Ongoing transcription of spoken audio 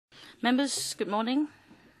Members, good morning.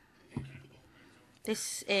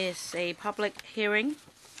 This is a public hearing,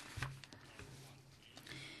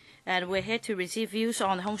 and we're here to receive views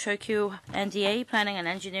on Hung Shui Kiu NDA Planning and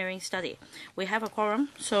Engineering Study. We have a quorum,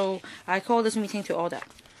 so I call this meeting to order.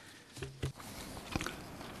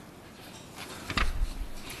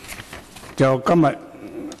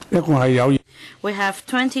 We have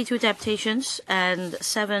 22 deputations and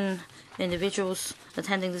 7 individuals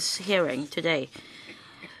attending this hearing today.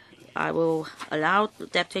 I will allow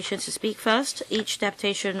deputations to speak first. Each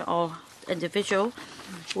deputation or individual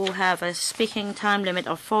will have a speaking time limit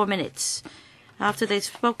of 4 minutes. After they've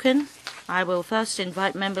spoken, I will first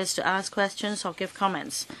invite members to ask questions or give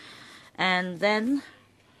comments, and then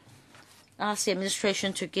ask the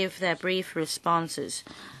administration to give their brief responses.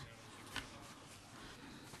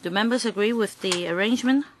 Do members agree with the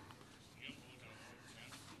arrangement?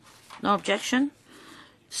 No objection?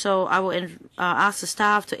 So I will ask the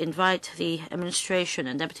staff to invite the administration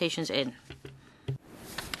and deputations in.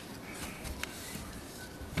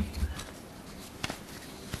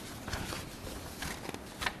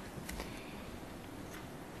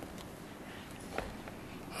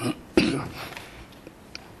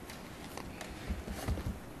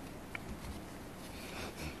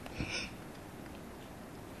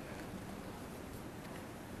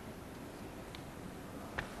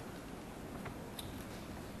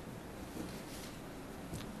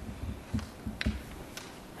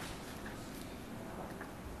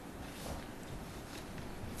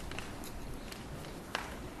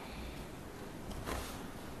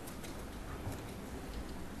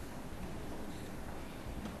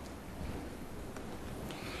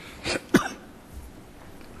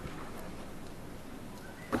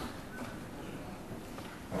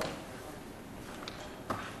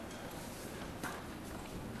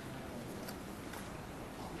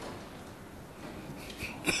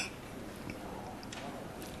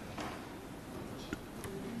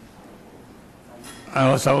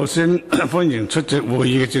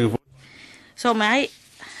 So may I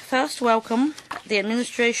first welcome the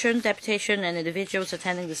administration, deputation, and individuals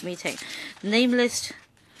attending this meeting. The name list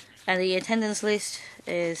and the attendance list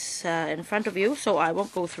is in front of you, so I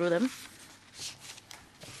won't go through them.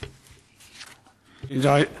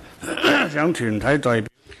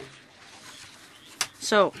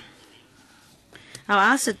 So I'll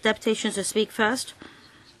ask the deputations to speak first.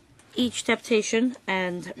 Each deputation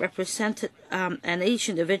and and each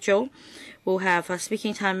individual will have a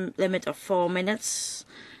speaking time limit of 4 minutes,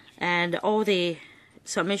 and all the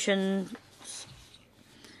submissions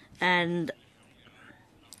and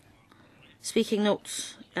speaking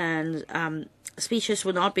notes and speeches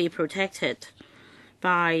will not be protected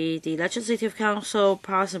by the Legislative Council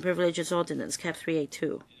Powers and Privileges Ordinance, Cap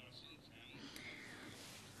 382.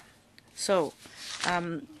 So,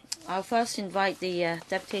 I'll first invite the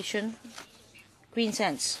deputation, Green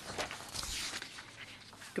Sense.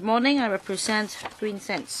 Good morning, I represent Green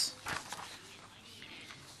Sense.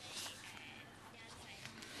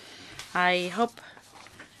 I hope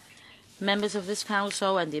members of this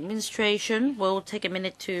council and the administration will take a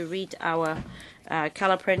minute to read our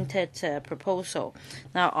color-printed proposal.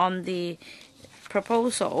 Now, on the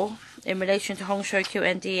proposal in relation to Hung Shui Kiu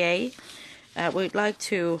NDA, we'd like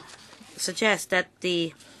to suggest that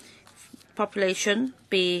the population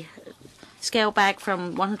be scaled back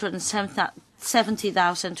from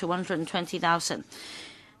 170,000 to 120,000.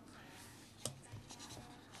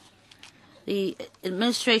 The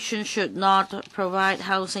administration should not provide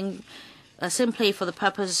housing simply for the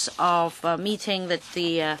purpose of meeting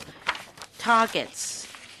the targets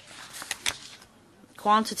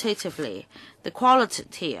quantitatively. The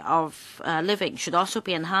quality of living should also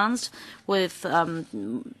be enhanced. With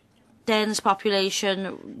dense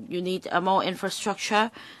population, you need more infrastructure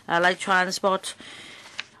like transport,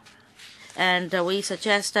 and we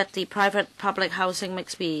suggest that the private-public housing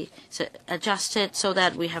mix be adjusted so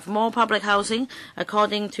that we have more public housing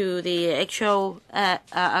according to the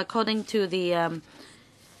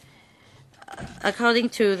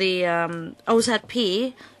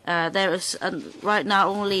OZP. There is right now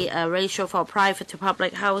only a ratio for private to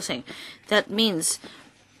public housing. That means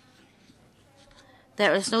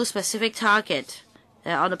there is no specific target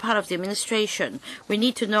on the part of the administration. We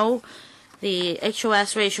need to know the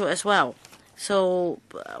HOS ratio as well. So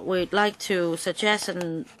we'd like to suggest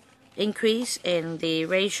an increase in the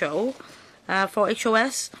ratio for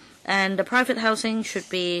HOS, and the private housing should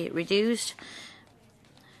be reduced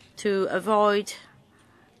to avoid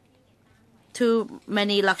too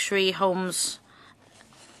many luxury homes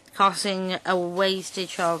causing a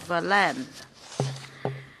wastage of land.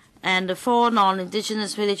 And the 4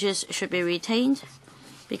 non-indigenous villages should be retained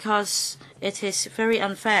because it is very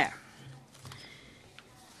unfair.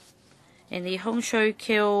 In the Hung Shui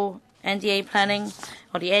Kiu NDA planning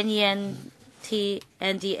or the NENT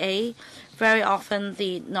NDA, very often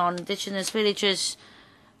the non-indigenous villages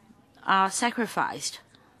are sacrificed.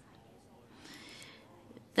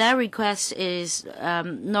 Their request is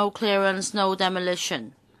no clearance, no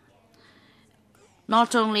demolition.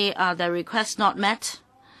 Not only are their requests not met,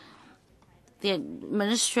 the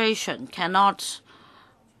administration cannot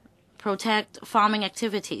protect farming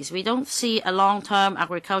activities. We don't see a long-term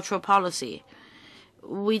agricultural policy.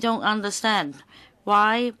 We don't understand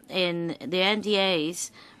why in the NDAs,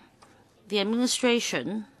 the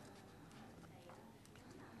administration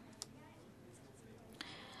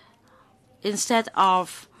instead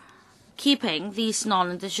of keeping these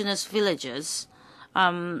non-indigenous villages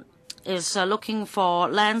is looking for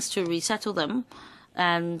lands to resettle them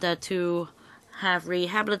and to have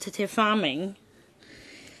rehabilitative farming.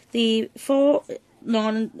 The 4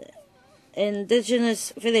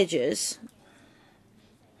 non-indigenous villages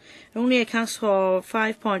only accounts for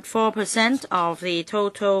 5.4% of the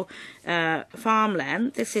total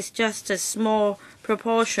farmland. This is just a small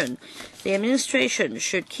proportion. The administration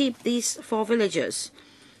should keep these 4 villages.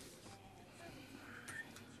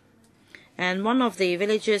 And one of the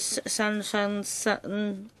villages, Sun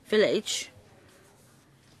village,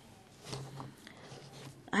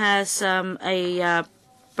 has a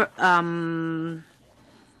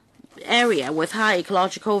area with high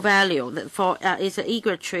ecological value. For it's an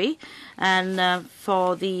egret tree, and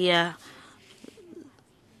for the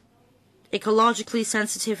ecologically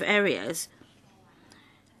sensitive areas,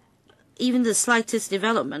 even the slightest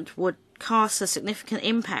development would cause a significant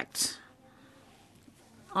impact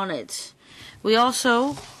on it. We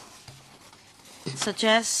also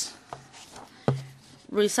suggest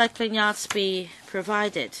recycling yards be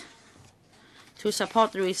provided to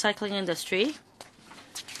support the recycling industry,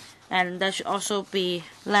 and there should also be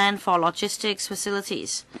land for logistics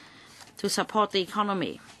facilities to support the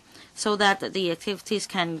economy so that the activities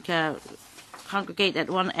can congregate at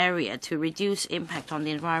one area to reduce impact on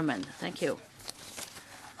the environment. Thank you.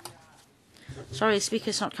 Sorry,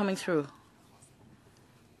 speaker's not coming through.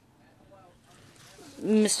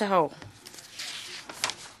 Mr. Ho.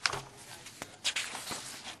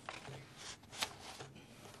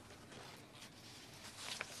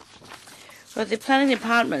 Well, the planning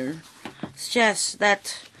department suggests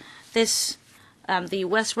that this the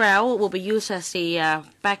West Rail will be used as the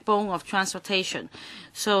backbone of transportation.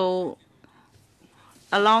 So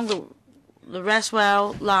along the West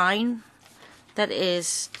Rail line, that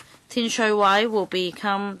is Tin Shui Wai, will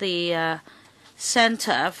become the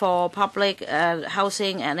center for public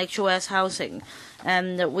housing and HOS housing.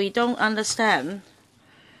 And we don't understand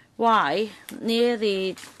why near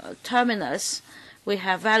the terminus we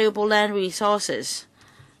have valuable land resources,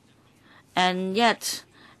 and yet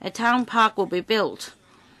a town park will be built.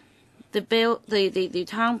 The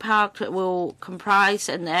town park will comprise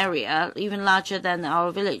an area even larger than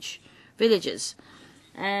our villages.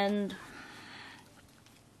 And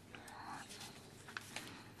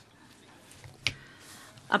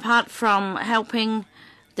apart from helping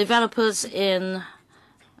developers in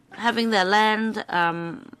having their land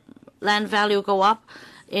value go up,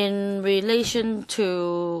 in relation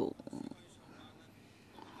to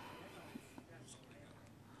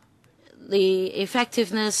the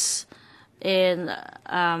effectiveness in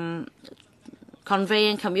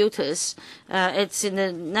conveying commuters, it's in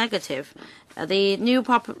the negative. The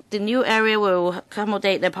new area will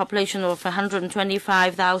accommodate a population of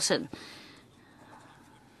 125,000.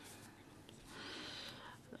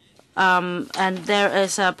 And there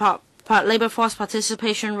is a labor force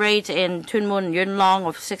participation rate in Tuen Mun and Yuen Long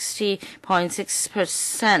of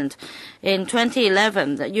 60.6%. In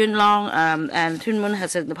 2011, Yuen Long and Tuen Mun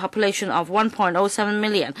has a population of 1.07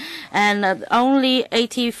 million, and only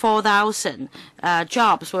 84,000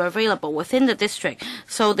 jobs were available within the district.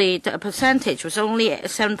 So the percentage was only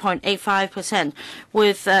 7.85%,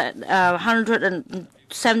 with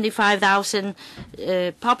 175,000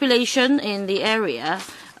 population in the area.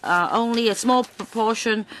 Only a small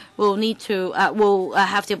proportion will need to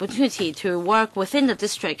have the opportunity to work within the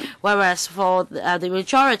district, whereas for the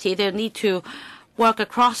majority, they need to work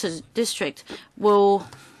across the district.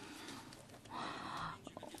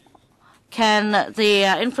 Can the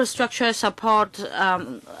infrastructure support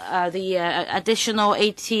the additional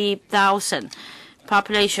 80,000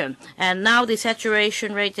 population? And now the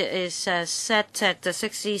saturation rate is set at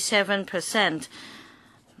 67%.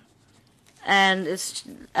 And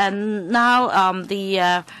now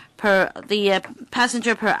the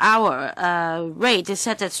passenger per hour rate is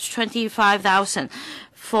set at 25,000.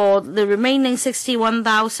 For the remaining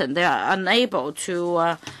 61,000, they are unable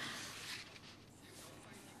to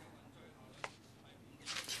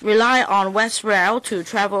rely on West Rail to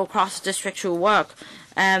travel across the district to work.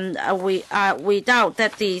 And we doubt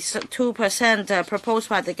that the 2% proposed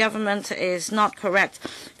by the government is not correct.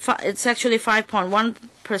 It's actually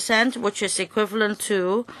 5.1%, which is equivalent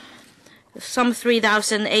to some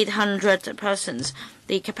 3,800 persons.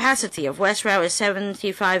 The capacity of West Rail is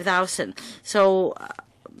 75,000. So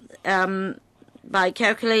by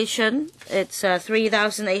calculation, it's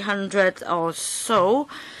 3,800 or so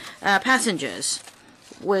passengers,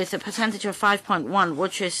 with a percentage of 5.1,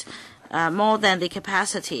 which is more than the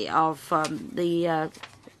capacity of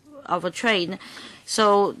a train.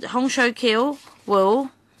 So Hung Shui Kiu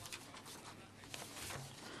will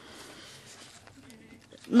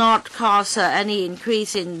not cause any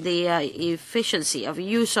increase in the efficiency of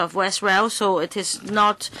use of West Rail, so it is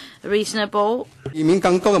not reasonable.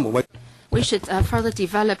 We should further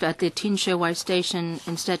develop the Tin Shui Wai station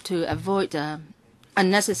instead to avoid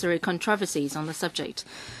unnecessary controversies on the subject.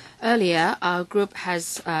 Earlier, our group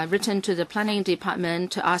has written to the planning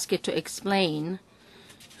department to ask it to explain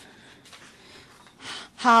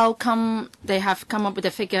how come they have come up with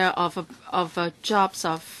a figure of jobs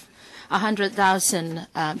of 100,000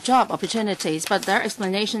 job opportunities, but their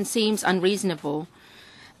explanation seems unreasonable.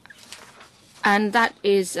 And that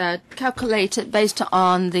is calculated based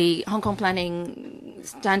on the Hong Kong planning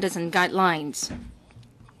standards and guidelines.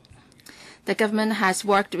 The government has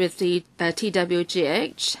worked with the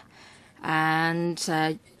TWGH and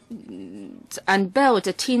built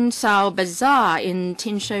a Tin Sao Bazaar in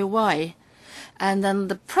Tin Shui Wai. And then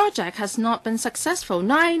the project has not been successful.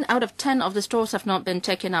 9 out of 10 of the stores have not been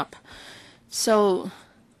taken up. So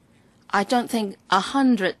I don't think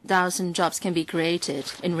 100,000 jobs can be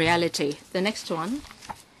created in reality. The next one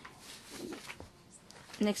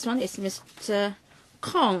is Mr.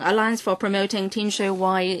 Kong, Alliance for Promoting Tin Shui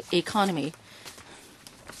Wai Economy.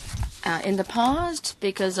 In the past,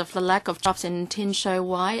 because of the lack of jobs in Tin Shui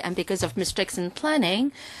Wai and because of mistakes in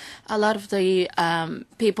planning, a lot of the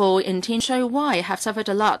people in Tin Shui Wai have suffered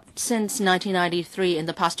a lot since 1993 in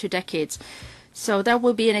the past 2 decades. So there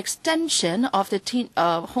will be an extension of the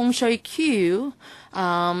Hung Shui Kiu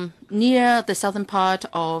near the southern part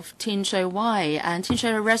of Tin Shui Wai. And Tin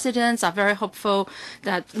Shui residents are very hopeful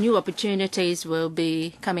that new opportunities will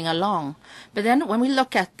be coming along. But then when we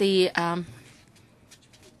look at the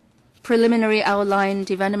preliminary outline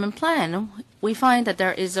development plan, we find that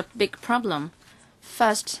there is a big problem.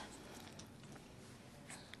 First,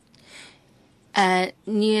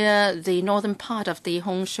 near the northern part of the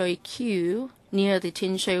Hung Shui Kiu, near the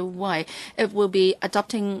Tin Shui Wai, it will be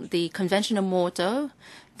adopting the conventional model.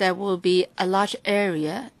 There will be a large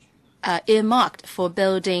area earmarked for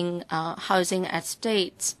building housing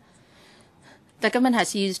estates. The government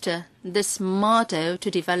has used this model to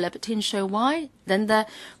develop Tin Shui Wai. Then there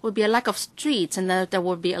will be a lack of streets, and there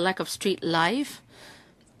will be a lack of street life.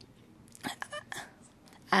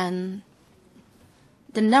 And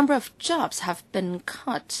the number of jobs have been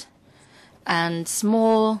cut, and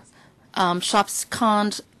small shops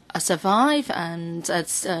can't survive, and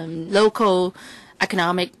local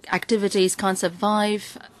economic activities can't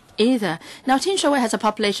survive either. Now, Tin Shui Wai has a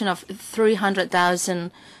population of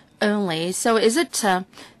 300,000 only, so is it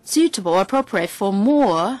suitable or appropriate for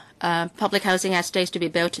more public housing estates to be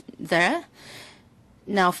built there?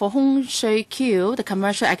 Now, for Hung Shui Kiu, the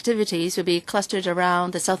commercial activities will be clustered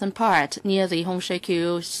around the southern part near the Hung Shui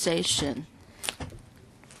Kiu station.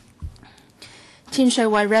 Tin Shui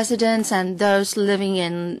Wai residents and those living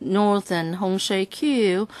in northern Hung Shui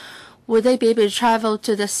Kiu, would they be able to travel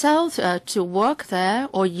to the south to work there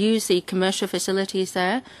or use the commercial facilities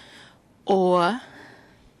there? Or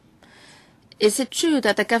is it true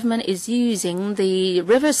that the government is using the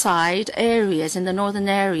riverside areas in the northern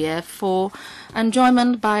area for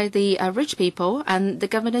enjoyment by the rich people, and the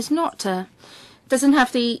government is not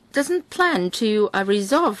doesn't plan to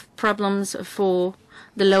resolve problems for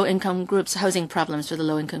the low-income groups, housing problems for the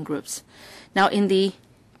low-income groups? Now, in the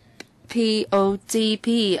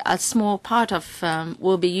PODP, a small part of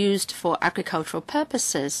will be used for agricultural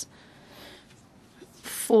purposes.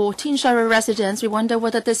 For Tin Shui residents, we wonder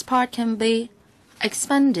whether this part can be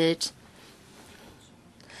expanded.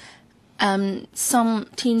 Some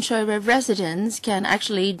Tin Shui residents can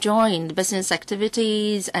actually join business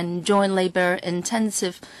activities and join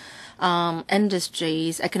labor-intensive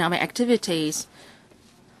industries, economic activities.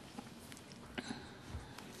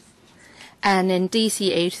 And in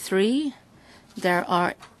DCH3, there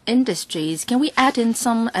are industries. Can we add in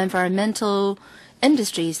some environmental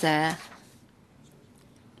industries there?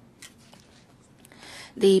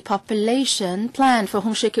 the population plan for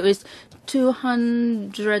Hung Shui Kiu is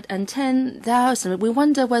 210,000. We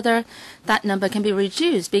wonder whether that number can be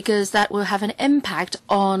reduced because that will have an impact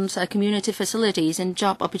on community facilities and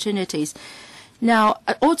job opportunities. Now,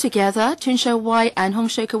 altogether, Tin Shui Wai and Hung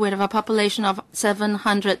Shui Kiu will have a population of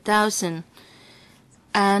 700,000.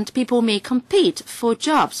 And people may compete for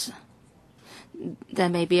jobs. There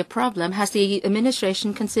may be a problem. Has the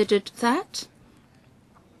administration considered that?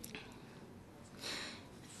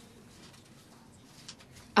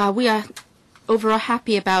 We are overall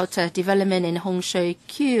happy about development in Hung Shui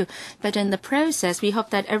Kiu, but in the process, we hope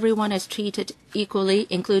that everyone is treated equally,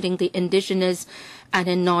 including the indigenous and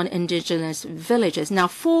the non-indigenous villages. Now,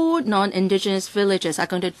 4 non-indigenous villages are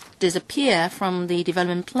going to disappear from the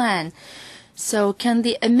development plan. So can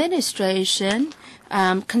the administration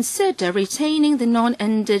consider retaining the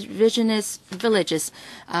non-indigenous villages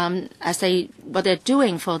as what they're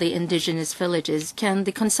doing for the indigenous villages? Can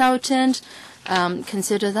the consultant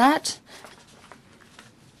consider that?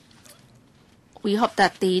 We hope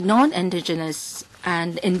that the non-indigenous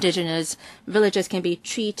and indigenous villages can be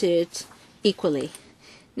treated equally.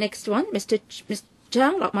 Next one, Mr.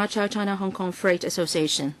 Zhang, Lok Ma Chau, China Hong Kong Freight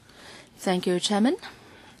Association. Thank you, Chairman.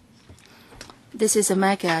 This is a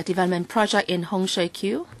mega development project in Hung Shui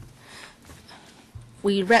Kiu.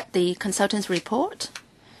 We read the consultant's report,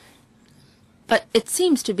 but it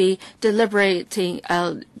seems to be deliberately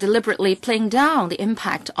playing down the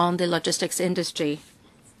impact on the logistics industry.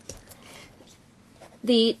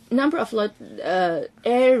 The number of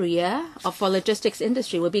area for logistics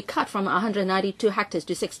industry will be cut from 192 hectares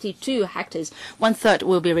to 62 hectares. 1/3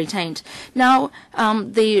 will be retained. Now,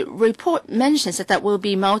 the report mentions that there will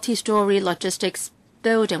be multi-story logistics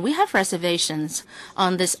building. We have reservations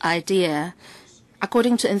on this idea.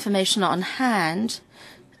 According to information on hand,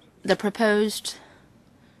 the proposed,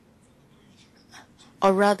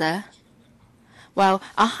 or rather, well,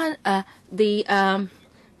 the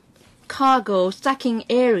cargo stacking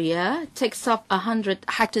area takes up 100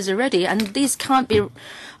 hectares already, and these can't be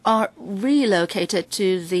relocated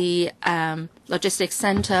to the logistics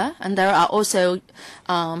center. And there are also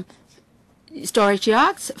storage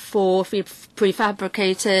yards for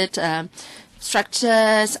prefabricated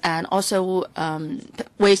structures and also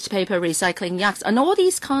waste paper recycling yards. And all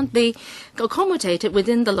these can't be accommodated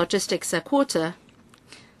within the logistics quarter.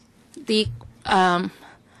 The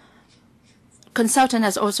consultant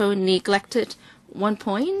has also neglected one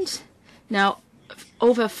point. Now,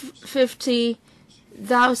 over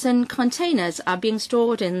 50,000 containers are being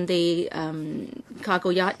stored in the cargo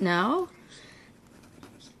yard now,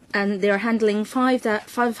 and they're handling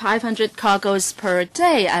 500 cargoes per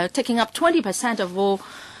day, taking up 20% of all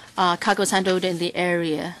cargoes handled in the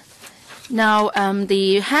area. Now,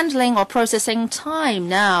 the handling or processing time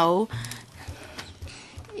now,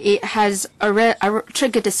 it has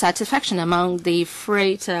triggered dissatisfaction among the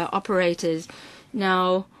freight operators.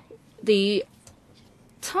 Now, the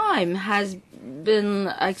time has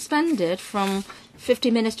been expanded from 50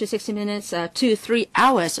 minutes to 60 minutes to 3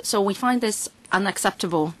 hours. So we find this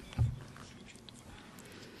unacceptable.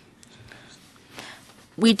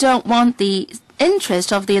 We don't want the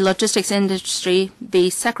interest of the logistics industry be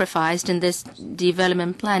sacrificed in this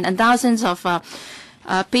development plan, and thousands of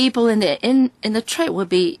people in the trade will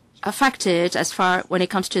be affected as far when it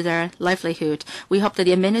comes to their livelihood. We hope that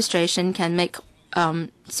the administration can make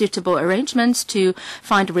suitable arrangements to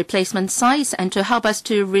find replacement sites and to help us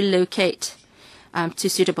to relocate to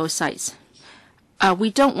suitable sites.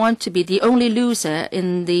 We don't want to be the only loser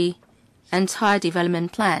in the entire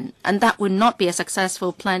development plan, and that would not be a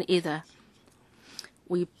successful plan either.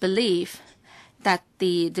 We believe that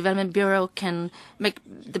the Development Bureau can make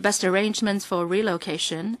the best arrangements for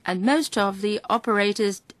relocation, and most of the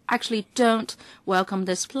operators actually don't welcome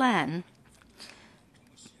this plan.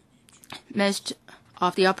 Most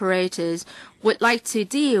of the operators would like to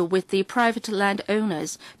deal with the private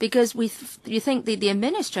landowners because we think that the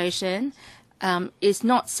administration is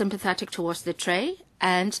not sympathetic towards the trade,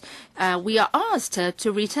 and we are asked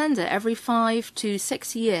to retender every 5 to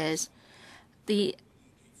 6 years. The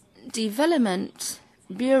Development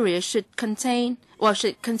Bureau should consider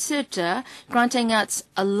granting us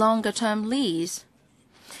a longer-term lease.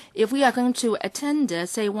 If we are going to attend,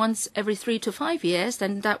 say, once every 3 to 5 years,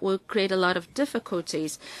 then that will create a lot of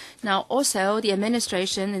difficulties. Now, also, the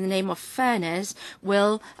administration, in the name of fairness,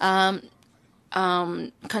 will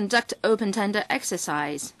conduct open tender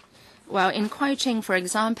exercise. Well, in Kuaiching, for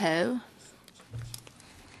example,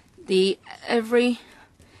 every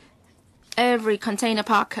every container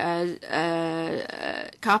park car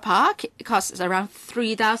park costs around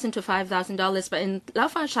 $3,000 to $5,000, but in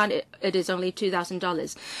Laofang it is only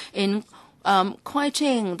 $2,000. In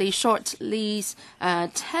Kuaiqing, the short lease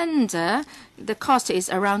tender, the cost is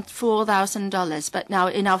around $4,000. But now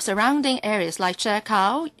in our surrounding areas like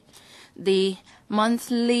Zhekao, the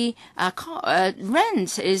monthly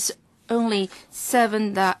rent is only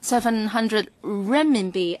 700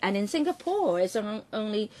 renminbi, and in Singapore it's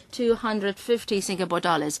only 250 Singapore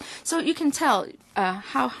dollars. So you can tell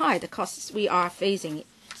how high the costs we are facing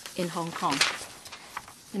in Hong Kong.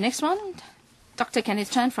 The next one, Dr.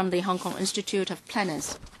 Kenneth Chan from the Hong Kong Institute of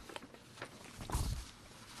Planners.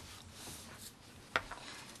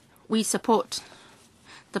 We support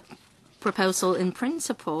the proposal in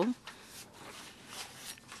principle.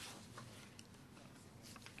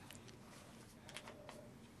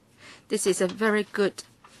 This is a very good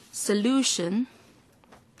solution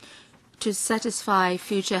to satisfy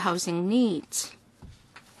future housing needs.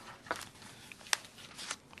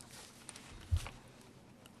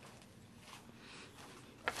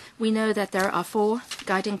 We know that there are 4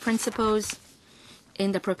 guiding principles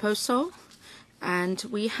in the proposal, and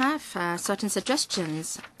we have certain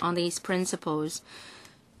suggestions on these principles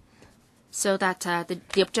so that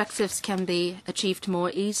the objectives can be achieved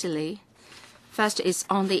more easily. First is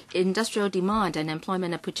on the industrial demand and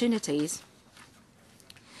employment opportunities.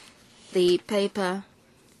 The paper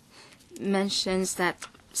mentions that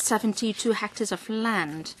 72 hectares of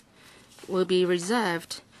land will be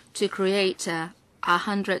reserved to create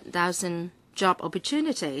 100,000 job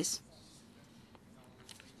opportunities.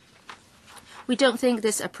 We don't think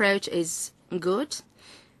this approach is good.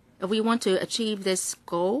 If we want to achieve this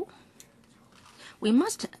goal, we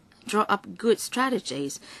must draw up good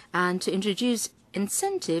strategies and to introduce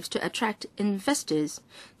incentives to attract investors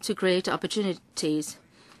to create opportunities.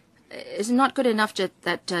 It's not good enough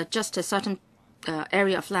that just a certain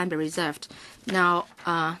area of land be reserved. Now,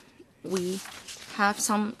 we have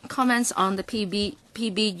some comments on the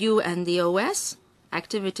PBU and the OS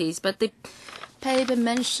activities, but the paper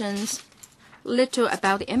mentions little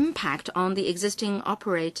about the impact on the existing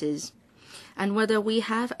operators and whether we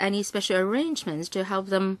have any special arrangements to help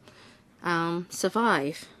them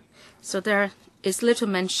survive. So there is little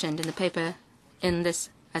mentioned in the paper in this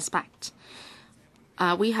aspect.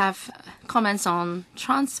 We have comments on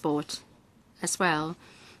transport as well.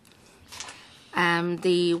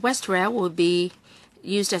 The West Rail will be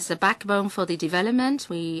used as the backbone for the development,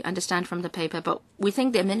 we understand from the paper, but we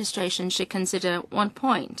think the administration should consider one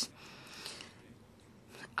point.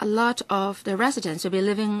 A lot of the residents will be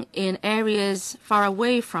living in areas far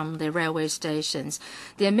away from the railway stations.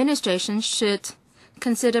 The administration should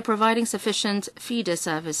consider providing sufficient feeder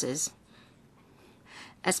services,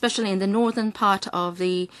 especially in the northern part of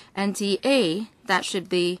the NTA. That should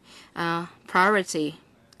be priority.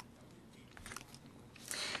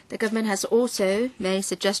 The government has also made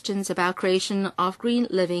suggestions about creation of green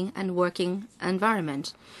living and working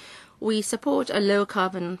environment. We support a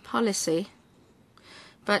low-carbon policy,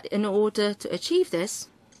 but in order to achieve this,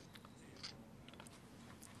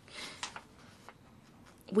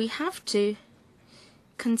 we have to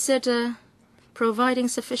consider providing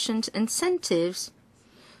sufficient incentives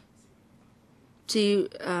to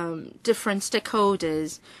different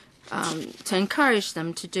stakeholders to encourage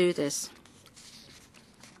them to do this.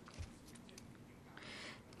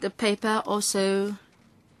 The paper also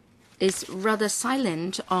is rather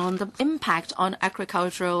silent on the impact on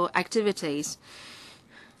agricultural activities.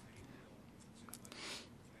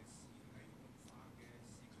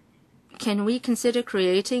 Can we consider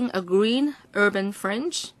creating a green urban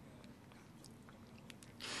fringe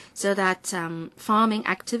so that farming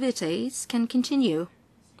activities can continue?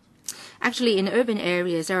 Actually, in urban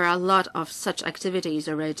areas, there are a lot of such activities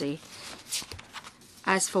already.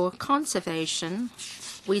 As for conservation,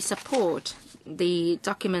 we support the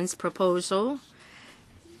document's proposal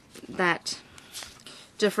that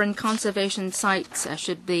different conservation sites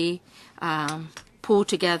should be pulled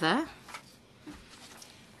together.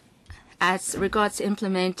 As regards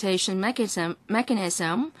implementation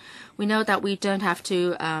mechanism, we know that we don't have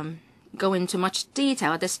to go into much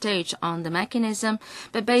detail at this stage on the mechanism,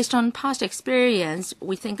 but based on past experience,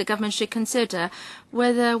 we think the government should consider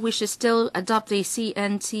whether we should still adopt the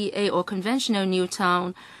CNTA or conventional new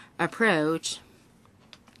town approach.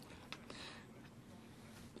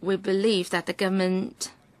 We believe that the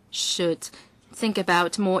government should think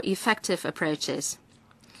about more effective approaches.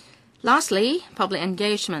 Lastly, public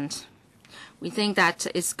engagement. We think that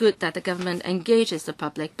it's good that the government engages the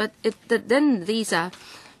public, but then these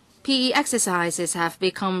PE exercises have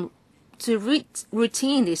become to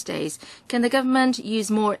routine these days. Can the government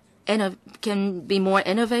can be more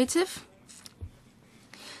innovative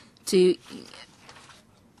to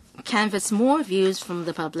canvass more views from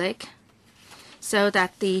the public so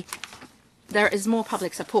that there is more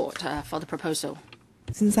public support for the proposal?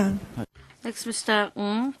 Next, Mr.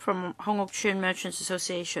 Ng from Hung Shui Merchants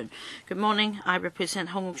Association. Good morning. I represent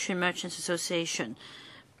Hung Shui Merchants Association.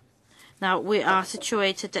 Now, we are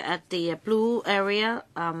situated at the blue area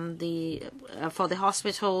for the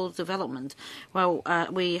hospital development. Well,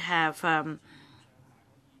 we have a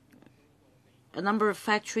number of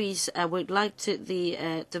factories. We'd like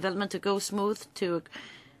the development to go smooth,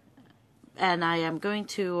 and I am going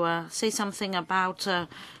to say something about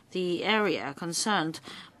the area concerned.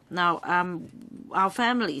 Now, our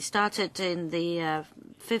family started in the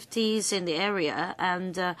 50s in the area,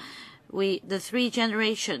 and the 3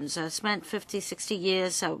 generations spent 50, 60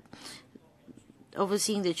 years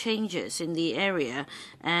overseeing the changes in the area,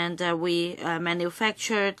 and we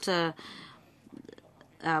manufactured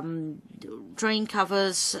drain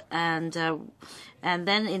covers, and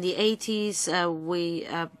then in the 80s we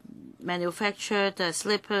manufactured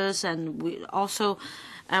slippers, and we also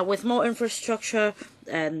with more infrastructure,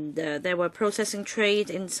 and there were processing trade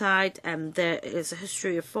inside, and there is a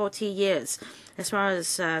history of 40 years as far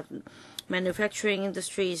as manufacturing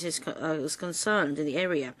industries is concerned in the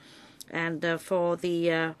area. And for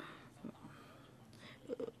the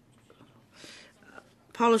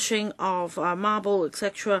polishing of marble,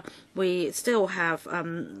 etc., we still have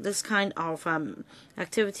this kind of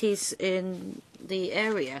activities in the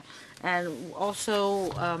area, and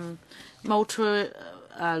also motor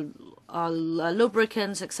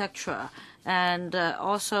lubricants, etc., and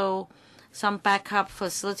also some backup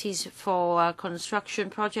facilities for construction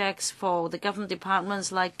projects for the government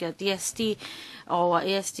departments like DSD or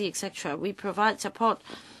ASD, etc. We provide support.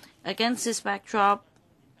 Against this backdrop,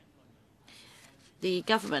 the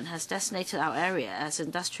government has designated our area as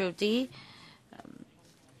Industrial D.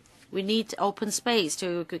 We need open space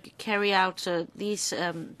to carry out these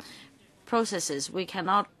processes. We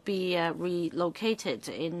cannot be relocated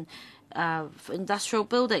in industrial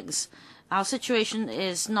buildings. Our situation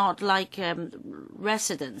is not like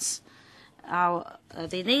residence.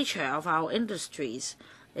 The nature of our industries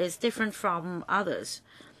is different from others.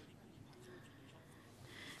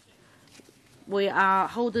 We are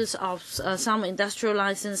holders of some industrial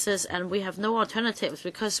licenses, and we have no alternatives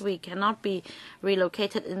because we cannot be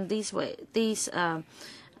relocated in these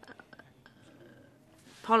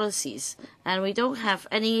policies, and we don't have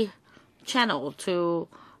any channel to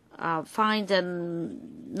find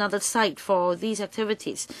another site for these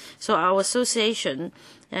activities. So our association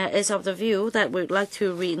is of the view that we'd like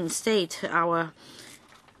to reinstate our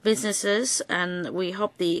businesses, and we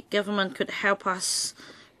hope the government could help us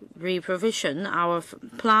reprovision our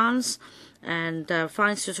plants and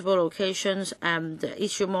find suitable locations and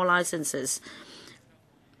issue more licenses.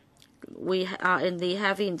 We are in the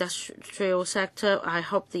heavy industrial sector. I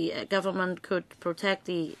hope the government could protect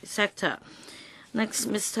the sector. Next,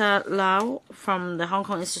 Mr. Lau from the Hong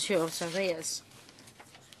Kong Institute of Surveyors.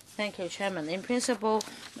 Thank you, Chairman. In principle,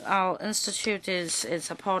 our institute is in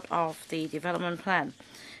support of the development plan.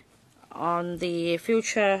 On the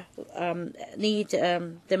future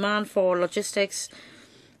demand for logistics,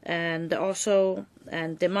 and also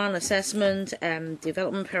demand assessment and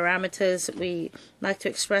development parameters, we like to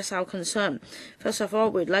express our concern. First of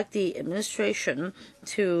all, we'd like the administration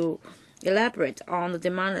to elaborate on the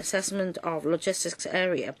demand assessment of logistics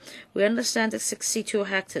area. We understand that 62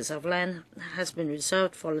 hectares of land has been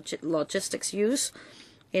reserved for logistics use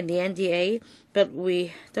in the NDA, but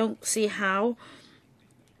we don't see how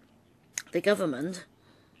the government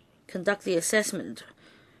conduct the assessment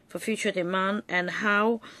for future demand and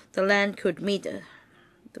how the land could meet the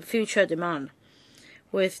future demand.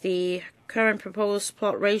 With the current proposed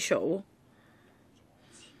plot ratio,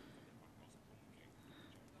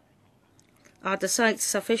 are the sites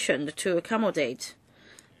sufficient to accommodate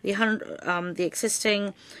the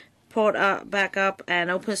existing port backup and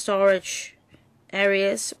open storage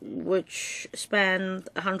areas, which span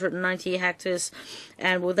 190 hectares,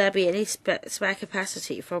 and will there be any spare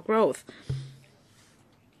capacity for growth?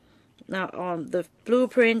 Now, on the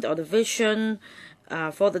blueprint or the vision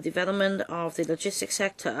for the development of the logistics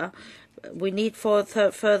sector, we need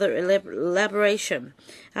further elaboration.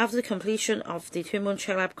 After the completion of the Tuen Mun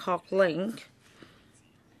Chek Kok link,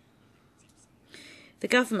 the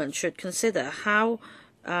government should consider how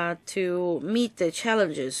to meet the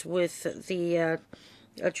challenges with the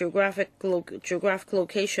geographic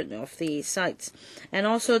location of the sites, and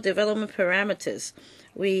also development parameters.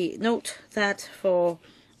 We note that for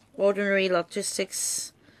ordinary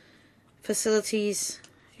logistics facilities,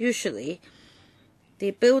 usually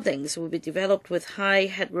the buildings will be developed with high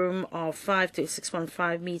headroom of 5 to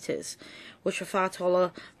 6.5 meters, which are far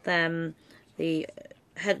taller than the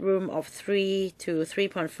headroom of 3 to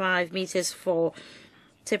 3.5 meters for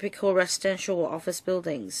typical residential or office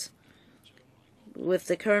buildings. With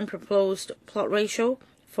the current proposed plot ratio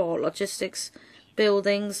for logistics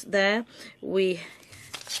buildings there, we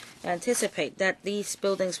anticipate that these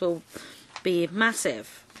buildings will be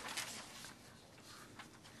massive,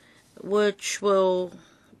 which will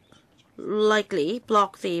likely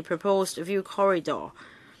block the proposed view corridor.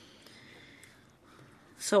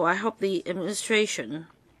 So I hope the administration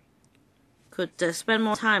could spend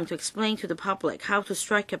more time to explain to the public how to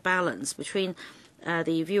strike a balance between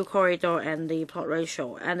the view corridor and the plot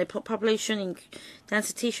ratio. And the population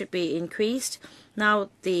density should be increased. Now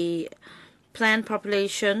the planned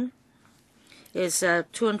population is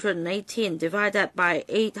 218 divided by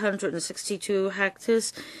 862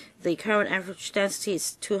 hectares. The current average density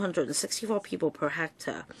is 264 people per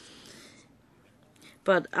hectare.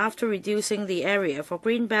 But after reducing the area for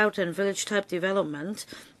greenbelt and village-type development,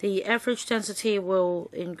 the average density will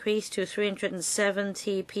increase to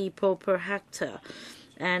 370 people per hectare.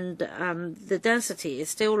 And the density is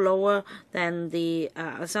still lower than the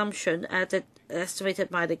assumption estimated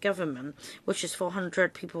by the government, which is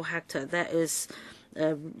 400 people per hectare. There is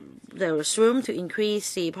room to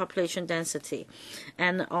increase the population density.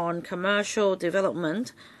 And on commercial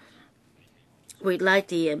development, we'd like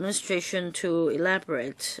the administration to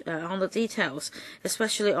elaborate on the details,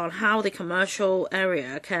 especially on how the commercial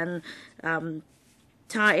area can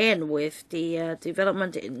tie in with the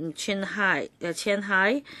development in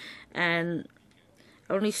Qianhai, and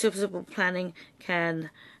only suitable planning can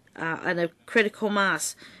and a critical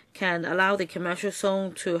mass can allow the commercial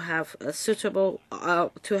zone to have a suitable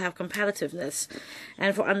to have competitiveness.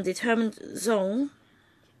 And for undetermined zone,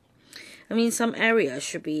 some areas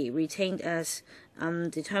should be retained as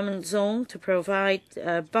undetermined zone to provide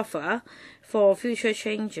a buffer for future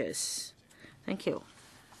changes. Thank you.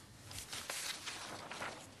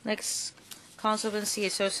 Next, Conservancy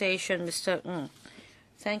Association, Mr. Ng.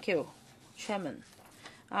 Thank you, Chairman.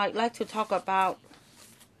 I'd like to talk about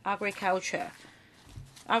agriculture.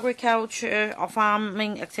 Agriculture or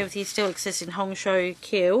farming activities still exist in Hung Shui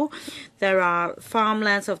Kiu. There are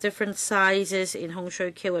farmlands of different sizes in Hung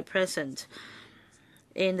Shui Kiu at present.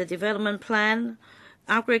 In the development plan,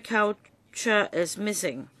 agriculture is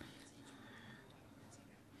missing.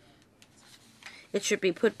 It should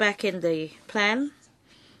be put back in the plan.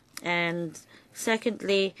 And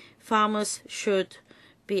secondly, farmers should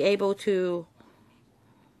be able to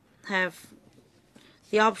have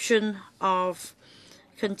the option of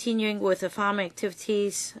continuing with the farming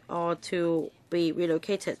activities or to be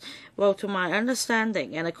relocated. Well, to my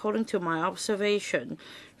understanding and according to my observation,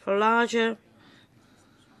 for larger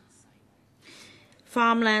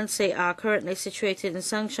farmlands, they are currently situated in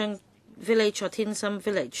Shengsheng village or Tinsum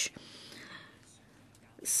village.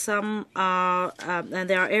 Some are, and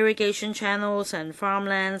there are irrigation channels and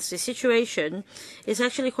farmlands. The situation is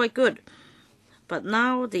actually quite good. But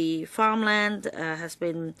now the farmland has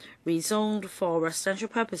been rezoned for residential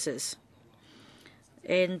purposes.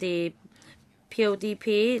 In the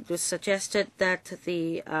PODP, it was suggested that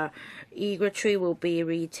the egratory will be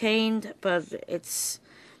retained, but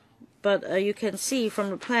you can see from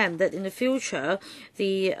the plan that in the future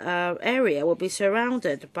the area will be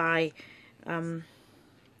surrounded by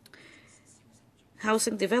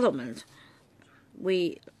housing development.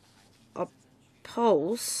 We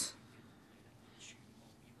oppose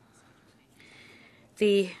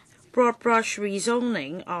the broad brush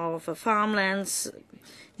rezoning of farmlands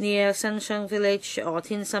near Shengsheng village or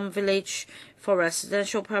Tinsum village for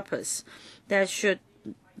residential purpose. There should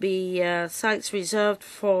be sites reserved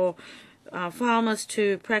for farmers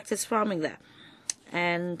to practice farming there.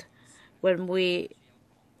 And when we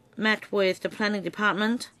met with the planning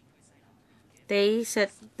department, they said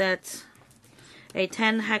that a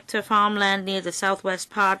 10-hectare farmland near the southwest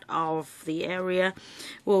part of the area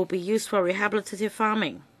will be used for rehabilitative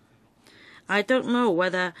farming. I don't know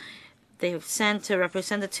whether they have sent a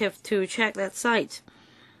representative to check that site.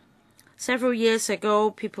 Several years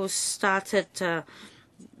ago, people started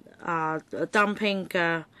dumping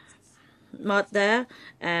mud there,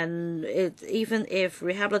 and even if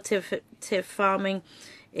rehabilitative farming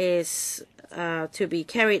is to be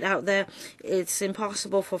carried out there, it's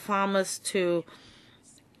impossible for farmers to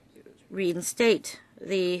reinstate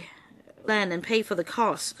the land and pay for the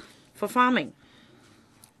costs for farming.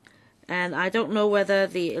 And I don't know whether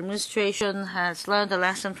the administration has learned a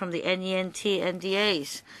lesson from the NENT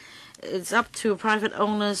NDAs. It's up to private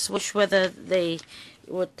owners whether they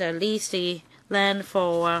would lease out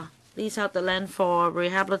the land for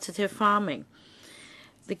rehabilitative farming.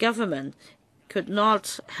 The government could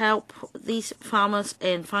not help these farmers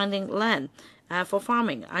in finding land for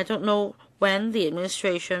farming. I don't know when the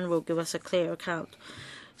administration will give us a clear account.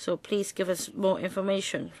 So please give us more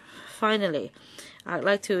information. Finally, I'd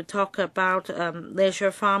like to talk about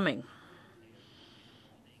leisure farming.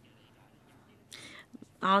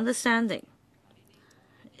 Our understanding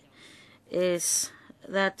is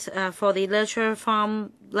that for the leisure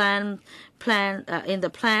farmland plan in the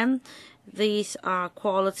plan, these are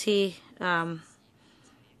quality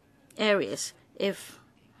areas. If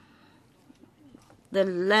the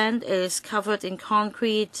land is covered in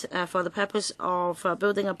concrete for the purpose of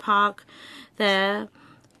building a park, there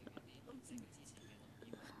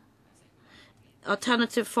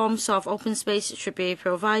alternative forms of open space should be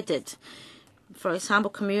provided. For example,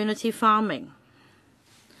 community farming,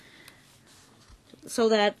 so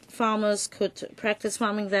that farmers could practice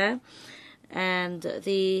farming there, and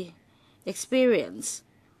the experience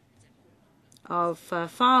of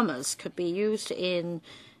farmers could be used in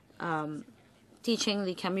teaching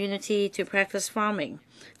the community to practice farming.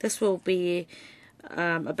 This will be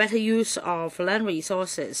a better use of land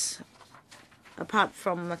resources apart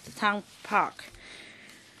from the town park.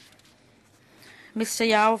 Mr.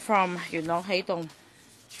 Yao from Yunnan Heidong.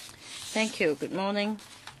 Thank you. Good morning.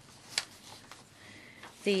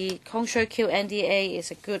 The Hung Shui Kiu NDA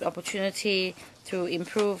is a good opportunity to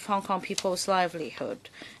improve Hong Kong people's livelihood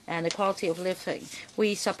and the quality of living.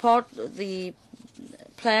 We support the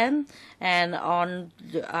plan, and on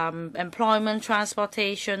employment,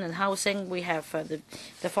 transportation, and housing, we have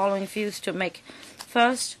the following views to make.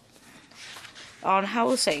 First, on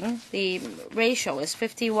housing, the ratio is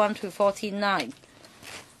 51 to 49.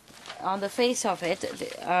 On the face of it,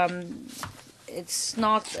 it's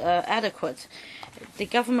not adequate. The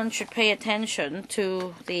government should pay attention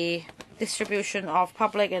to the distribution of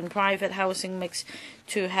public and private housing mix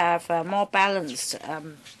to have more balanced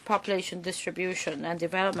population distribution and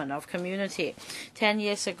development of community. 10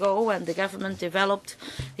 years ago, when the government developed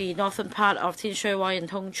the northern part of Tin Shui Wai and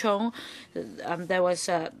Tung Chung, there was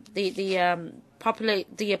the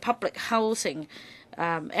public housing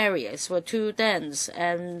areas were too dense,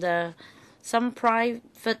 and some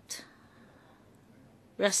private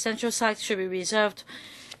residential sites should be reserved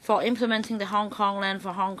for implementing the Hong Kong Land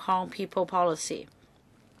for Hong Kong People policy.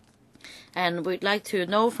 And we'd like to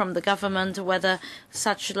know from the government whether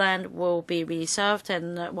such land will be reserved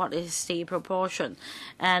and what is the proportion.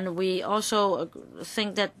 And we also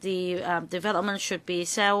think that the development should be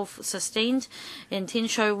self-sustained. In Tin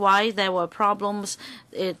Shui Wai, there were problems.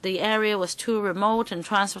 The area was too remote and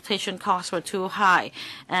transportation costs were too high.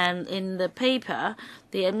 And in the paper,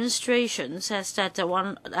 the administration says that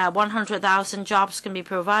 100,000 jobs can be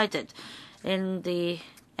provided in the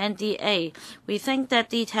NDA. We think that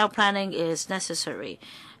detailed planning is necessary,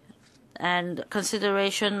 and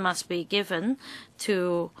consideration must be given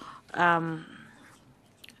to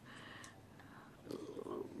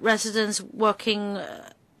residents working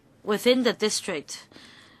within the district.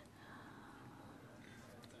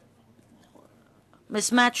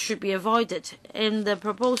 Mismatch should be avoided. In the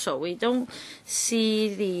proposal, we don't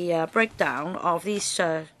see the breakdown of these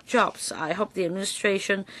jobs. I hope the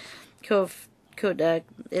administration could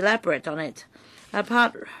elaborate on it.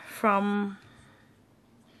 Apart from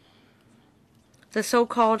the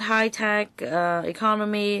so-called high-tech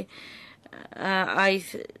economy, I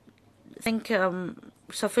think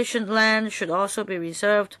sufficient land should also be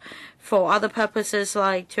reserved for other purposes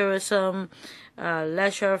like tourism,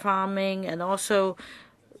 leisure farming, and also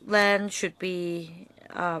land should be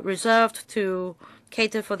reserved to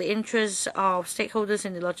cater for the interests of stakeholders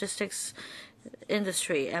in the logistics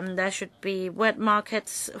industry. And there should be wet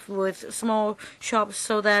markets with small shops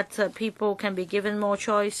so that people can be given more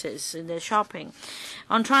choices in their shopping.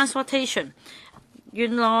 On transportation,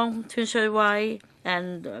 Yuen Long, Tin Shui Wai,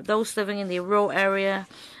 and those living in the rural area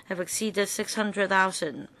have exceeded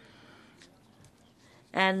 600,000.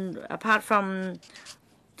 And apart from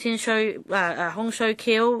Hung Shui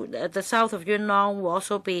Kiu, the south of Yuen Long will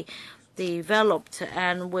also be developed,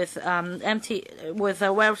 and with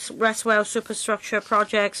Westwell superstructure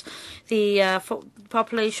projects, the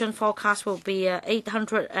population forecast will be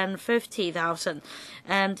 850,000,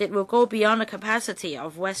 and it will go beyond the capacity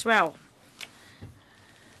of Westwell.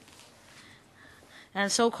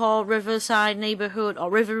 And so-called riverside neighborhood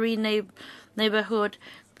or riverine neighborhood,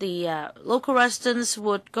 the local residents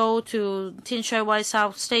would go to Tin Shui Wai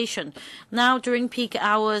South Station. Now, during peak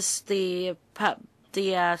hours, the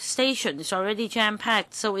station is already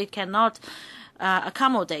jam-packed, so it cannot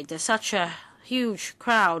accommodate such a huge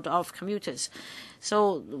crowd of commuters.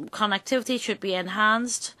 So connectivity should be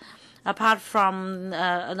enhanced. Apart from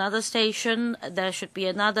another station, there should be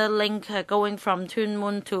another link going from Tuen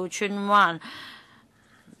Mun to Tsuen Wan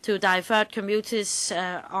to divert commuters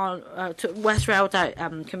to West Rail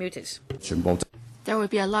commuters. There will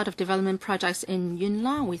be a lot of development projects in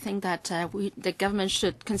Yunnan. We think that the government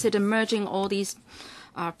should consider merging all these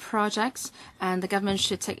projects, and the government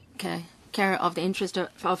should take care of the interest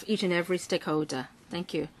of each and every stakeholder.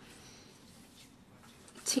 Thank you.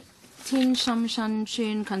 Tin Sham Shan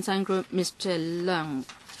Chun Concern Group, Mr. Leung.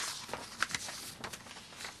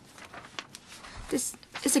 This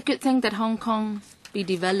is a good thing that Hong Kong be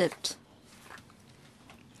developed.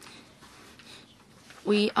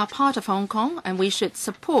 We are part of Hong Kong, and we should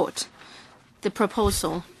support the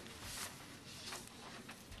proposal.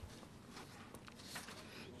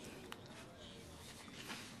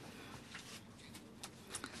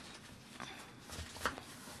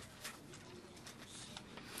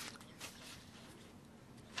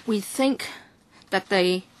 We think that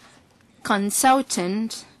the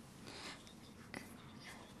consultant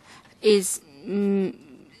is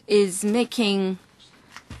making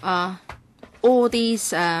all these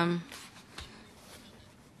bad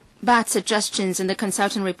suggestions in the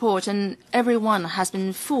consultant report, and everyone has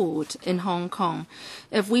been fooled in Hong Kong.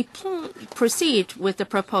 If we proceed with the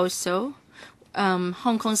proposal,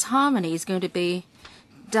 Hong Kong's harmony is going to be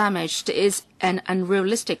damaged. It is an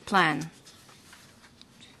unrealistic plan.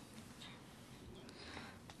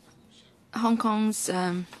 Hong Kong's,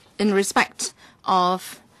 in respect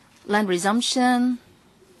of land resumption,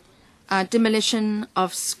 demolition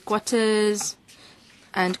of squatters,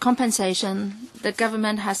 and compensation, the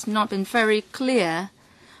government has not been very clear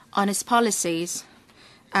on its policies,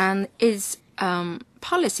 and its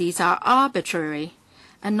policies are arbitrary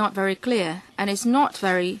and not very clear, and it's not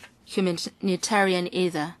very humanitarian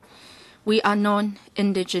either. We are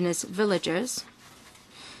non-indigenous villagers.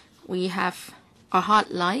 We have a hard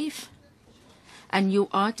life, and you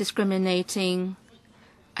are discriminating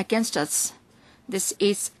against us. This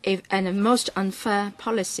is a most unfair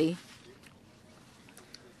policy.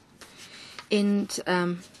 In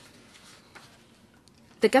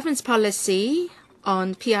the government's policy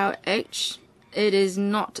on PRH, it is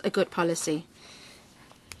not a good policy.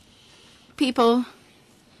 People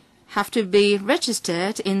have to be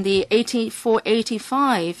registered in the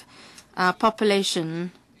 84-85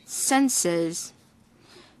 population census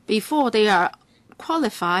before they are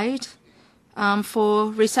qualified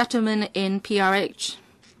for resettlement in PRH.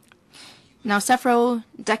 Now, several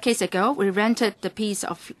decades ago, we rented a piece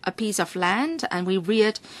of land, and we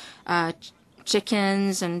reared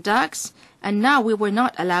chickens and ducks. And now we were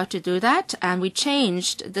not allowed to do that, and we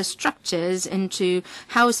changed the structures into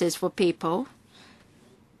houses for people.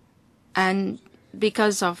 And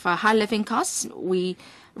because of high living costs, we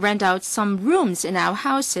rent out some rooms in our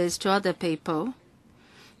houses to other people.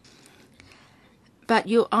 But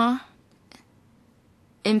you are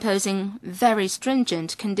imposing very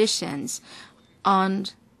stringent conditions on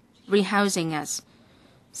rehousing us.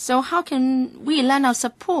 So how can we lend our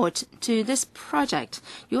support to this project?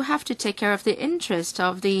 You have to take care of the interest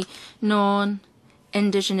of the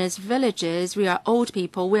non-indigenous villages. We are old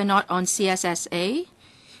people. We're not on CSSA.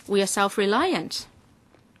 We are self-reliant.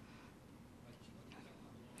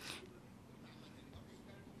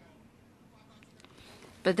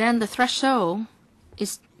 But then the threshold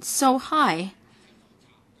is so high,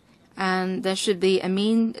 and there would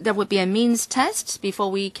be a means test before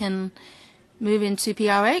we can move into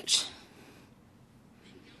PRH.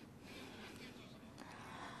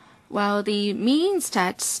 Well, the means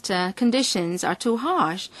test conditions are too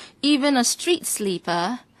harsh. Even a street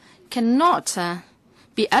sleeper cannot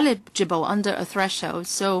be eligible under a threshold.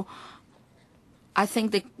 So I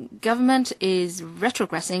think the government is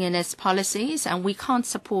retrogressing in its policies, and we can't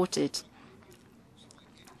support it.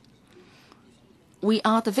 We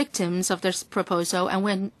are the victims of this proposal, and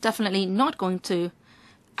we're definitely not going to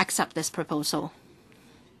accept this proposal.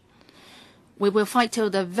 We will fight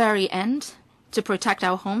till the very end to protect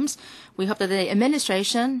our homes. We hope that the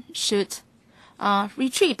administration should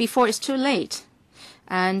retreat before it's too late,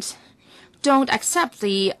 and don't accept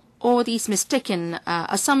all these mistaken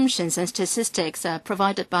assumptions and statistics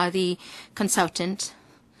provided by the consultant.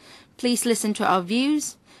 Please listen to our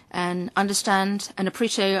views and understand and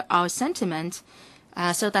appreciate our sentiment,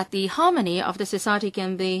 so that the harmony of the society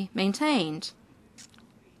can be maintained.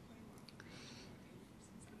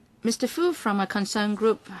 Mr. Fu from a concerned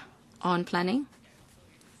group on planning.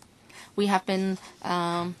 We have been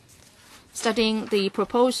studying the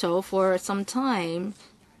proposal for some time.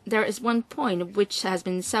 There is one point which has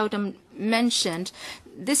been seldom mentioned.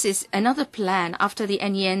 This is another plan after the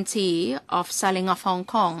NENT of selling off Hong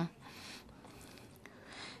Kong.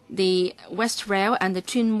 The West Rail and the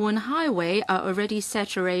Tuen Mun Highway are already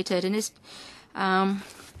saturated,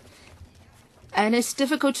 and it's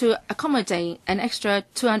difficult to accommodate an extra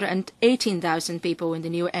 218,000 people in the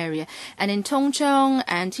new area. And in Tung Chung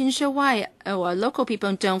and Tin Shui Wai, local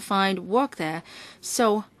people don't find work there.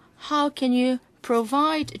 So how can you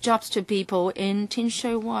provide jobs to people in Tin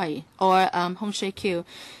Shui Wai or Hung Shui Kiu?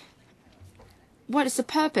 What is the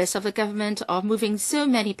purpose of the government of moving so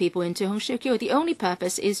many people into Hung Shui Kiu? The only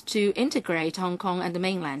purpose is to integrate Hong Kong and the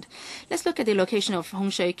mainland. Let's look at the location of Hung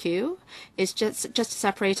Shui Kiu. It's just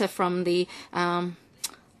separated from the Shenzhen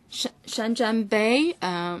Bay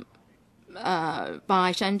by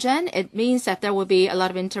Shenzhen. It means that there will be a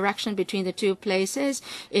lot of interaction between the two places.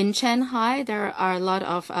 In Shanghai, there are a lot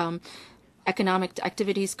of economic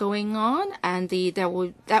activities going on, and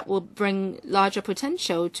that will bring larger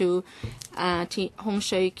potential to Hung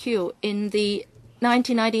Shui Kiu. In the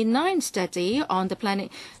 1999 study on the planning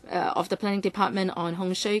of the planning department on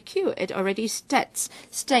Hung Shui Kiu, it already states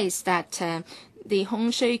that the Hung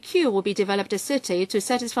Shui Kiu will be developed as a city to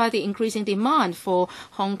satisfy the increasing demand for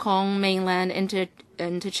Hong Kong mainland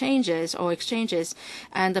interchanges or exchanges.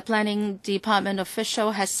 And the planning department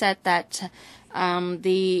official has said that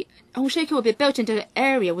the Hung Shui Kiu will be built into an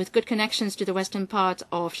area with good connections to the western part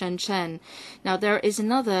of Shenzhen. Now, there is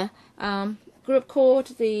another group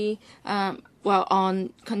called the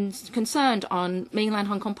concerned on mainland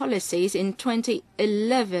Hong Kong policies. In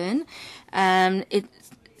 2011, it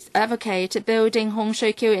advocated building Hung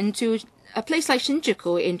Shui Kiu into a place like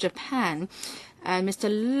Shinjuku in Japan. Mr.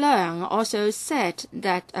 Leung also said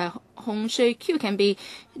that Hung Shui Kiu can be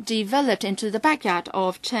developed into the backyard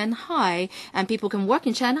of Shanghai, and people can work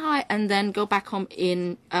in Shanghai and then go back home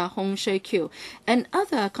in Hung Shui Kiu.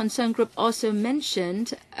 Another concern group also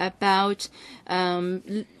mentioned about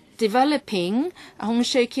developing Hung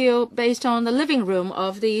Shui Kiu based on the living room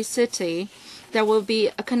of the city. There will be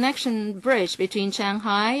a connection bridge between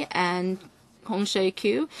Shanghai and Hung Shui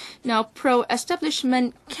Kiu. Now,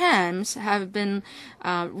 pro-establishment camps have been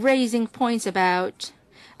raising points about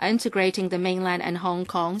integrating the mainland and Hong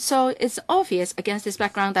Kong. So it's obvious against this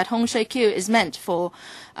background that Hung Shui Kiu is meant for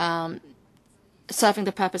serving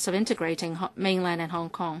the purpose of integrating mainland and Hong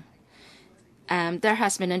Kong. There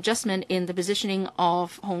has been adjustment in the positioning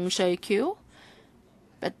of Hung Shui Kiu,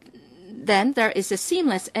 but then there is a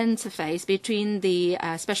seamless interface between the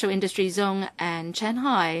special industry zone and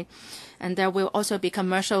Shanghai. And there will also be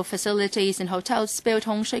commercial facilities and hotels built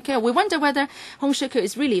Hung Shui Kiu. We wonder whether Hung Shui Kiu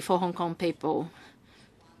is really for Hong Kong people.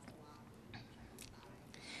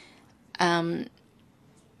 The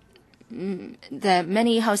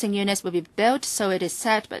many housing units will be built, so it is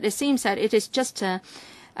said, but it seems that it is just a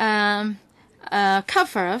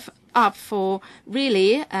cover up for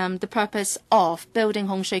really the purpose of building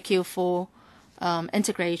Hung Shui Kiu for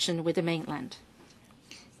integration with the mainland.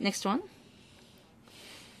 Next one.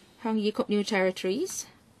 Hung Yi Kuk New Territories,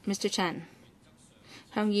 Mr. Chan.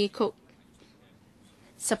 Hung Yi Kuk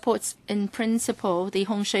supports in principle the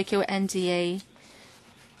Hung Shui Kiu NDA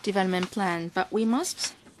development plan, but we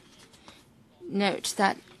must note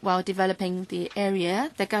that while developing the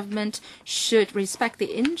area, the government should respect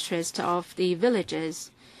the interest of the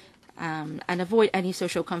villagers and avoid any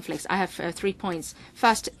social conflicts. I have 3 points.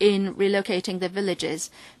 First, in relocating the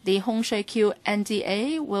villages, the Hung Shui Kiu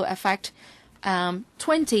NDA will affect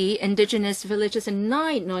 20 indigenous villages and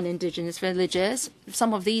 9 non-indigenous villages.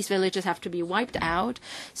 Some of these villages have to be wiped out.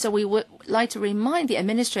 So we would like to remind the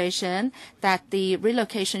administration that the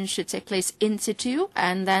relocation should take place in situ,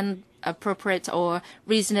 and then appropriate or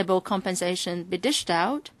reasonable compensation be dished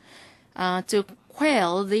out to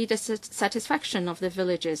quell the dissatisfaction of the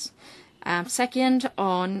villages. Second,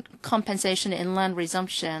 on compensation in land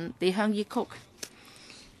resumption, the Hung Yi Kuk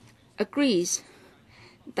agrees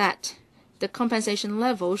that the compensation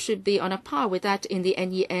level should be on a par with that in the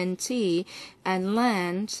NENT, and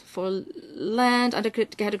land under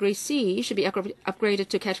Category C should be upgraded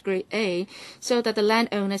to Category A so that the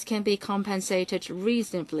landowners can be compensated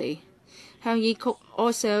reasonably. Hung Yi Kuk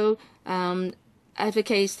also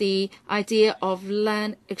advocates the idea of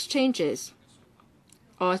land exchanges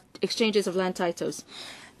or exchanges of land titles.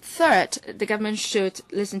 Third, the government should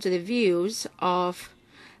listen to the views of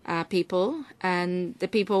people, and the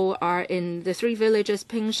people are in the 3 villages,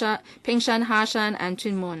 Pingshan, Hashan, and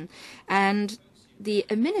Tuen Mun. And the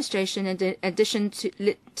administration, in addition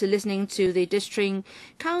to listening to the district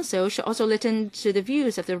council, should also listen to the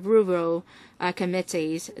views of the rural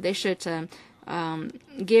committees. They should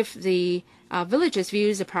give the villagers'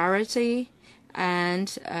 views a priority and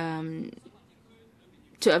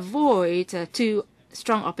to avoid too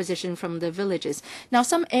strong opposition from the villagers. Now,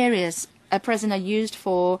 some areas at present are used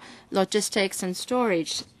for logistics and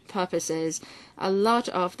storage purposes. A lot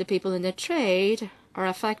of the people in the trade are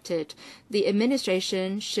affected. The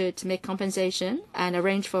administration should make compensation and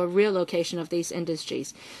arrange for relocation of these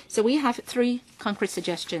industries. So we have 3 concrete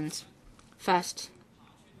suggestions. First,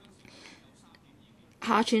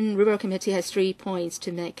 Hachun Rural Committee has 3 points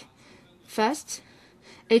to make. First,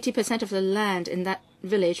 80% of the land in that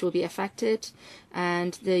village will be affected,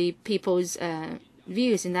 and the people's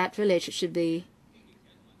views in that village should be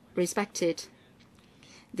respected.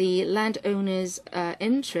 The landowner's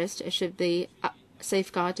interest should be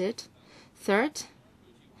safeguarded. Third,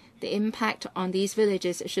 the impact on these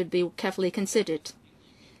villages should be carefully considered.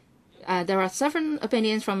 There are several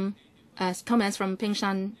opinions from comments from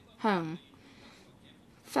Pingshan Hung.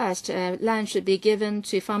 First, land should be given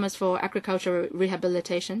to farmers for agricultural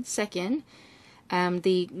rehabilitation. Second,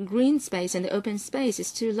 the green space and the open space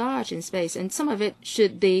is too large in space, and some of it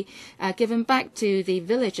should be given back to the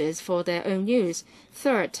villagers for their own use.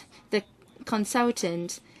 Third, the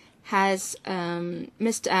consultant has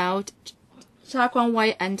missed out Sha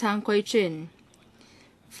Guangwei and Tang Kuijun.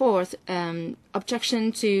 Fourth,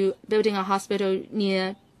 objection to building a hospital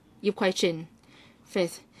near Yupkuichun.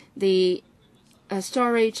 Fifth, the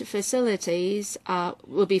storage facilities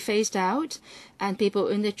will be phased out, and people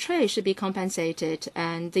in the trade should be compensated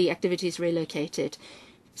and the activities relocated.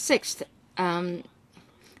 Sixth, the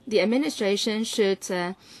administration should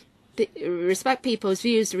respect people's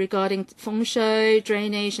views regarding feng shui,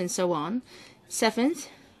 drainage, and so on. Seventh,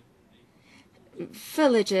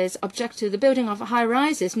 villagers object to the building of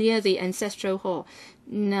high-rises near the ancestral hall.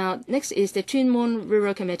 Now, next is the Tunmun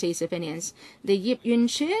Rural Committee's opinions. The Yip Yun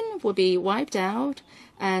Chin will be wiped out,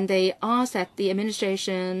 and they ask that the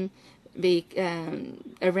administration be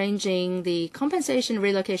arranging the compensation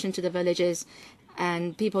relocation to the villages,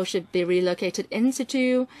 and people should be relocated in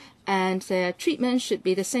situ, and their treatment should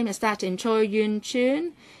be the same as that in Choi Yun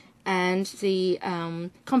Chun, and the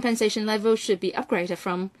compensation level should be upgraded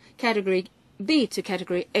from Category B to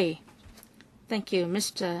Category A. Thank you.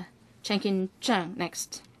 Mr. Chen Kin-cheng,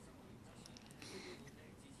 next.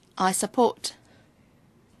 I support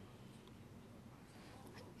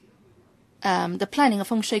the planning of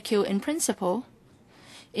Hung Shui Kiu in principle.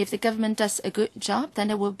 If the government does a good job, then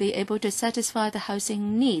it will be able to satisfy the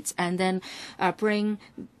housing needs and then bring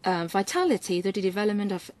vitality to the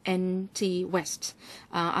development of NT West.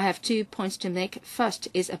 I have 2 points to make. First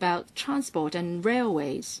is about transport and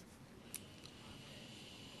railways.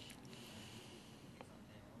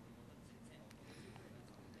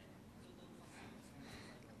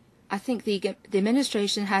 I think the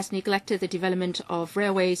administration has neglected the development of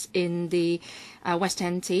railways in the West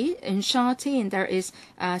NT. In Sha-Tin, there is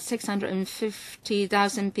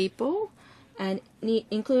 650,000 people, and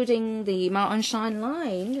including the Mao On-Shan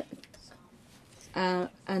line and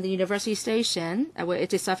the University Station, where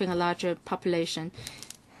it is serving a larger population.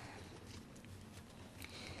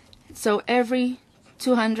 So every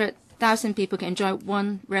 200,000 people can enjoy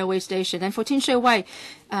one railway station. And for Tin Shui Wai,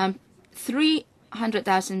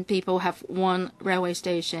 300,000 people have one railway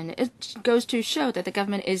station. It goes to show that the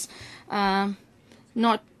government is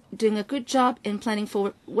not doing a good job in planning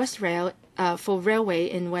for West Rail, for railway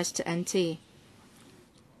in West NT.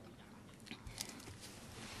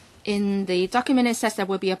 In the document, it says there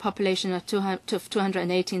will be a population of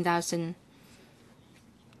 218,000.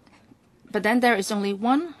 But then there is only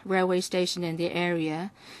one railway station in the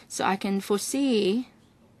area, so I can foresee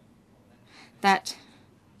that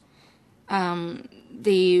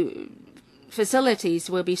the facilities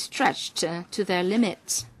will be stretched to their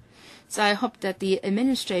limits. So I hope that the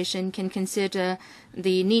administration can consider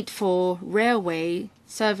the need for railway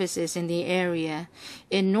services in the area.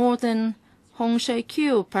 In northern Hung Shui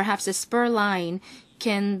Kiu, perhaps a spur line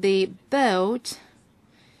can be built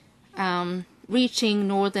reaching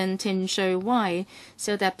northern Tin Shui Wai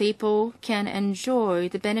so that people can enjoy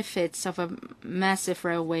the benefits of a massive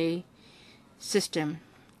railway system.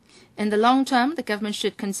 In the long term, the government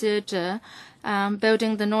should consider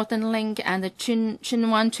building the Northern Link and the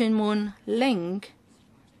Chinwan-Tunmun Link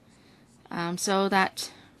so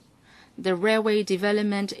that the railway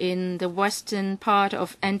development in the western part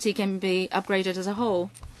of NT can be upgraded as a whole.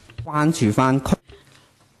 And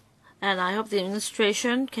I hope the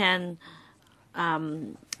administration can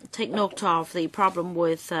take note of the problem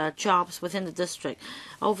with jobs within the district.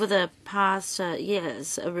 Over the past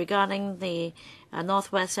years, regarding the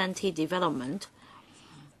Northwest NT development,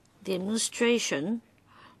 the administration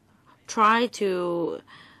tried to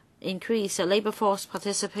increase the labor force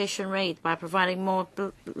participation rate by providing more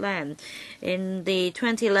land. In the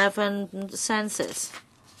 2011 census,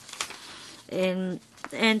 in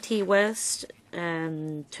NT West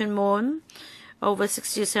and Tuen Mun, over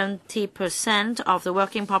 60 to 70% of the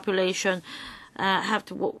working population have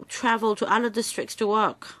to travel to other districts to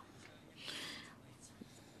work.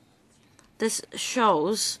 This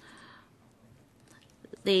shows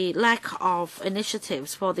the lack of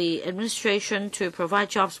initiatives for the administration to provide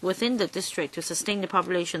jobs within the district to sustain the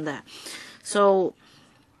population there. So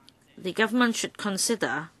the government should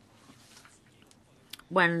consider,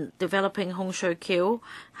 when developing Hung Shui Kiu,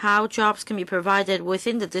 how jobs can be provided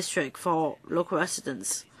within the district for local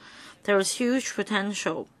residents. There is huge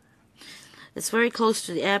potential. It's very close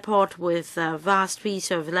to the airport with a vast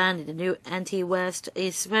piece of land in the new NT West.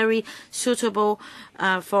 It's very suitable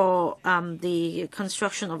for the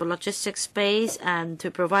construction of a logistics space and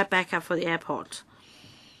to provide backup for the airport.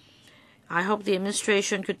 I hope the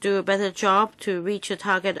administration could do a better job to reach a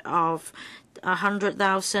target of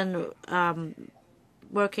 100,000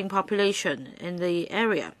 working population in the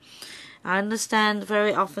area. I understand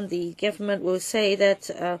very often the government will say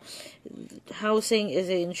that housing is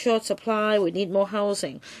in short supply, we need more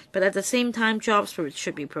housing. But at the same time, jobs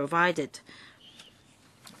should be provided.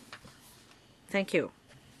 Thank you.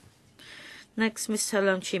 Next, Mr.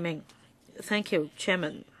 Leung Chi-ming. Thank you,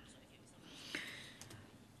 Chairman.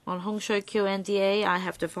 On Hung Shui Kiu NDA, I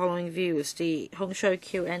have the following views. The Hung Shui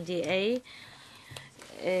Kiu NDA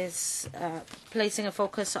is placing a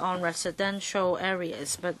focus on residential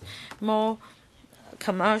areas, but more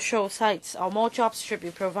commercial sites or more jobs should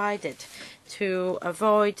be provided to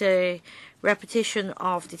avoid a repetition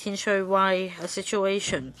of the Tin Shui Wai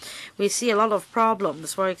situation. We see a lot of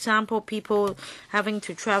problems. For example, people having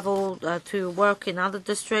to travel to work in other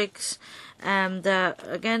districts, and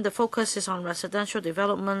again, the focus is on residential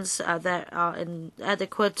developments that are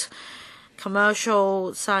inadequate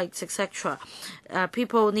commercial sites, etc.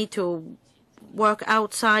 People need to work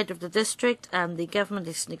outside of the district, and the government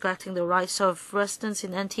is neglecting the rights of residents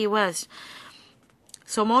in NT West.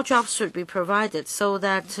 So more jobs should be provided so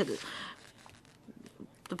that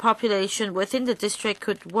the population within the district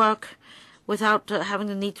could work without having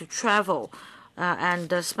the need to travel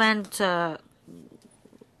and spend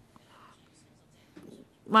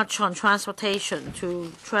much on transportation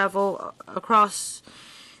to travel across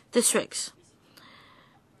districts.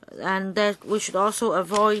 And that we should also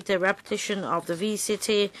avoid the repetition of the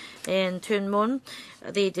V-City in Tuen Mun.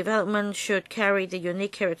 The development should carry the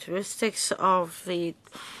unique characteristics of the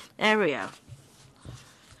area.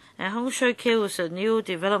 And Hung Shui Kiu is a new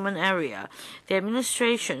development area. The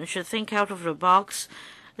administration should think out of the box.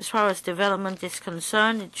 As far as development is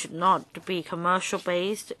concerned, it should not be commercial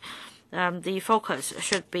based. The focus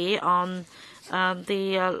should be on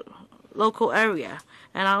the local area.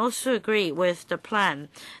 And I also agree with the plan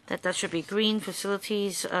that there should be green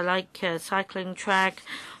facilities like a cycling track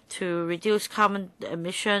to reduce carbon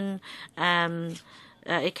emission.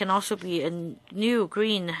 It can also be a new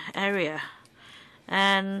green area.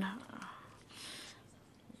 And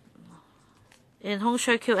in Hung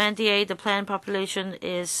Shui Kiu NDA, the planned population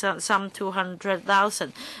is some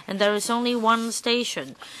 200,000, and there is only one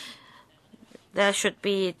station. There should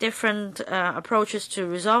be different approaches to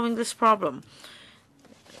resolving this problem.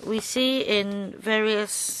 We see in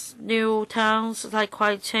various new towns like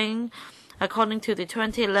Kwai Ching, according to the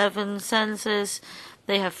 2011 census,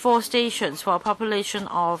 they have 4 stations for a population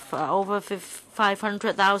of over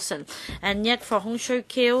 500,000. And yet for Hung Shui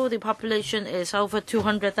Kiu, the population is over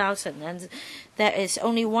 200,000. And there is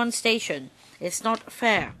only one station. It's not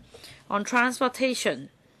fair. On transportation,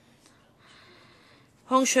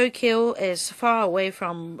 Hung Shui Kiu is far away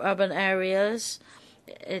from urban areas.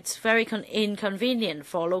 It's very inconvenient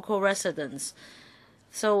for local residents.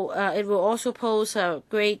 So it will also pose a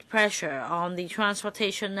great pressure on the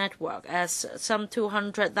transportation network, as some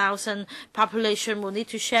 200,000 population will need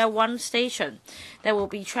to share one station. There will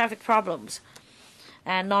be traffic problems.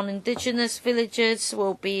 And non-indigenous villages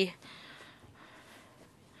will be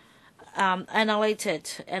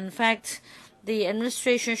annihilated. In fact, the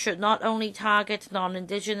administration should not only target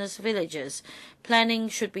non-indigenous villages. Planning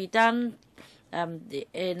should be done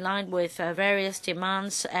in line with various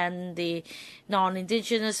demands, and the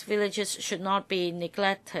non-indigenous villages should not be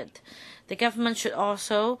neglected. The government should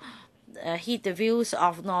also heed the views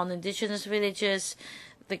of non-indigenous villages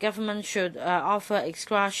the government should offer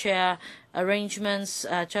ex-gratia arrangements,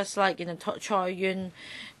 just like in the Choi Yun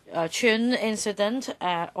Chun incident,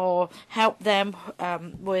 or help them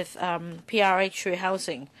with PRH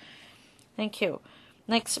housing. Thank you.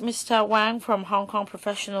 Next, Mr. Wang from Hong Kong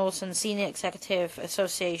Professionals and Senior Executive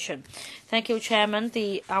Association. Thank you, Chairman.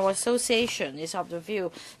 Our association is of the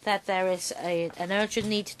view that there is an urgent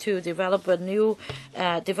need to develop a new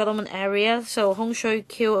development area, so Hung Shui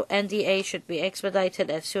Kiu NDA should be expedited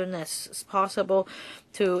as soon as possible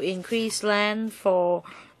to increase land for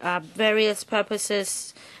various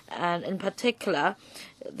purposes, and in particular,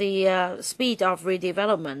 the speed of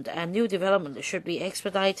redevelopment and new development should be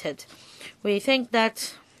expedited. We think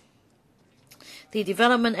that the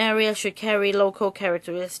development area should carry local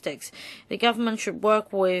characteristics. The government should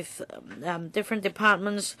work with different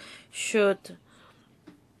departments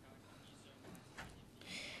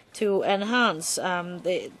to enhance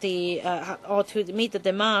or to meet the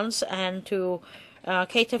demands and to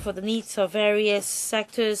cater for the needs of various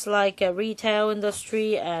sectors like retail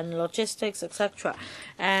industry and logistics, etc.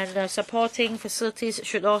 And supporting facilities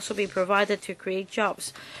should also be provided to create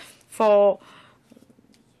jobs. For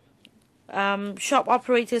shop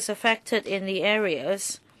operators affected in the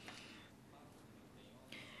areas,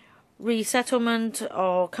 resettlement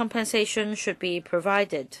or compensation should be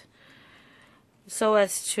provided so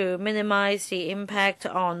as to minimize the impact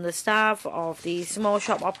on the staff of the small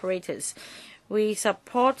shop operators. We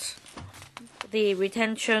support the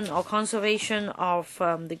retention or conservation of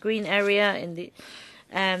the green area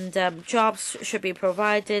and jobs should be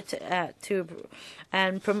provided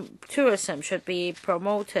and tourism should be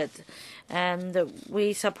promoted. And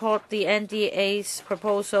we support the NDA's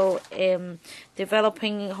proposal in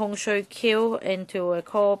developing Hung Shui Kiu into a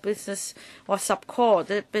core business or sub-core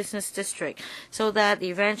business district, so that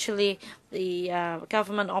eventually the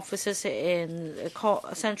government offices in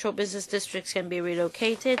central business districts can be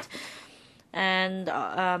relocated. And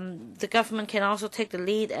the government can also take the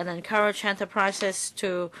lead and encourage enterprises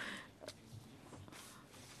to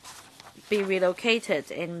be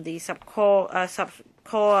relocated in the sub-core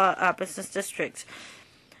business districts.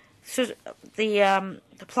 So the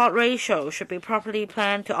plot ratio should be properly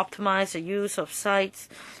planned to optimize the use of sites,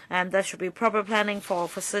 and there should be proper planning for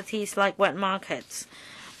facilities like wet markets.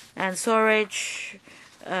 And storage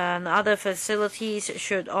and other facilities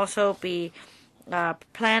should also be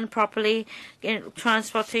planned properly.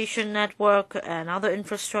 Transportation network and other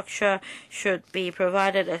infrastructure should be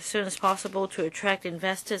provided as soon as possible to attract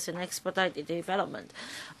investors and expedite the development.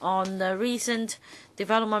 On the recent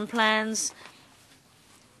development plans,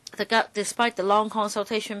 despite the long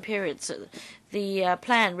consultation periods, the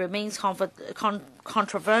plan remains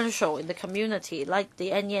controversial in the community, like the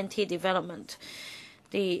NENT development.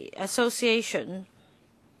 The association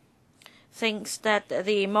thinks that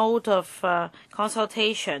the mode of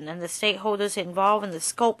consultation and the stakeholders involved in the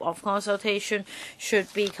scope of consultation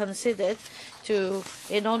should be considered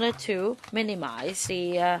in order to minimize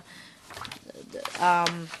the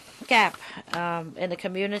gap in the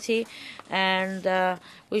community, and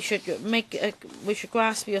we should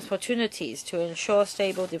grasp the opportunities to ensure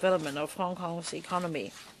stable development of Hong Kong's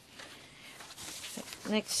economy.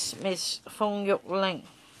 Next, Ms. Fong Yuk Ling.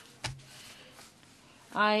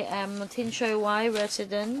 I am a Tin Shui Wai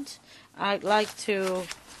resident. I'd like to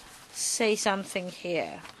say something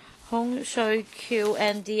here. Hung Shui Kiu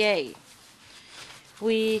NDA.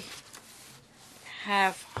 We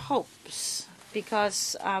have hopes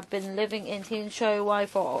because I've been living in Tin Shui Wai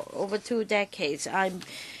for over 2 decades. I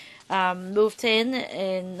moved in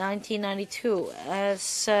 1992.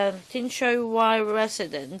 As a Tin Shui Wai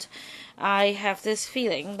resident, I have this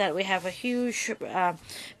feeling that we have a huge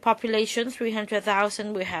population,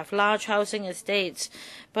 300,000. We have large housing estates.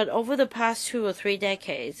 But over the past 2 or 3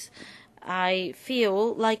 decades, I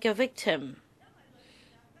feel like a victim.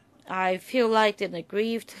 I feel like an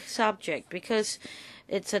aggrieved subject because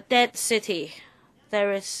it's a dead city.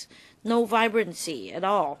 There is no vibrancy at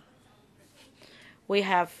all. We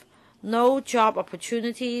have no job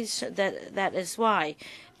opportunities. That is why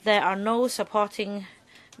there are no supporting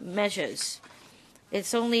measures.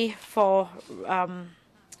 It's only for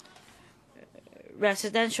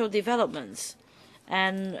residential developments,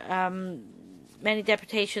 and many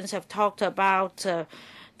deputations have talked about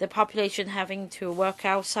the population having to work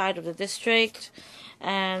outside of the district,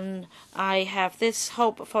 and I have this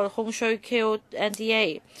hope for Hung Shui Kiu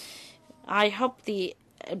NDA. I hope the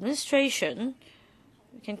administration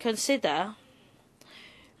can consider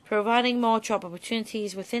providing more job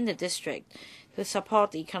opportunities within the district to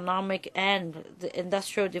support the economic and the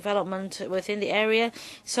industrial development within the area,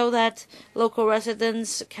 so that local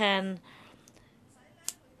residents can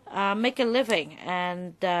make a living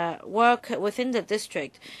and work within the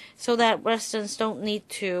district, so that residents don't need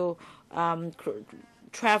to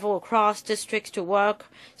travel across districts to work,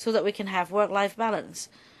 so that we can have work-life balance.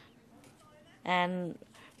 And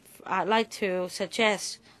I'd like to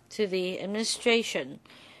suggest to the administration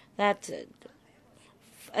that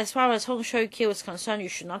as far as Hung Shui Kiu is concerned, you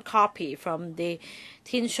should not copy from the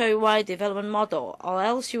Tin Shui Wai development model, or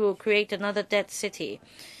else you will create another dead city.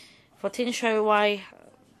 For Tin Shui Wai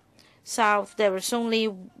South, there is only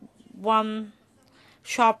one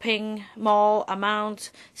shopping mall among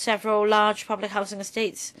several large public housing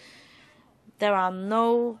estates. There are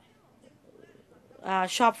no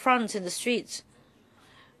shop fronts in the streets.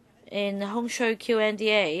 In Hung Shui Kiu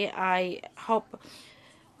NDA, I hope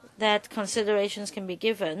that considerations can be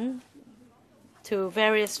given to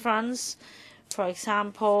various fronts. For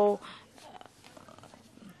example,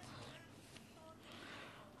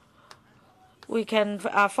 we can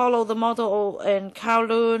follow the model in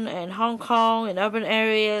Kowloon and Hong Kong in urban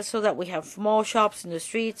areas, so that we have more shops in the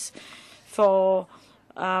streets. For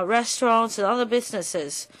restaurants and other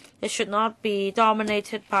businesses, it should not be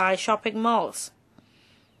dominated by shopping malls.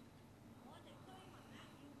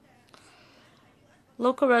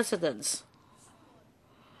 Local residents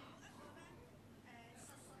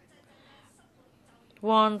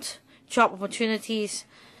want job opportunities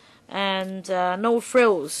and no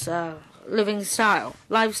frills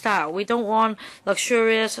lifestyle. We don't want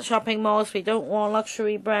luxurious shopping malls. We don't want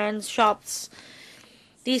luxury brands shops.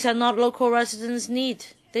 These are not local residents' need.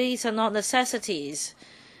 These are not necessities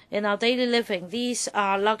in our daily living. These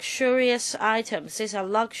are luxurious items. These are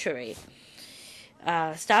luxury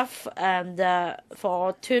stuff. And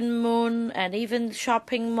for Tuen Mun and even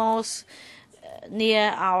shopping malls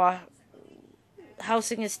near our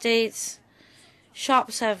housing estates,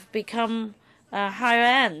 shops have become higher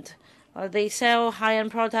end. They sell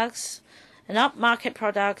high-end products and upmarket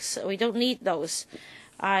products. We don't need those.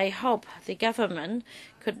 I hope the government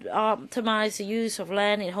could optimize the use of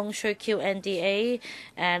land in Hung Shui Kiu NDA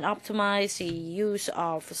and optimize the use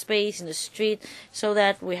of space in the street, so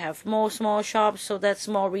that we have more small shops, so that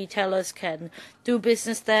small retailers can do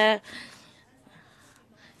business there.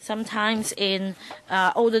 Sometimes in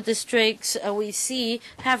older districts, we see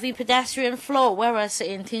heavy pedestrian flow, whereas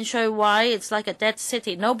in Tin Shui Wai, it's like a dead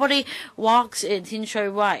city. Nobody walks in Tin Shui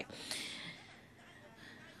Wai.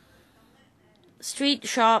 Street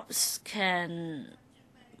shops can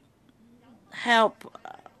help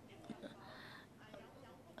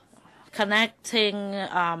connecting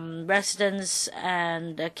residents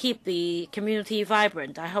and keep the community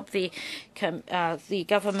vibrant. I hope the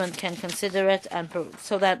government can consider it, and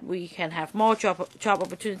so that we can have more job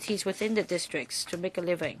opportunities within the districts to make a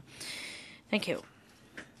living. Thank you.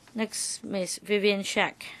 Next, Ms. Vivian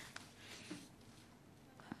Shack.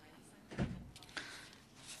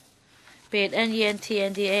 Be it NENT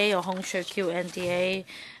NDA or Hung Shui Kiu NDA,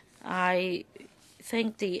 I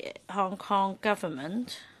think the Hong Kong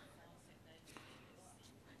government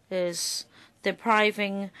is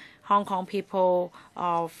depriving Hong Kong people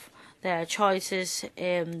of their choices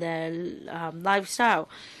in their lifestyle.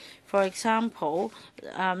 For example,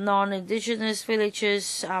 non-indigenous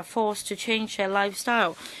villagers are forced to change their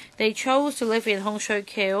lifestyle. They chose to live in Hung Shui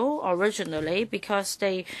Kiu originally because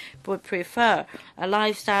they would prefer a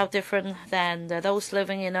lifestyle different than those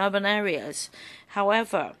living in urban areas.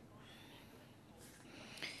 However,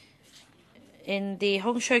 in the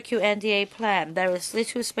Hung Shui Kiu NDA plan, there is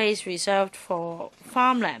little space reserved for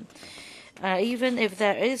farmland. Even if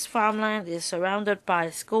there is farmland, it is surrounded by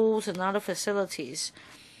schools and other facilities.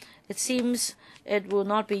 It seems it will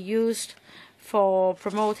not be used for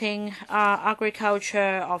promoting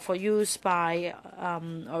agriculture or for use by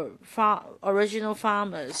original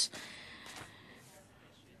farmers.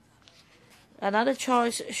 Another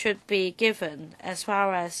choice should be given as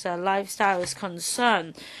far as lifestyle is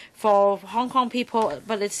concerned for Hong Kong people,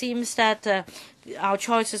 but it seems that our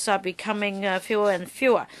choices are becoming fewer and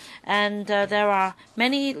fewer, and there are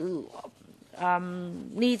many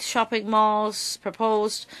neat shopping malls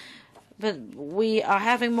proposed, but we are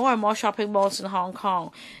having more and more shopping malls in Hong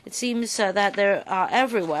Kong. It seems that there are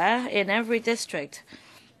everywhere in every district.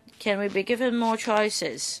 Can we be given more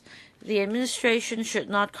choices? The administration should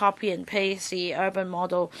not copy and paste the urban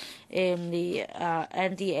model in the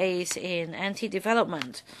NDAs in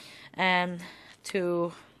anti-development, and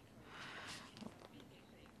to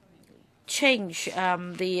change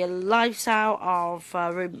the lifestyle of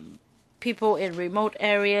people in remote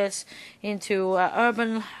areas into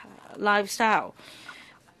urban lifestyle.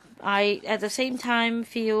 I, at the same time,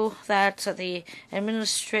 feel that the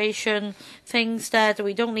administration thinks that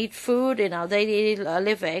we don't need food in our daily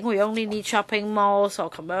living. We only need shopping malls or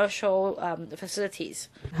commercial facilities.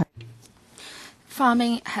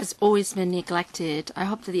 Farming has always been neglected. I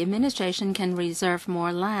hope that the administration can reserve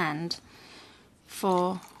more land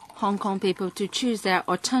for Hong Kong people to choose their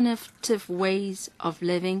alternative ways of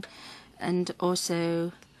living, and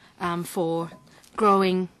also for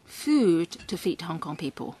growing food to feed Hong Kong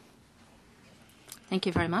people. Thank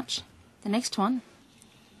you very much. The next one,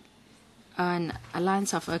 an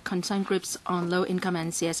alliance of concerned groups on low income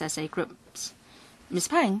and CSSA groups. Ms.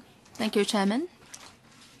 Pang. Thank you, Chairman.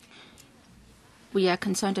 We are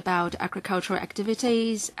concerned about agricultural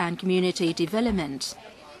activities and community development.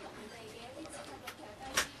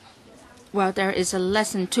 Well, there is a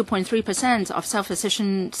less than 2.3% of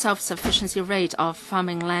self-sufficiency rate of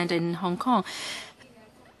farming land in Hong Kong.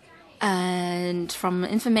 And from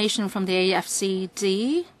information from the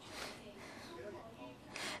AFCD,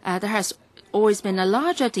 there has always been a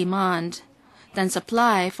larger demand than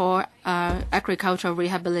supply for agricultural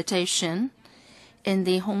rehabilitation. In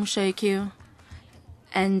the Hung Shui Kiu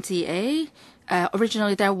NDA,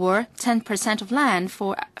 originally there were 10% of land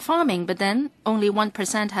for farming, but then only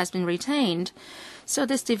 1% has been retained. So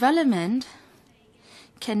this development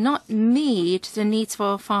cannot meet the needs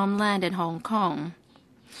for farmland in Hong Kong.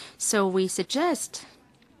 So we suggest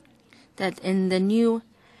that in the new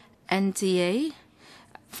NDA,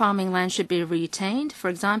 farming land should be retained. For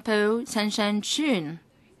example, Sanshan Chun.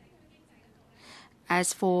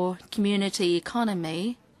 As for community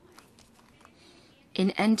economy,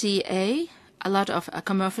 in NDA, a lot of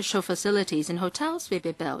commercial facilities and hotels will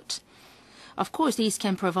be built. Of course, these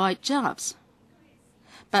can provide jobs.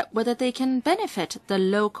 But whether they can benefit the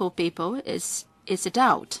local people is a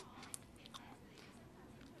doubt.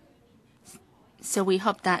 So we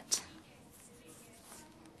hope that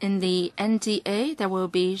in the NDA, there will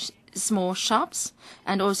be small shops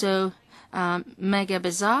and also mega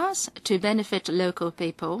bazaars to benefit local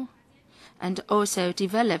people and also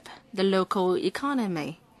develop the local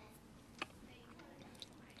economy.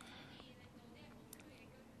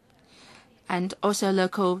 And also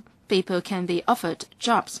local people can be offered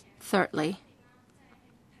jobs. Thirdly,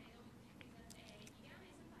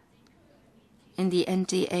 in the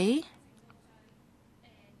NDA,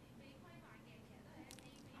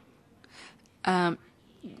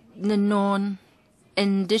 the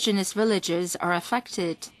non-indigenous villages are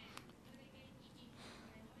affected.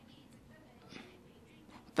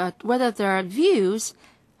 But whether their views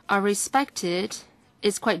are respected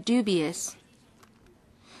is quite dubious.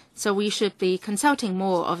 So we should be consulting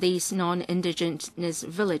more of these non-indigenous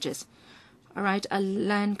villages. All right, a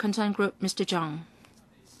land concern group, Mr. Zhang.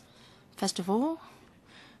 First of all,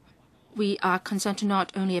 we are concerned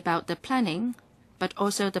not only about the planning, but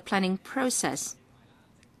also the planning process.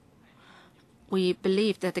 We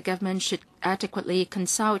believe that the government should adequately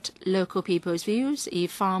consult local people's views,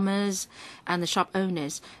 farmers and the shop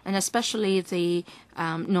owners, and especially the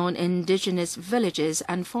non-indigenous villages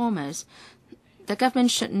and farmers. The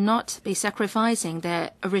government should not be sacrificing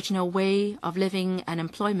their original way of living and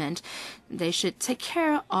employment. They should take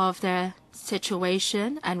care of their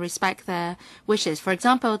situation and respect their wishes. For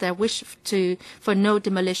example, their wish for no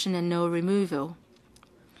demolition and no removal.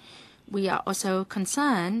 We are also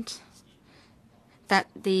concerned that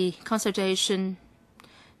the consultation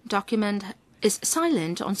document is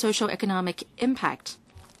silent on socio-economic impact.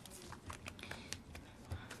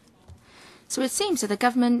 So it seems that the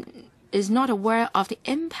government is not aware of the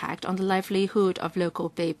impact on the livelihood of local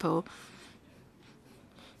people.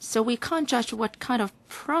 So we can't judge what kind of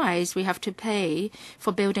price we have to pay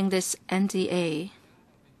for building this NDA.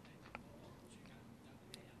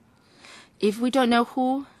 If we don't know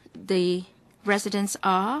who the residents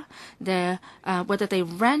are, whether they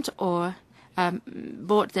rent or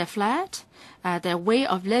bought their flat, their way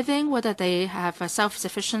of living, whether they have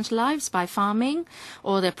self-sufficient lives by farming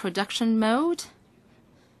or their production mode.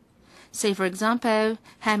 Say, for example,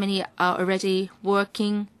 how many are already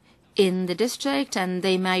working in the district and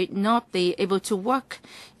they might not be able to work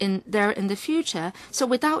there in the future. So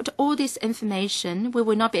without all this information, we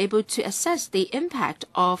will not be able to assess the impact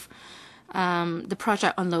of the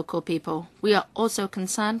project on local people. We are also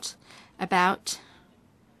concerned about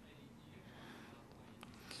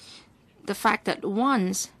the fact that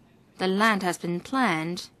once the land has been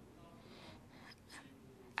planned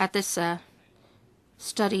at this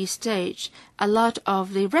study stage, a lot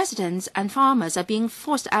of the residents and farmers are being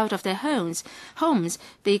forced out of their homes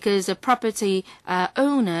because the property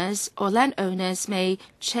owners or landowners may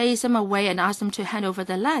chase them away and ask them to hand over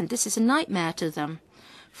the land. This is a nightmare to them.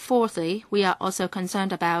 Fourthly, we are also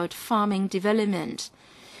concerned about farming development.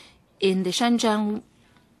 In the Shenzhen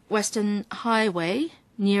Western Highway,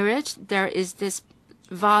 near it, there is this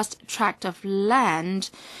vast tract of land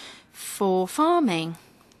for farming.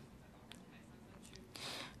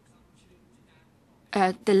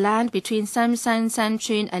 The land between Samsan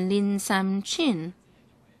Sanchun and Lin Samchun.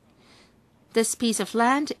 This piece of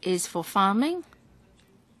land is for farming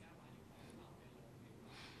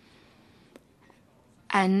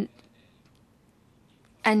and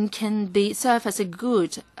can be serve as a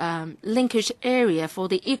good linkage area for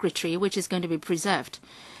the egretry, which is going to be preserved.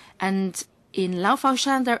 And in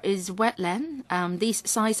Laofaoshan, there is wetland. These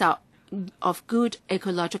sites are of good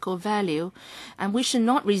ecological value, and we should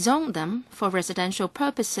not rezone them for residential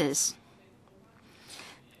purposes.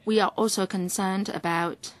 We are also concerned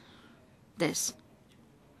about this.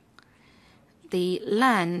 The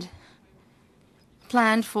land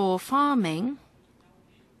planned for farming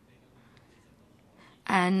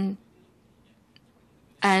and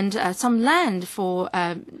some land for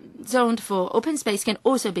zoned for open space can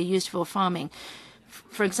also be used for farming.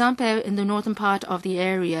 For example, in the northern part of the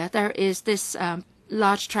area, there is this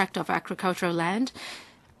large tract of agricultural land,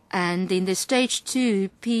 and in the stage 2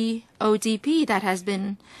 PODP that has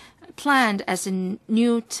been planned as a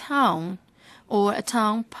new town or a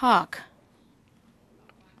town park.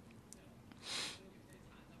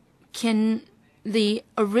 Can the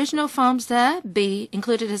original farms there be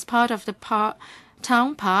included as part of the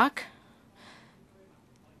town park?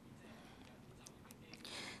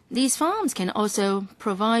 These farms can also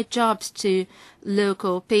provide jobs to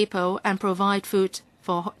local people and provide food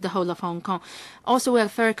for the whole of Hong Kong. Also, we are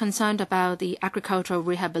very concerned about the agricultural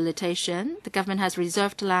rehabilitation. The government has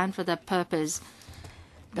reserved land for that purpose.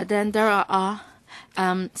 But then there are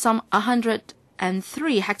some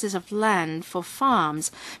 103 hectares of land for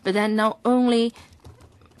farms, but then now only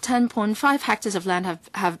 10.5 hectares of land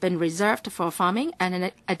have been reserved for farming, and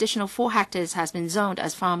an additional 4 hectares has been zoned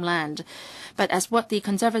as farmland. But as what the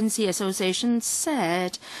Conservancy Association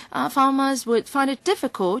said, farmers would find it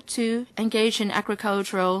difficult to engage in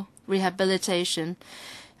agricultural rehabilitation.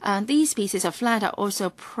 These pieces of land are also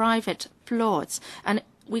private plots, and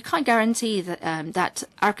we can't guarantee that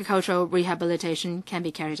agricultural rehabilitation can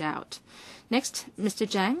be carried out. Next, Mr.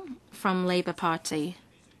 Zhang from Labour Party.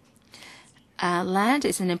 Land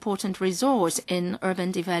is an important resource in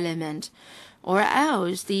urban development, or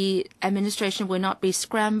else the administration will not be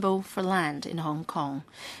scrambled for land in Hong Kong.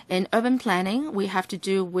 In urban planning, we have to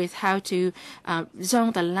do with how to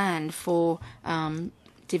zone the land for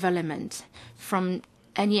development. From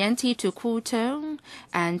NENT to Kutong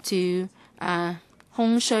and to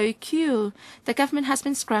Hung Shui Kiu, the government has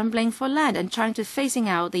been scrambling for land and trying to phasing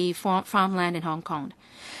out the farmland in Hong Kong.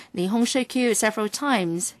 The Hung Shui Kiu is several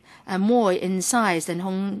times more in size than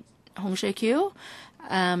Hung Shui Kiu.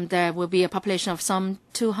 There will be a population of some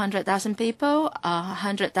 200,000 people.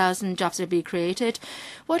 100,000 jobs will be created.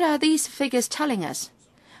 What are these figures telling us?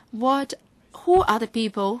 Who are the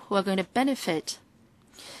people who are going to benefit?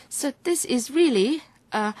 So this is really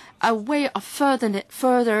a way of further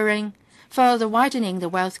widening the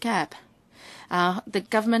wealth gap. The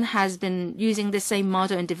government has been using the same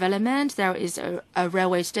model in development. There is a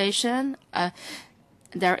railway station.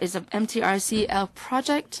 There is an MTRCL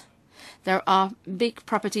project. There are big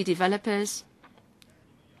property developers.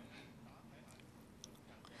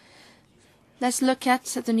 Let's look at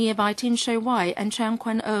the nearby Tin Shui Wai and Chang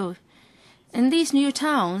Kwan O. In these new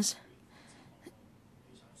towns,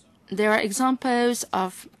 there are examples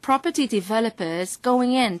of property developers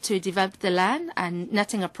going in to develop the land and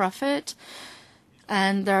netting a profit.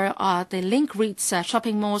 And there are the link REITs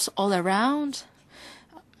shopping malls all around.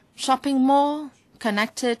 Shopping mall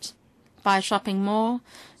connected by shopping mall,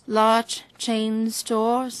 large chain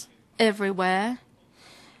stores everywhere.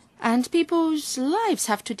 And people's lives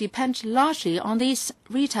have to depend largely on these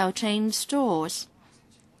retail chain stores.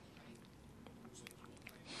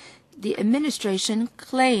 The administration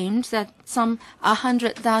claimed that some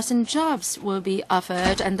 100,000 jobs will be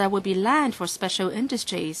offered and there will be land for special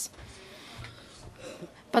industries.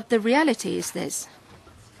 But the reality is this.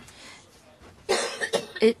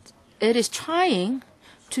 It is trying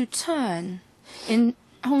to turn in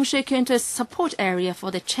Hung Shui Kiu into a support area for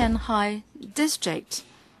the Qianhai district.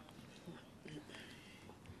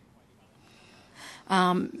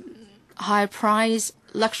 High-price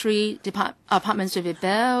luxury apartments will be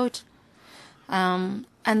built, and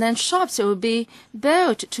then shops will be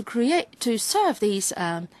built to serve these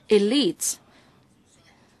elites.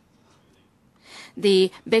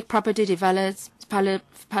 The big property developers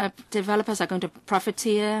are going to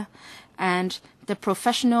profiteer, and the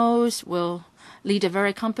professionals will lead a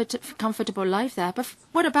very comfortable life there. But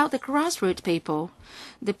what about the grassroots people?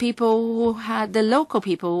 The people who had the local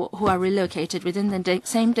people who are relocated within the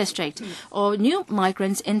same district or new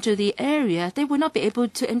migrants into the area, they will not be able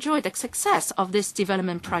to enjoy the success of this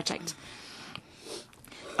development project.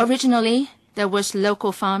 Originally, there was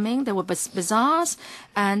local farming, there were bazaars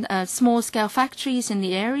and small-scale factories in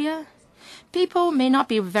the area. People may not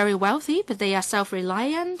be very wealthy, but they are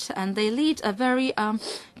self-reliant and they lead a very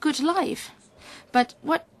good life. But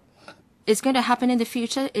what is going to happen in the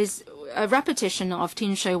future is a repetition of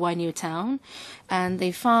Tin Shui Wai New Town, and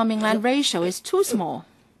the farming land ratio is too small.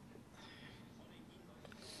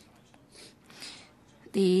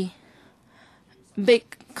 The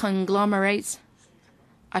big conglomerates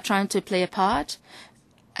are trying to play a part,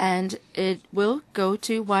 and it will go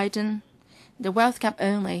to widen the wealth gap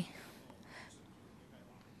only.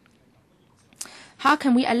 How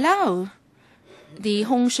can we allow the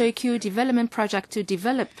Hung Shui Kiu development project to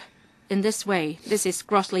develop in this way? This is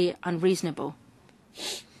grossly unreasonable.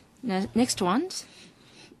 Now, next one,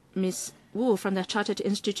 Ms. Wu from the Chartered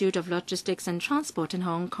Institute of Logistics and Transport in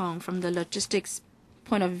Hong Kong. From the logistics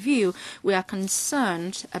point of view, we are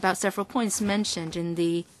concerned about several points mentioned in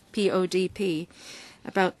the PODP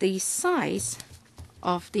about the size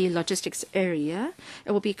of the logistics area.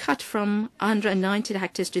 It will be cut from 190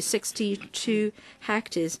 hectares to 62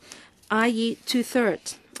 hectares, i.e.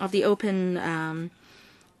 2/3 of the open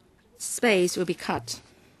space will be cut.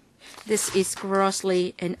 This is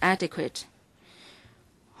grossly inadequate.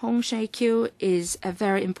 Hung Shui Kiu is a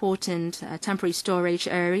very important temporary storage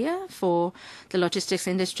area for the logistics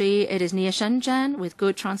industry. It is near Shenzhen with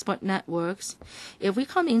good transport networks. If we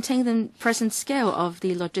can't maintain the present scale of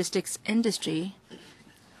the logistics industry,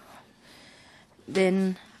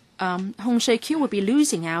 then Hung Shui Kiu will be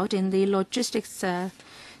losing out in the logistics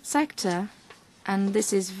sector. And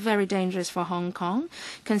this is very dangerous for Hong Kong,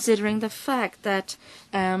 considering the fact that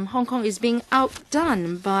Hong Kong is being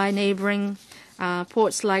outdone by neighboring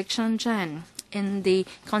ports like Shenzhen. In the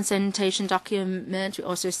consultation document, we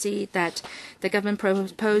also see that the government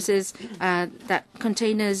proposes that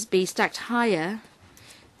containers be stacked higher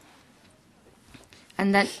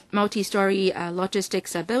and that multi-story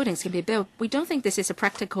logistics buildings can be built. We don't think this is a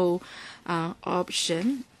practical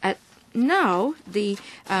option. Now, the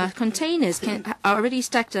containers are already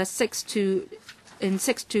stacked at 6 to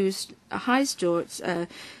high stores,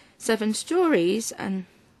 7 stories, and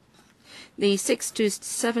the 6 to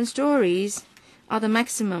 7 stories are the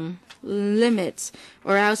maximum limits,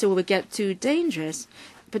 or else it will get too dangerous.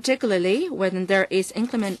 Particularly when there is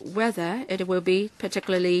inclement weather, it will be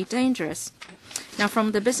particularly dangerous. Now,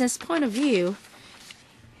 from the business point of view,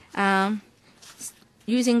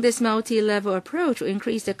 using this multi-level approach will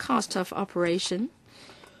increase the cost of operation.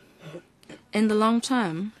 In the long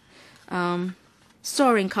term,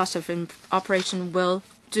 soaring cost of operation will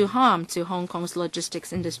do harm to Hong Kong's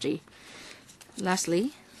logistics industry.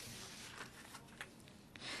 Lastly,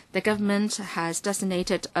 the government has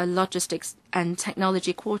designated a logistics and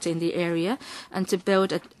technology quarter in the area and to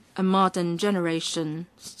build a modern generation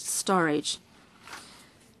storage.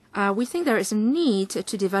 We think there is a need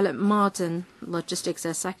to develop modern logistics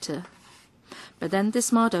sector. But then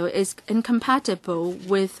this model is incompatible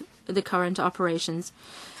with the current operations.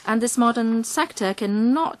 And this modern sector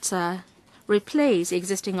cannot replace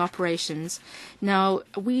existing operations. Now,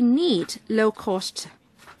 we need low-cost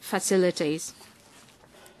facilities.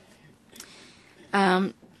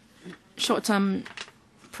 Short-term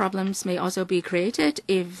problems may also be created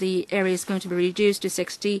if the area is going to be reduced to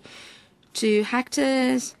 62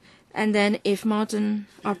 hectares. And then if modern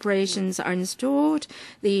operations are installed,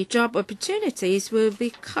 the job opportunities will be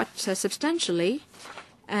cut substantially.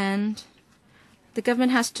 And the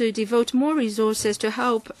government has to devote more resources to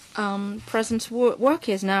help present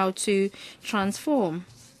workers now to transform.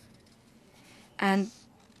 And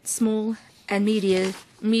small and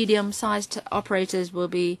medium-sized operators will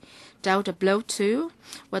be dealt a blow too.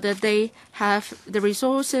 Whether they have the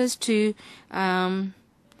resources to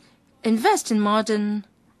invest in modern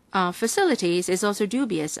facilities is also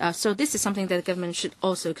dubious. So this is something that the government should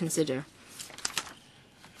also consider.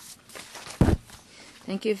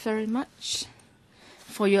 Thank you very much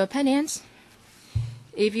for your opinions.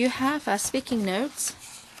 If you have speaking notes,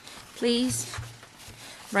 please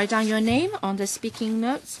write down your name on the speaking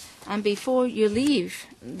notes. And before you leave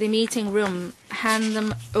the meeting room, hand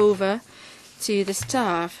them over to the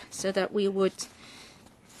staff so that we would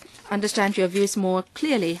understand your views more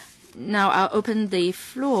clearly. Now I'll open the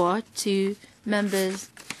floor to members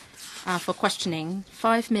for questioning.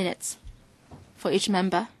 5 minutes for each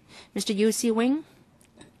member. Mr. Yu Si Wing.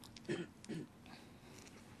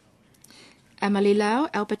 Emily Lau,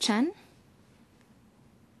 Albert Chen.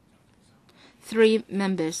 3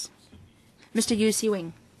 members. Mr. Yu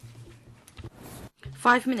Siwing.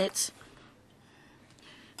 5 minutes.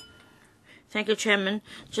 Thank you, Chairman.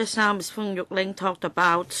 Just now, Ms. Feng Yukling talked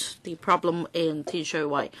about the problem in Tin Shui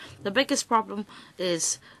Wai. The biggest problem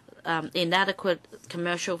is inadequate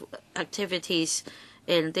commercial activities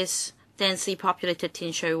in this densely populated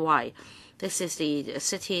Tin Shui Wai. This is the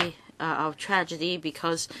city of tragedy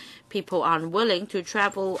because people are unwilling to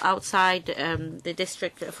travel outside the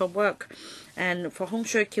district for work. And for Hung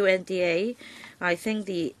Shui Kiu NDA, I think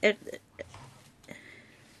the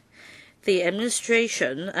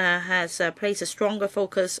administration has placed a stronger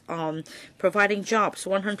focus on providing jobs.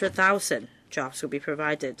 100,000 jobs will be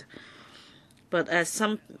provided. But as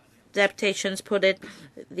some deputations put it,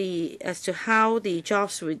 as to how the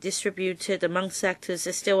jobs will be distributed among sectors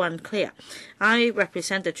is still unclear. I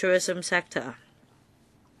represent the tourism sector.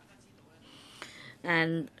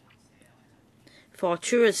 And for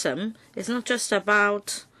tourism, it's not just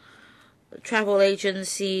about travel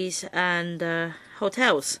agencies and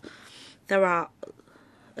hotels. There are,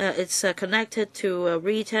 it's connected to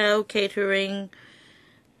retail, catering,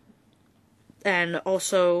 and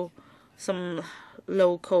also some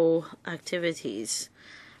local activities.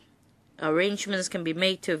 Arrangements can be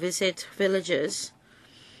made to visit villages,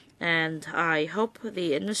 and I hope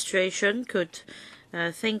the administration could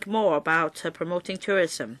think more about promoting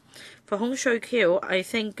tourism. For Hung Shui Kiu, I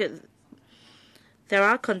think there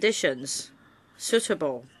are conditions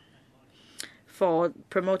suitable for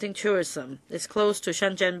promoting tourism. It's close to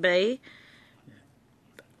Shenzhen Bay.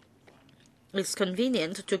 It's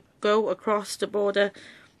convenient to go across the border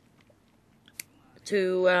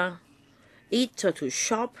to eat or to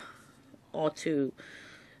shop or to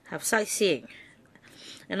have sightseeing.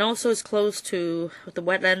 And also it's close to the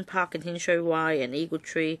wetland park in Tin Shui Wai and Eagle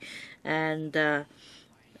Tree and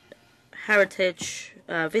heritage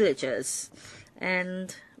villages.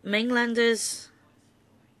 And mainlanders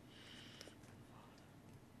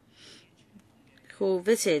who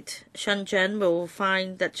visit Shenzhen will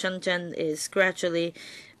find that Shenzhen is gradually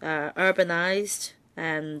urbanized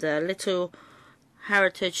and little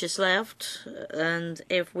heritage is left. And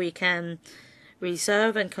if we can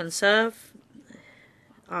reserve and conserve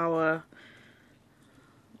our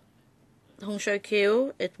Hung Shui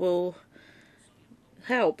Kiu, it will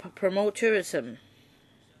help promote tourism.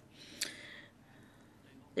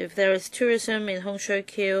 If there is tourism in Hung Shui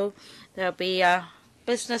Kiu, there will be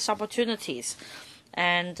business opportunities.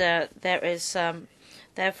 And there is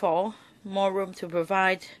therefore more room to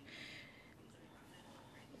provide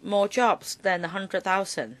more jobs than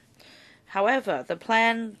 100,000. However, the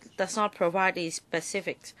plan does not provide these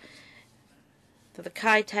specifics. For the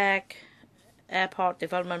Kai Tak Airport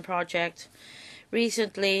Development Project,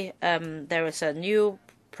 recently there is a new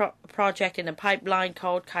project in the pipeline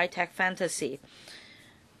called Kai Tak Fantasy.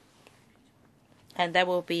 And there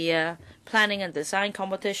will be a planning and design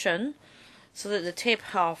competition so that the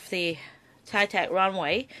tip of the Kai Tak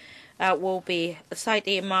runway will be a site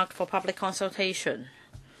earmarked for public consultation.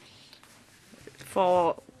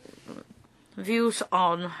 For views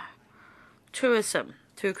on tourism,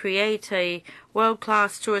 to create a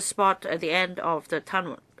world-class tourist spot at the end of the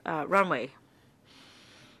runway.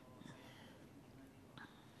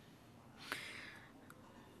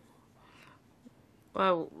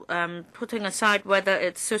 Well, putting aside whether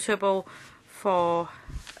it's suitable for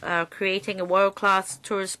creating a world-class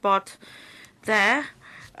tourist spot there,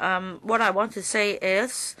 what I want to say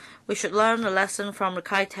is we should learn a lesson from the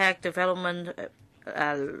Kai Tak development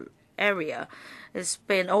area. It's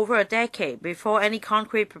been over a decade before any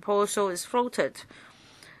concrete proposal is floated.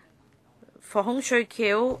 For Hung Shui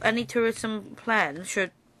Kiu, any tourism plan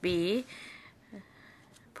should be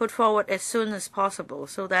put forward as soon as possible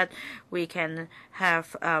so that we can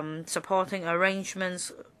have supporting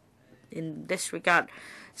arrangements in this regard.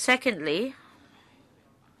 Secondly,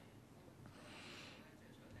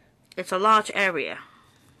 it's a large area.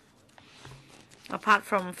 Apart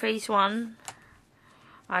from phase 1,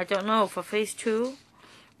 I don't know for phase 2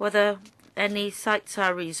 whether any sites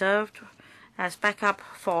are reserved as backup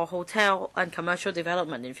for hotel and commercial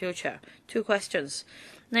development in future. 2 questions.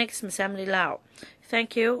 Next, Ms. Emily Lau.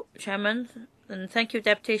 Thank you, Chairman, and thank you,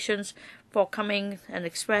 deputations, for coming and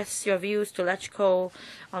express your views to LegCo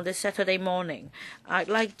on this Saturday morning. I'd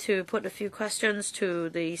like to put a few questions to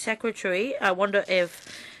the Secretary. I wonder if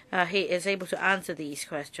he is able to answer these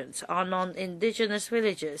questions. On non-indigenous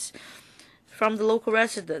villages, from the local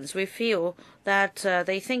residents, we feel that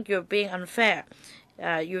they think you're being unfair.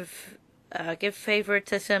 You've give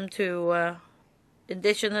favoritism to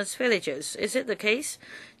indigenous villages. Is it the case?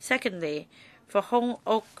 Secondly, For Hong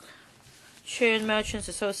Chuen Merchants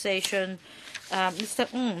Association, Mr.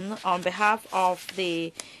 Ng, on behalf of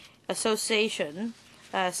the association,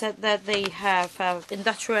 said that they have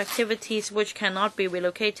industrial activities which cannot be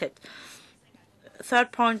relocated.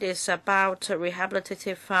 Third point is about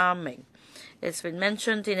rehabilitative farming. It's been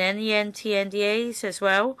mentioned in NDAs as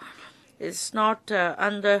well. It's not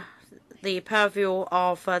under the purview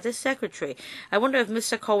of this secretary. I wonder if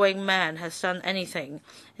Mr. Koh Man has done anything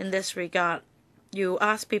in this regard. You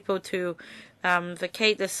ask people to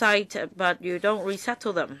vacate the site, but you don't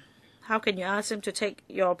resettle them. How can you ask them to take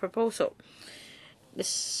your proposal?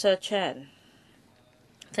 Mr. Chan.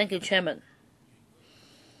 Thank you, Chairman.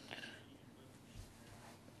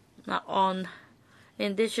 Now, on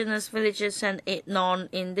indigenous villages and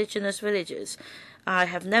non-indigenous villages, I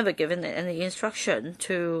have never given any instruction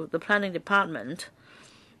to the planning department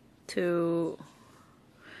to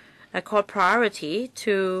accord priority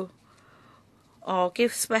to or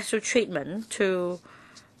give special treatment to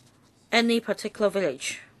any particular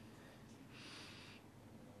village.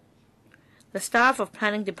 The staff of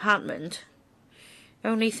planning department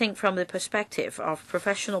only think from the perspective of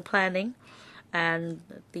professional planning and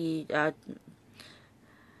the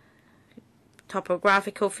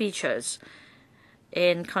topographical features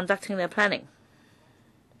in conducting their planning.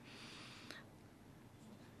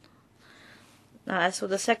 Now, as for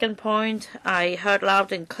the second point, I heard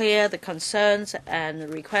loud and clear the concerns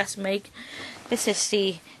and requests made. This is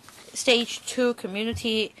the Stage 2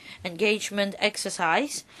 community engagement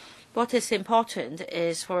exercise. What is important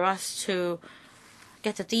is for us to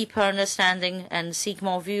get a deeper understanding and seek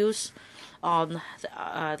more views on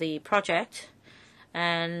the project.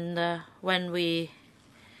 And when we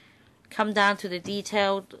come down to the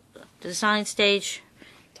detailed design stage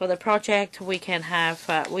for the project, we can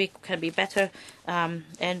be better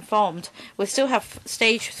informed. We still have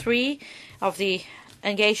stage 3 of the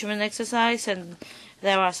engagement exercise, and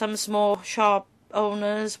there are some small shop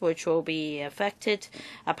owners which will be affected.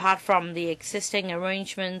 Apart from the existing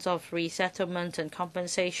arrangements of resettlement and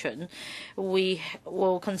compensation, we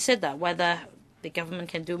will consider whether the government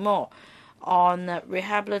can do more. On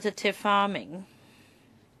rehabilitative farming,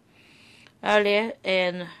 earlier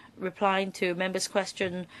in replying to members'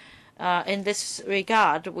 question in this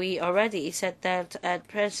regard, we already said that at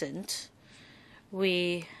present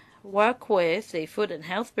we work with the Food and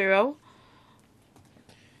Health Bureau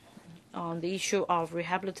on the issue of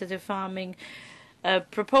rehabilitative farming. A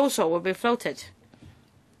proposal will be floated.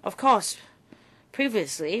 Of course,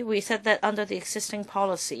 previously we said that under the existing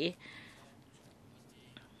policy,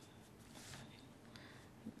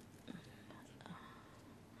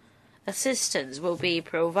 assistance will be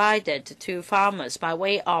provided to farmers by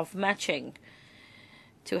way of matching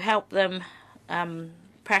to help them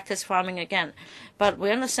practice farming again. But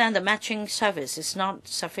we understand the matching service is not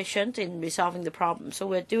sufficient in resolving the problem. So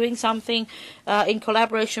we're doing something in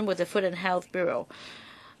collaboration with the Food and Health Bureau.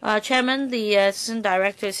 Chairman, the Assistant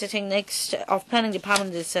Director sitting next of Planning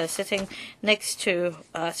Department is sitting next to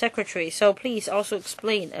Secretary. So please also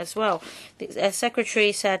explain as well. The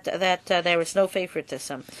Secretary said that there is no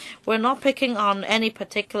favoritism. We're not picking on any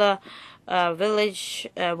particular village.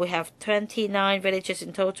 We have 29 villages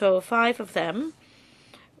in total. 5 of them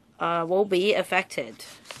will be affected.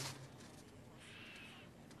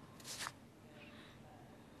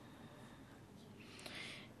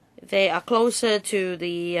 They are closer to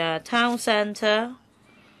the town center,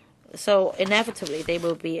 so inevitably they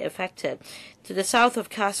will be affected. To the south of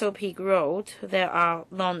Castle Peak Road, there are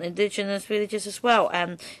non-indigenous villages as well,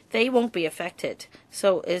 and they won't be affected.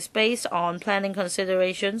 So it's based on planning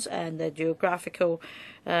considerations and the geographical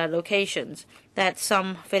locations that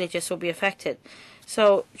some villages will be affected.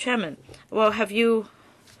 So, Chairman, well, have you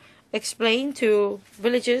explained to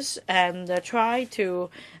villages and try to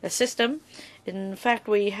assist them? In fact,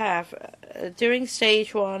 we have, during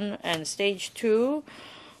stage 1 and stage 2,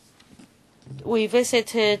 we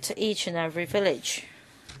visited each and every village.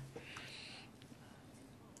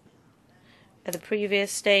 At the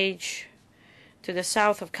previous stage, to the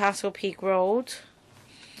south of Castle Peak Road,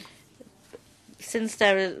 since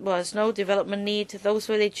there was no development need, those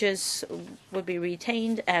villages would be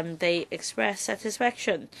retained and they expressed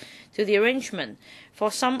satisfaction to the arrangement.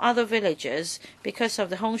 For some other villages, because of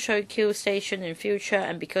the Hung Shui Kiu station in future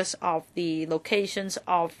and because of the locations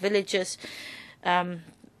of villages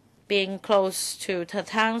being close to the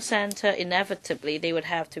town center, inevitably they would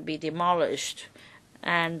have to be demolished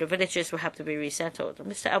and the villages will have to be resettled.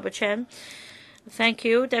 Mr. Albert Chen. Thank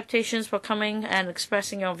you, Deputations, for coming and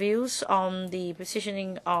expressing your views on the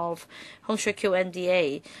positioning of Hung Shui Kiu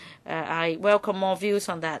NDA. I welcome more views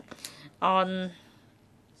on that. On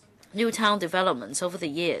new town developments over the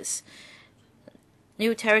years.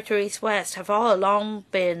 New Territories West have all along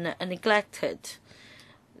been neglected.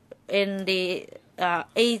 In the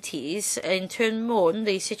 80s, in Tuen Mun,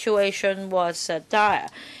 the situation was dire.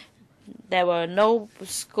 There were no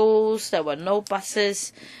schools, there were no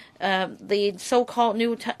buses. The so-called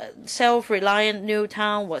self-reliant new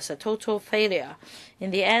town was a total failure.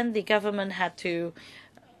 In the end, the government had to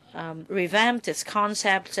revamp this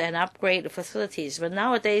concept and upgrade the facilities. But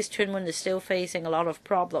nowadays, Tuen Mun is still facing a lot of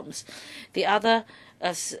problems. The other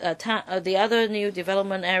new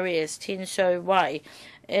development area is Tin Shui Wai.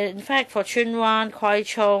 In fact, for Chun Wan, Kwai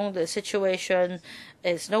Chung, the situation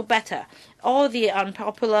is no better. All the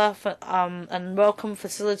unpopular, unwelcome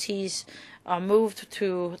facilities are moved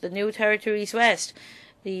to the New Territories West.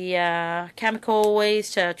 The chemical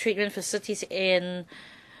waste treatment facilities in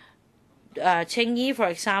Qingyi, for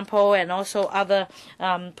example, and also other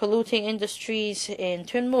polluting industries in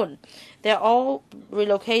Tuen Mun. They're all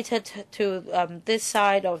relocated to this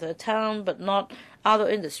side of the town, but not other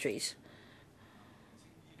industries.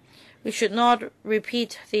 We should not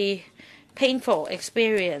repeat the painful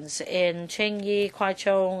experience in Qingyi, Kwai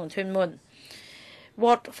Chung, and Tuen Mun.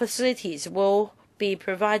 What facilities will be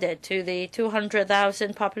provided to the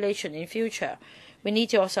 200,000 population in future? We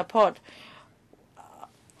need your support.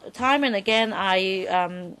 Time and again,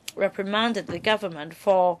 I reprimanded the government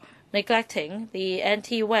for neglecting the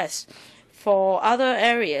NT-West. For other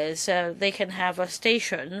areas, they can have a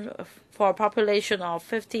station for a population of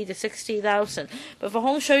 50 to 60,000. But for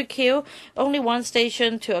Hung Shui Kiu, only one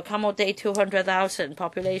station to accommodate 200,000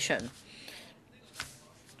 population.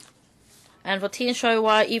 And for Tin Shui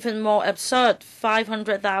Wai, even more absurd,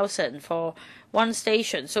 500,000 for one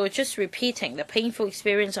station. So it's just repeating the painful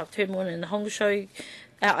experience of Tuen Mun and Hung Shui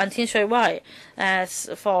and Tin Shui Wai. As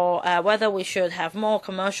for whether we should have more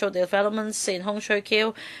commercial developments in Hung Shui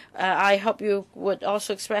Kiu, I hope you would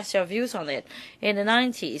also express your views on it. In the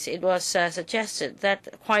 90s, it was suggested that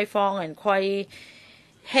Kwai Fong and Kwai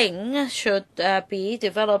Hing should be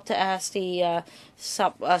developed as the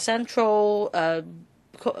central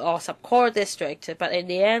or sub-core district, but in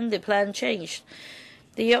the end, the plan changed.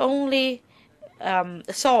 The only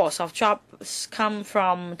source of jobs come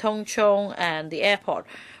from Tung Chung and the airport.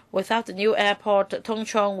 Without the new airport, Tung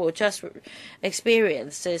Chung will just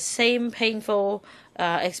experience the same painful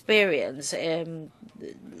experience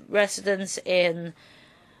residents in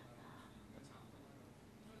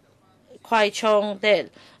Kwai Chung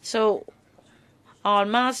did. So,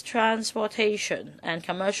 on mass transportation and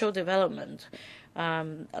commercial development,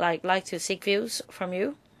 I'd like to seek views from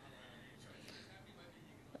you.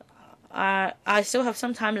 I still have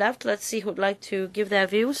some time left. Let's see who'd like to give their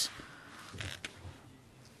views.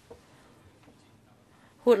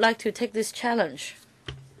 Who would like to take this challenge?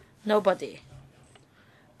 Nobody.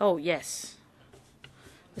 Oh, yes.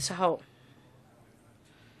 Mr. Ho.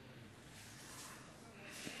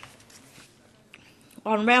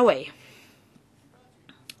 On railway,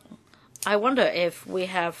 I wonder if we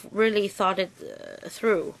have really thought it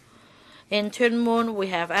through. In Tuen Mun, we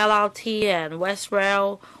have LRT and West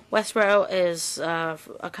Rail. West Rail is a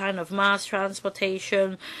kind of mass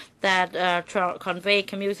transportation that convey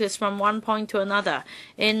commuters from one point to another.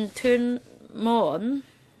 In Tuen Mun,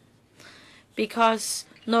 because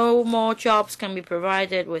no more jobs can be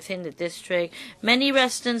provided within the district, many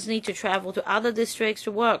residents need to travel to other districts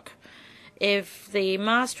to work. If the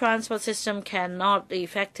mass transport system cannot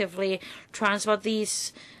effectively transport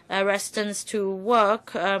these residents to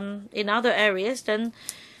work in other areas, then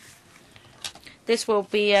this will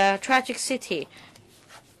be a tragic city.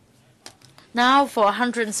 Now, for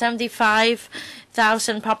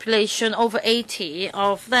 175,000 population, over 80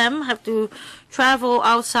 of them have to travel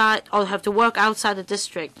outside or have to work outside the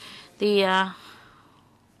district.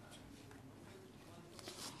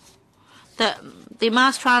 The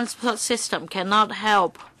mass transport system cannot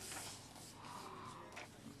help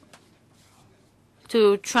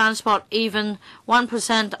to transport even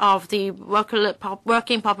 1% of the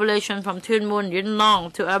working population from Tuen Mun, Yuen Long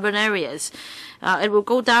to urban areas. It will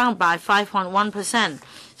go down by 5.1%.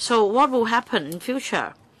 So what will happen in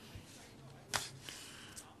future?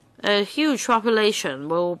 A huge population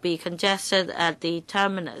will be congested at the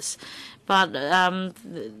terminus, but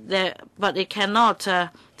it cannot.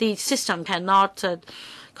 The system cannot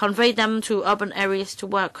convey them to urban areas to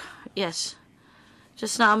work. Yes.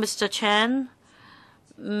 Just now, Mr. Chen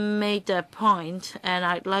made a point, and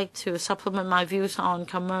I'd like to supplement my views on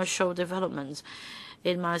commercial development.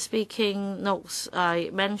 In my speaking notes, I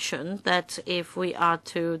mentioned that if we are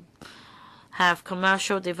to have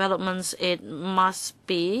commercial developments, it must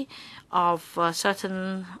be of a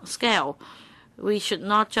certain scale. we should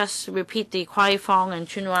not just repeat the Kwai Fong and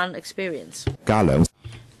Chunwan experience.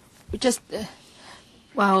 Just,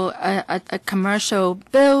 a commercial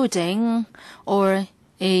building or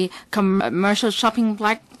a commercial shopping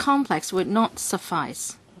complex would not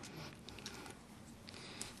suffice.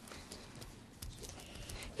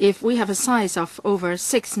 If we have a size of over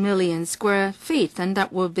 6 million square feet, then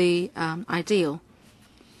that would be ideal.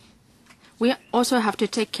 We also have to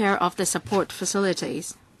take care of the support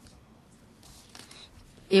facilities.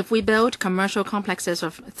 If we build commercial complexes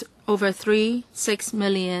of over 6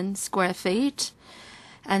 million square feet,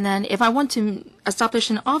 and then if I want to establish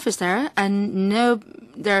an office there and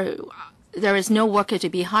there is no worker to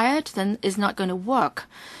be hired, then it's not going to work.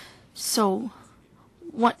 So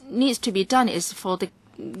what needs to be done is for the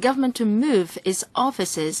government to move its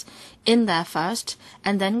offices in there first,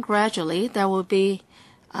 and then gradually there will be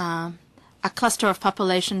a cluster of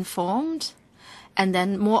population formed, and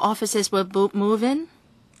then more offices will move in.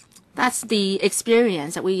 That's the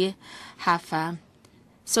experience that we have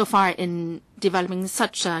so far in developing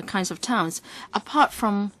such kinds of towns. Apart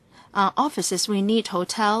from offices, we need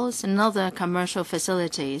hotels and other commercial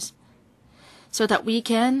facilities so that we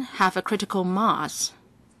can have a critical mass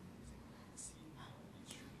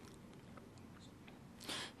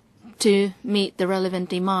to meet the relevant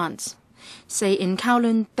demands. Say in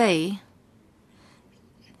Kowloon Bay,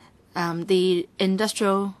 the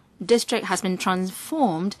industrial district has been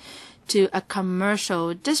transformed to a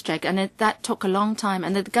commercial district, and that took a long time,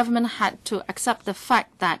 and the government had to accept the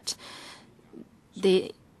fact that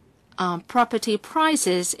the property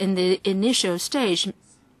prices in the initial stage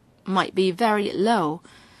might be very low,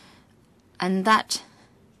 and that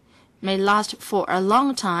may last for a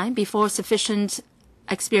long time before sufficient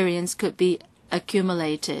experience could be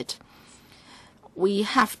accumulated. We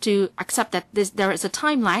have to accept that there is a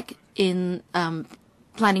time lag in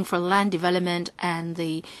planning for land development and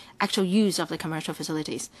the actual use of the commercial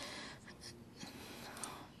facilities.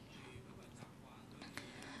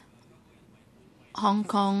 Hong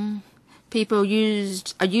Kong people are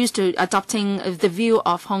used to adopting the view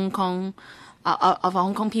of Hong Kong, of a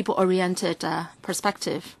Hong Kong people-oriented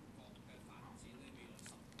perspective.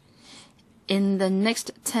 In the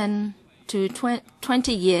next 10 to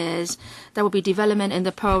 20 years, there will be development in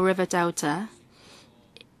the Pearl River Delta.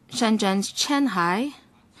 Shenzhen's Qianhai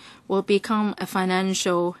will become a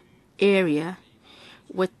financial area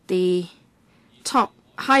with the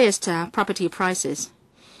highest property prices.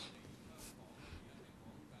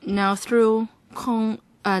 Now, through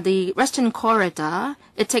the Western Corridor,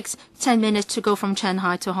 it takes 10 minutes to go from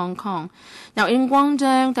Qianhai to Hong Kong. Now, in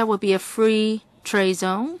Guangdong, there will be a free trade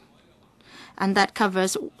zone, and that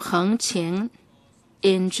covers Hengqin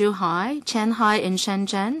in Zhuhai, Qianhai in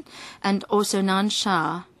Shenzhen, and also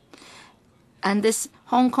Nansha. And this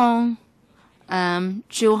Hong Kong,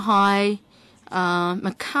 Zhuhai,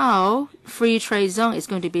 Macau free trade zone is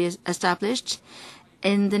going to be established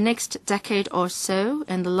in the next decade or so.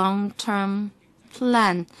 In the long-term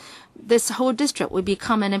plan, this whole district will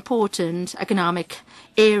become an important economic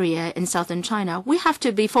area in southern China. We have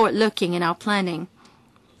to be forward-looking in our planning.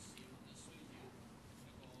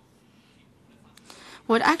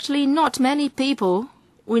 Well, actually, not many people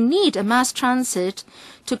will need a mass transit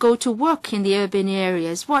to go to work in the urban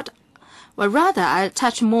areas. Rather, I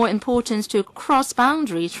attach more importance to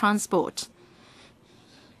cross-boundary transport.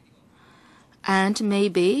 And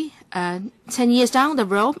maybe 10 years down the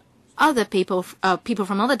road, other people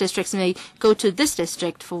from other districts may go to this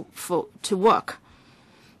district to work.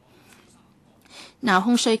 Now,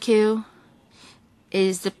 Hung Shui Kiu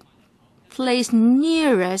is the place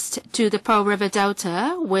nearest to the Pearl River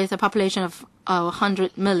Delta with a population of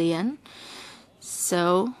 100 million.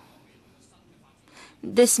 So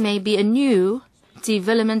this may be a new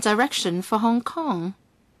development direction for Hong Kong.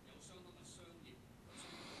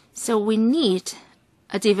 So we need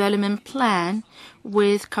a development plan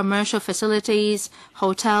with commercial facilities,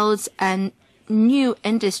 hotels, and new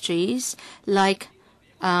industries like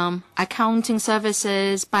accounting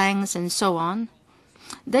services, banks, and so on.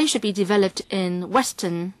 They should be developed in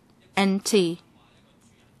Western NT.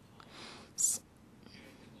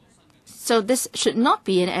 So this should not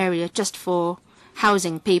be an area just for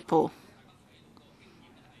housing people.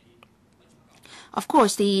 Of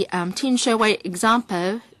course, the Tin Shui Wai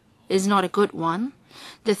example is not a good one.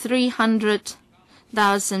 The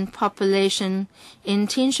 300,000 population in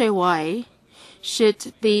Tin Shui Wai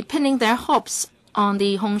should be pinning their hopes on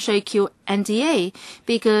the Hung Shui Kiu NDA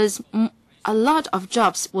because a lot of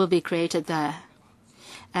jobs will be created there.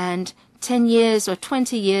 And 10 years or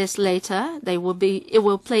 20 years later, it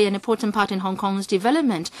will play an important part in Hong Kong's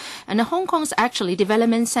development. And Hong Kong's actually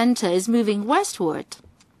development center is moving westward.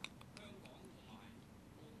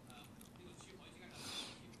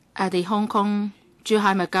 The Hong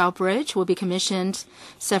Kong-Zhuhai-Macau Bridge will be commissioned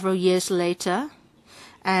several years later.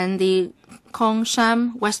 And the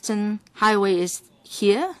Kongshan Western Highway is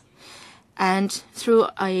here. And through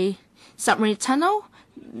a submarine tunnel,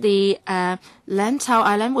 the Lantau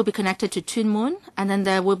Island will be connected to Tuen Mun, and then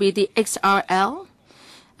there will be the XRL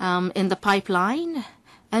in the pipeline,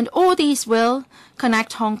 and all these will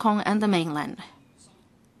connect Hong Kong and the mainland.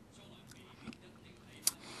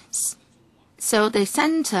 So the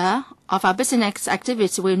center of our business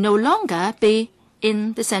activity will no longer be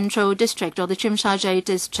in the Central District or the Tsim Sha Tsui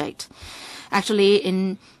District. Actually,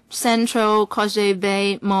 in Central, Causeway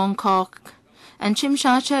Bay, Mong Kok, and Tsim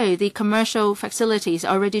Sha Tsui, the commercial facilities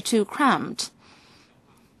are already too cramped.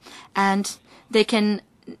 And they can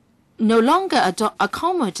no longer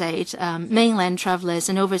accommodate mainland travelers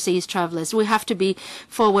and overseas travelers. We have to be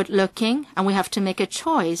forward-looking, and we have to make a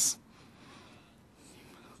choice.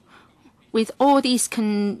 With all these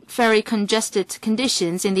very congested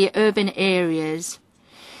conditions in the urban areas,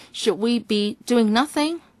 should we be doing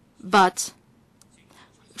nothing, but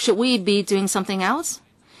should we be doing something else?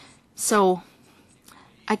 So,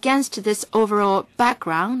 against this overall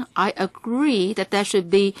background, I agree that there should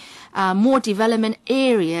be more development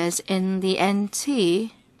areas in the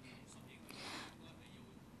NT.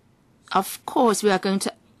 Of course, we are going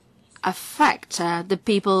to affect the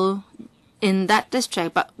people in that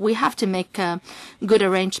district, but we have to make good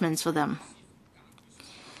arrangements for them.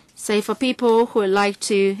 Say for people who would like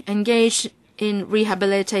to engage in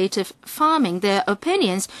rehabilitative farming, their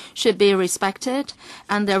opinions should be respected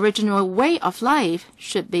and the original way of life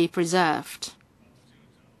should be preserved.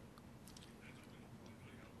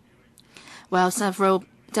 Well, several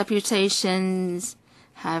deputations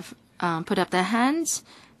have put up their hands,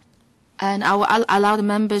 and I will allow the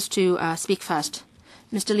members to speak first.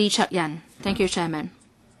 Mr. Lee Chuk-yan. Thank you, Chairman.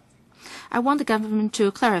 I want the government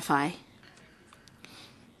to clarify.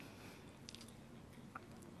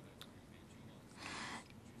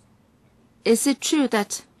 Is it true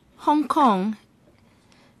that Hong Kong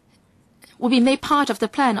will be made part of the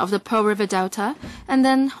plan of the Pearl River Delta, and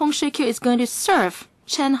then Hung Shui Kiu is going to serve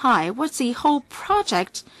Shanghai? What's the whole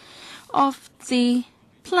project of the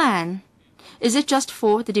plan? Is it just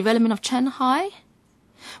for the development of Shanghai?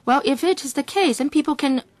 Well, if it is the case, then people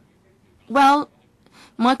can,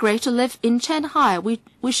 migrate to live in Shanghai.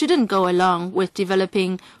 We shouldn't go along with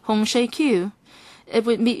developing Hung Shui Kiu. It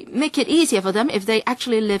would make it easier for them if they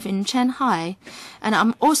actually live in Shanghai. And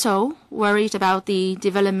I'm also worried about the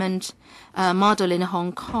development model in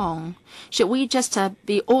Hong Kong. Should we just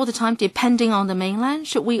be all the time depending on the mainland?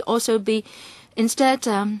 Should we also be instead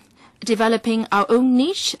developing our own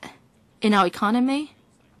niche in our economy?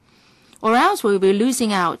 Or else we'll be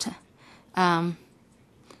losing out.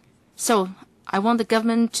 So I want the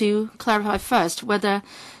government to clarify first whether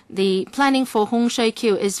the planning for Hung Shui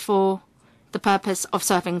Kiu is for the purpose of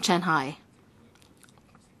serving Shanghai.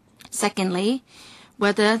 Secondly,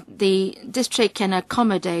 whether the district can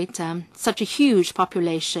accommodate such a huge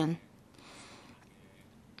population.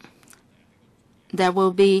 There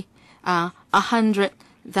will be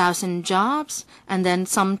 100,000 jobs, and then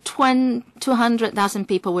some 200,000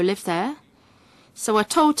 people will live there. So a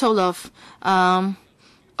total of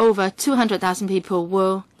over 200,000 people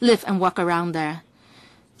will live and work around there.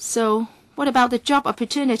 So what about the job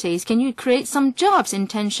opportunities? Can you create some jobs in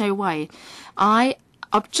Tin Shui Wai? I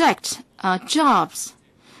object jobs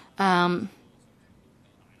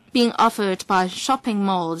being offered by shopping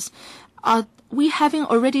malls. Are we having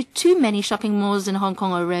already too many shopping malls in Hong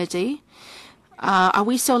Kong already? Are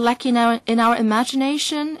we so lacking in our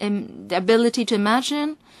imagination, in the ability to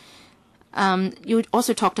imagine? You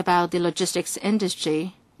also talked about the logistics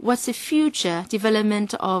industry. What's the future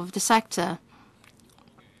development of the sector?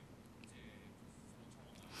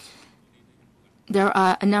 There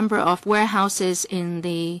are a number of warehouses in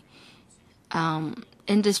the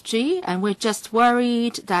industry, and we're just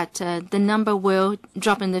worried that the number will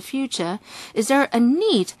drop in the future. Is there a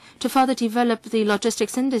need to further develop the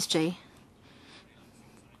logistics industry?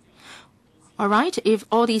 All right, if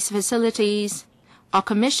all these facilities are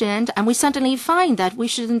commissioned and we suddenly find that we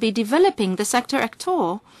shouldn't be developing the sector at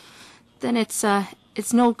all, then it's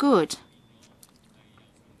no good.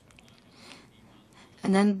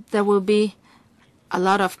 And then there will be a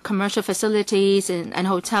lot of commercial facilities and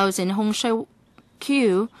hotels in Hung Shui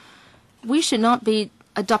Kiu. We should not be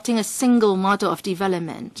adopting a single model of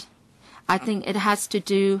development. I think it has to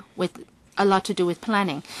do with a lot to do with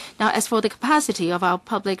planning. Now, as for the capacity of our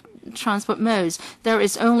public transport modes, there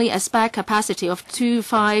is only a spare capacity of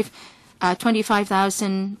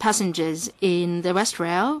 25,000 passengers in the West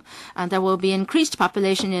Rail, and there will be increased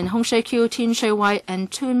population in Hung Shui Kiu, Tin Shui Wai,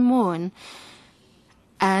 and Tuen Mun,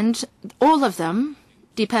 and all of them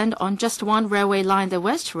depend on just one railway line, the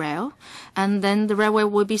West Rail, and then the railway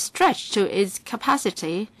will be stretched to its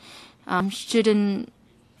capacity. Shouldn't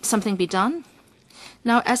something be done?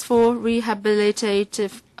 Now, as for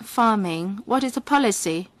rehabilitative farming, what is the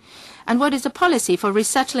policy? And what is the policy for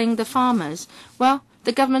resettling the farmers? Well,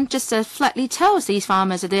 the government just flatly tells these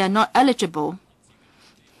farmers that they are not eligible.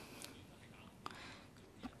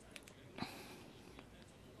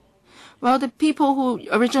 Well, the people who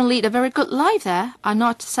originally lead a very good life there are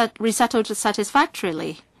not resettled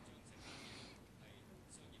satisfactorily.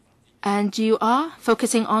 And you are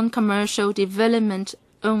focusing on commercial development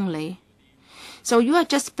only. So you are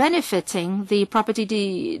just benefiting the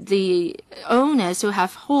property, the owners who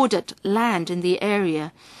have hoarded land in the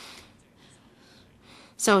area.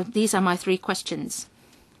 So these are my 3 questions.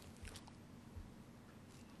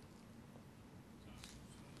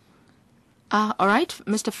 All right,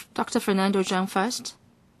 Dr. Fernando Zhang first.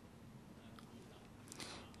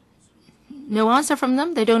 No answer from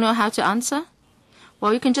them? They don't know how to answer?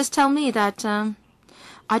 Well, you can just tell me that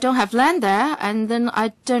I don't have land there, and then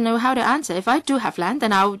I don't know how to answer. If I do have land,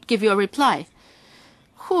 then I'll give you a reply.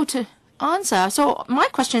 Who to answer? So my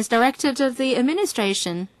question is directed to the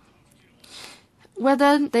administration,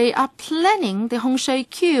 whether they are planning the Hung Shui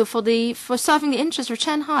Kiu for serving the interests of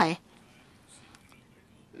Shanghai.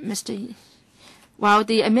 Well,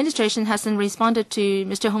 the administration hasn't responded to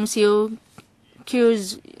Mr. Hung Shui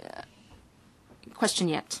Kiu's question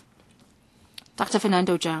yet. Dr.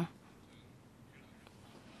 Fernando Zhang.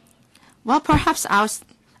 Well, perhaps I'll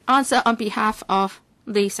answer on behalf of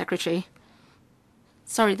the Secretary.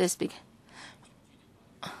 Sorry, this big.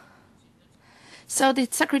 So the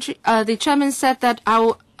Secretary, the Chairman said that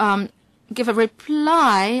I'll give a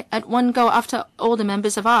reply at one go after all the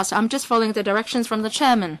members have asked. I'm just following the directions from the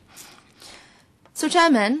Chairman. So,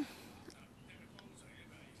 Chairman,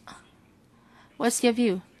 what's your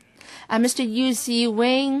view? Mr. Yu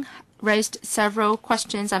Ziwing raised several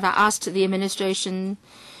questions. I've asked the administration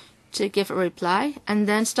to give a reply. And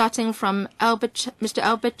then starting from Mr.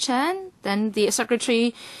 Albert Chan, then the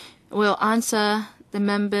Secretary will answer the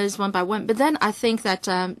members one by one. But then I think that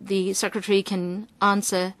the Secretary can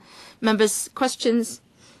answer members' questions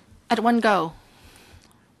at one go.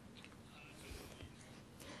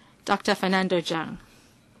 Dr. Fernando Zhang.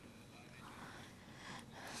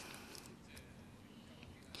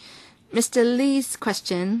 Mr. Lee's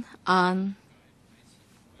question on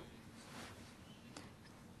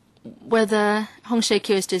whether Hung Shui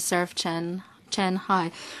Kiu is to serve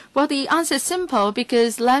Shanghai. Well, the answer is simple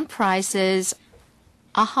because land prices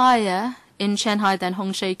are higher in Shanghai than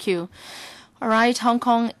Hung Shui Kiu. All right, Hong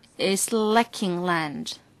Kong is lacking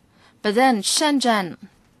land. But then Shenzhen's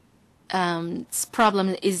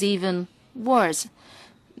problem is even worse.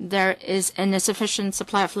 There is an insufficient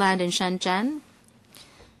supply of land in Shenzhen.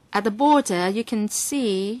 At the border, you can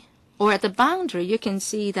see, or at the boundary, you can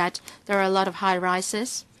see that there are a lot of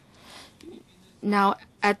high-rises. Now,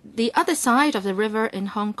 at the other side of the river in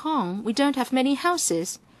Hong Kong, we don't have many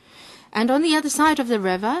houses. And on the other side of the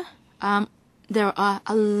river, there are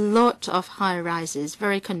a lot of high-rises,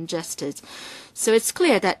 very congested. So it's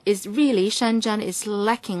clear that it's really Shenzhen is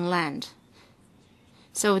lacking land.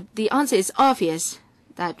 So the answer is obvious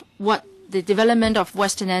that what the development of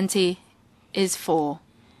Western NT is for.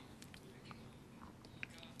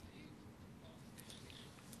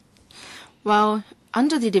 Well,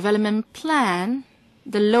 under the development plan,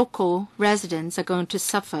 the local residents are going to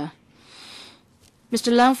suffer.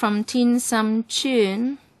 Mr. Leung from Tin Sam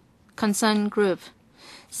Chun Concern Group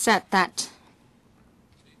said that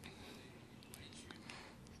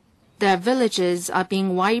their villages are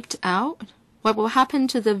being wiped out. What will happen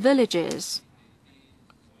to the villages?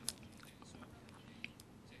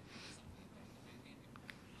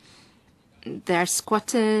 Their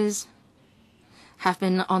squatters have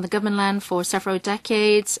been on the government land for several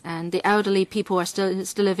decades, and the elderly people are still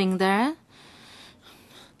living there.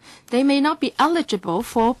 They may not be eligible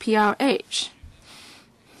for PRH.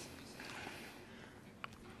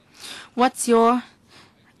 What's your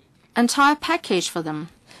entire package for them?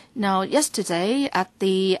 Now, yesterday at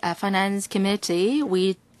the Finance Committee,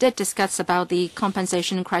 we did discuss about the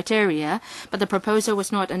compensation criteria, but the proposal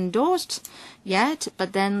was not endorsed yet.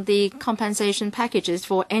 But then the compensation packages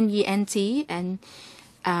for NENT and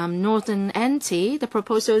Northern NT, the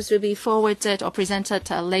proposals will be forwarded or presented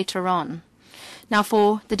later on. Now,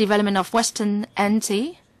 for the development of Western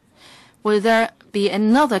NT, will there be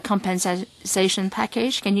another compensation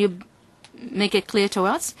package? Can you make it clear to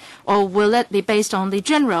us? Or will it be based on the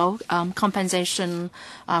general compensation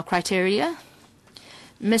criteria?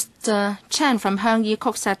 Mr. Chen from Hung Shui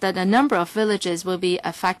Kiu said that a number of villages will be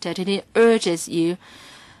affected, and he urges you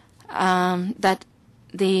that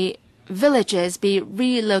the villages be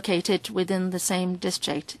relocated within the same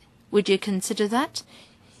district. Would you consider that?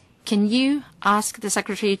 Can you ask the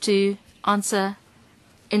Secretary to answer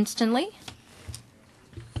instantly?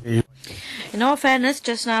 In all fairness,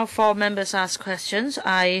 just now 4 members asked questions.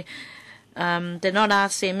 I did not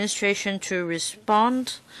ask the administration to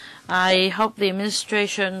respond. I hope the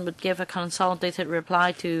administration would give a consolidated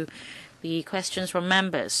reply to the questions from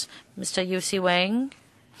members. Mr. Yu Si-weng,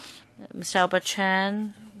 Mr. Albert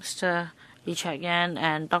Chan, Mr. Li Chak-yan,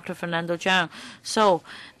 and Dr. Fernando Zhang. So,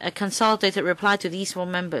 a consolidated reply to these 4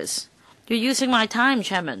 members. You're using my time,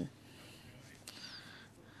 Chairman.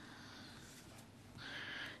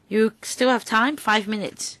 You still have time? 5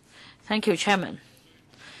 minutes. Thank you, Chairman.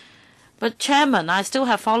 But, Chairman, I still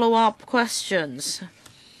have follow-up questions.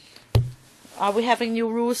 Are we having new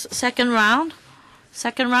rules? Second round?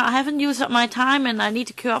 Second round? I haven't used up my time and I need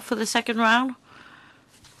to queue up for the second round.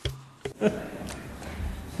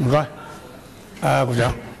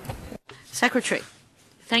 Secretary.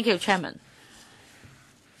 Thank you, Chairman.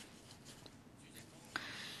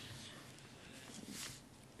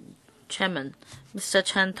 Chairman, Mr.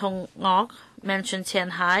 Chen Tong-ngok mentioned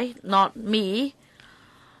Tianhai, not me.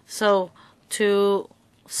 So to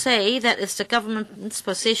say that it's the government's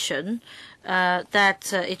position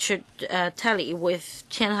that it should tally with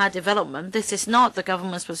Tianhai development, this is not the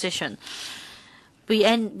government's position. Be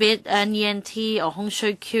it NENT or Hung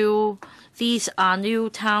Shui Kiu, these are new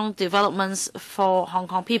town developments for Hong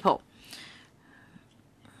Kong people.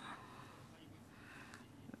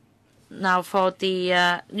 Now, for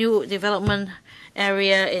the new development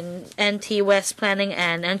area in NT West Planning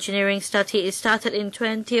and Engineering Study, it started in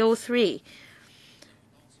 2003.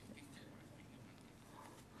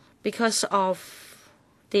 Because of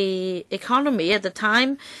the economy at the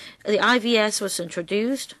time, the IVS was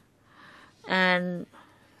introduced, and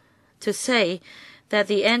to say that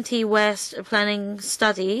the NT West Planning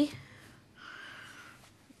Study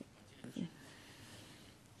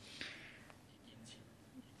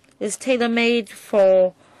is tailor-made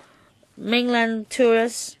for mainland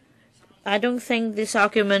tourists, I don't think this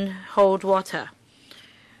argument holds water.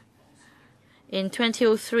 In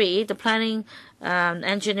 2003, the planning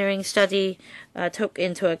engineering study took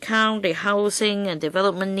into account the housing and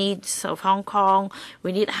development needs of Hong Kong.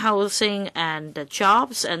 We need housing and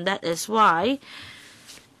jobs, and that is why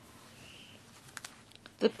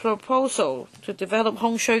the proposal to develop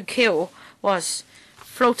Hung Shui Kiu was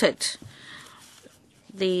floated.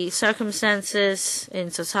 The circumstances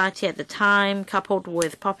in society at the time, coupled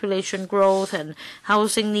with population growth and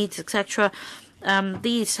housing needs, etc.,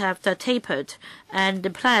 these have tapered, and the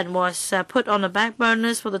plan was put on the back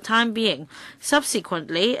burners for the time being.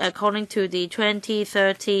 Subsequently, according to the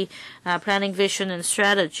 2030 planning vision and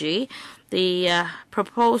strategy, the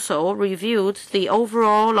proposal reviewed the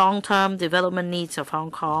overall long-term development needs of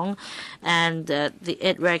Hong Kong, and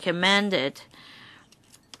it recommended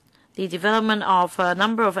the development of a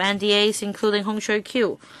number of NDAs, including Hung Shui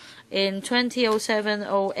Kiu. In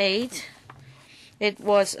 2007-08, it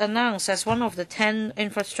was announced as one of the 10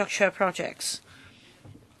 infrastructure projects.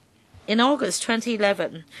 In August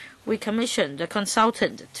 2011, we commissioned a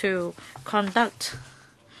consultant to conduct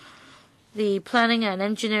the planning and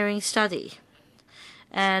engineering study.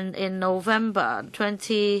 And in November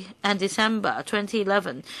and December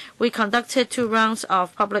 2011, we conducted 2 rounds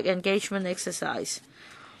of public engagement exercise.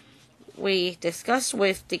 We discussed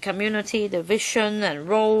with the community the vision and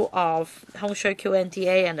role of Hung Shui Kiu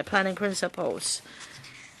NDA and the planning principles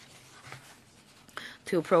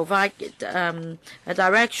to provide a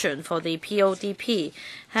direction for the PODP.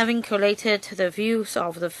 Having collated the views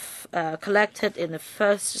of the collected in the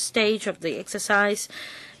first stage of the exercise,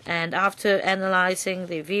 and after analyzing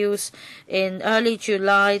the views, in early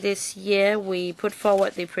July this year, we put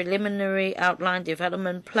forward the preliminary outline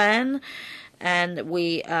development plan, and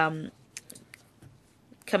we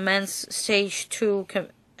commenced stage 2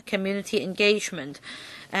 community engagement.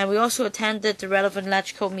 And we also attended the relevant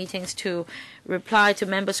LegCo meetings to reply to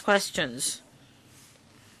members' questions.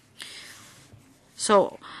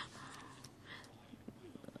 So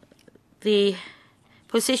the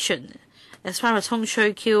position as far as Hung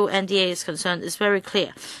Shui Kiu NDA is concerned is very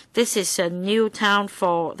clear. This is a new town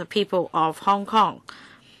for the people of Hong Kong.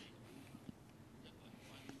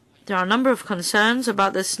 There are a number of concerns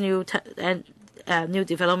about this new new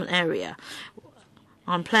development area,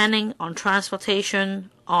 on planning, on transportation,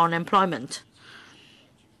 on employment.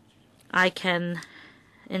 I can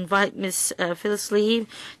invite Ms. Phyllis Lee,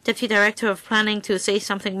 Deputy Director of Planning, to say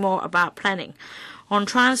something more about planning. On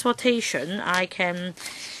transportation, I can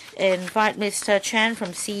invite Mr. Chen from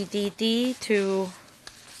CDD to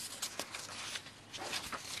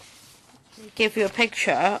give you a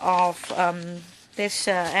picture of this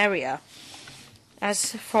area.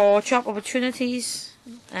 As for job opportunities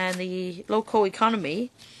and the local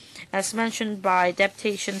economy, as mentioned by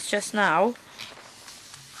deputations just now,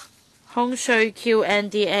 Hung Shui Kiu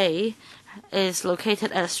NDA is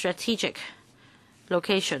located at a strategic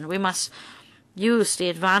location. We must use the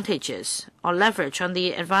advantages or leverage on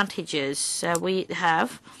the advantages we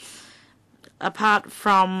have. Apart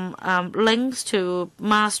from links to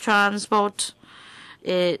mass transport,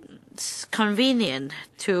 it's convenient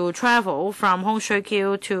to travel from Hung Shui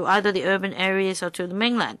Kiu to either the urban areas or to the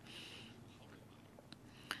mainland.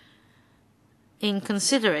 In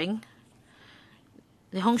considering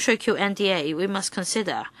the Hung Shui Kiu NDA, we must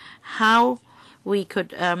consider how we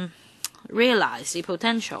could realize the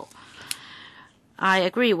potential. I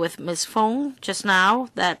agree with Ms. Fong just now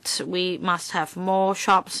that we must have more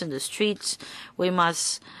shops in the streets. We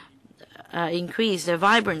must increase the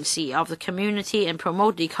vibrancy of the community and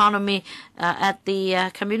promote the economy at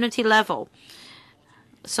the community level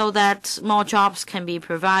so that more jobs can be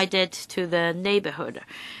provided to the neighborhood.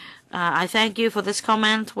 I thank you for this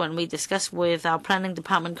comment. When we discuss with our planning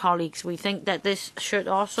department colleagues, we think that this should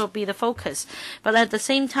also be the focus. But at the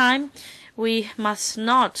same time, we must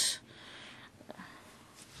not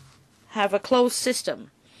have a closed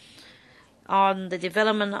system on the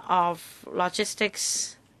development of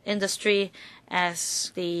logistics industry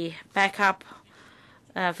as the backup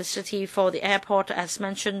facility for the airport, as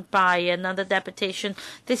mentioned by another deputation.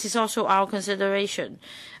 This is also our consideration.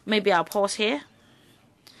 Maybe I'll pause here.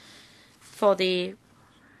 For the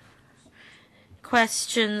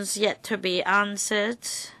questions yet to be answered,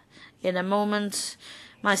 in a moment,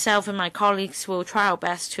 myself and my colleagues will try our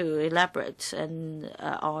best to elaborate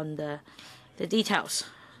on the details.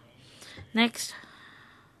 Next.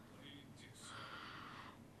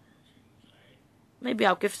 Maybe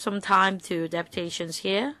I'll give some time to deputations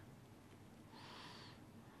here.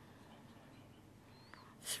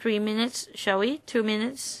 3 minutes, shall we? 2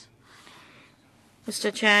 minutes.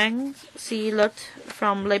 Mr. Chang Si Lut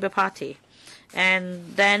from Labour Party,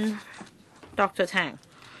 and then Dr. Tang.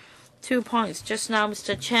 2 points. Just now,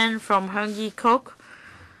 Mr. Chen from Hung Yi Kok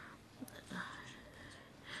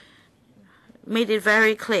made it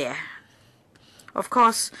very clear. Of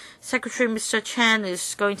course, Secretary Mr. Chen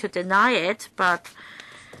is going to deny it, but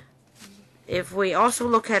if we also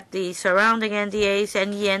look at the surrounding NDAs,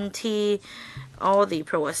 NENT, all the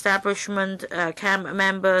pro-establishment camp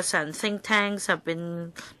members and think tanks have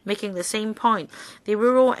been making the same point. The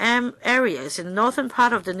rural areas in the northern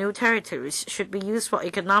part of the new territories should be used for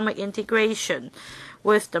economic integration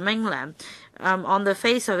with the mainland. On the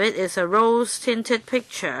face of it is a rose-tinted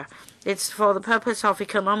picture. It's for the purpose of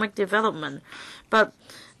economic development. But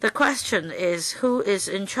the question is, who is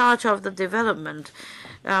in charge of the development?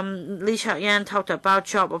 Li Xiaoyan talked about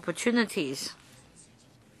job opportunities.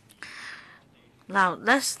 Now,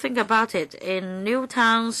 let's think about it. In new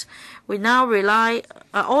towns, we now rely,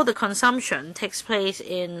 all the consumption takes place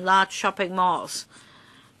in large shopping malls.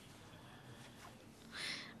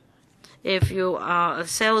 If you are a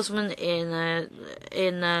salesman in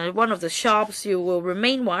one of the shops, you will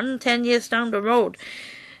remain one 10 years down the road.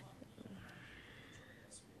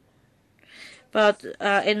 But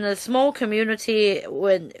in a small community,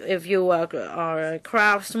 if you are a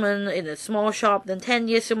craftsman in a small shop, then 10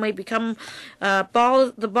 years you may become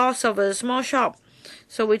the boss of a small shop.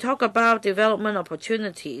 So we talk about development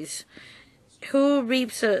opportunities. Who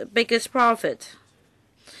reaps the biggest profit?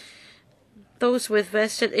 Those with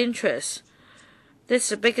vested interests. This is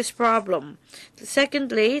the biggest problem.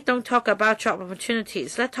 Secondly, don't talk about job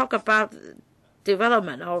opportunities. Let's talk about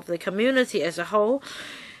development of the community as a whole.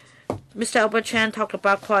 Mr. Albert Chan talked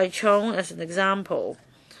about Kwai Chung as an example.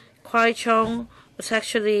 Kwai Chung was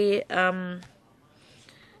actually on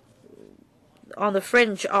the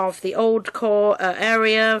fringe of the old core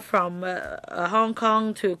area from Hong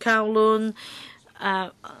Kong to Kowloon,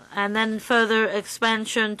 and then further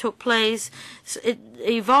expansion took place. It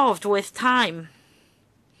evolved with time.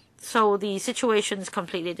 So the situation is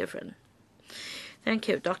completely different. Thank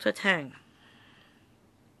you, Dr. Tang.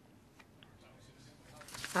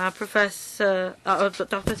 Dr.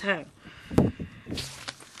 Tang.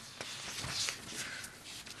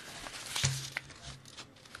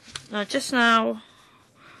 Just now,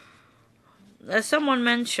 as someone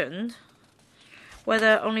mentioned,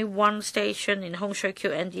 whether only one station in Hung Shui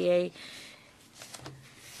Kiu NDA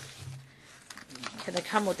can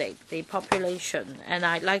accommodate the population, and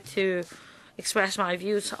I'd like to express my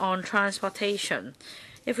views on transportation.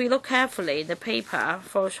 If we look carefully in the paper,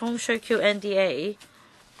 for Hung Shui Kiu NDA,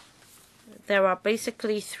 there are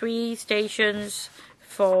basically 3 stations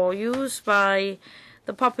for use by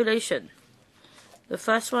the population. The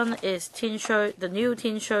first one is the new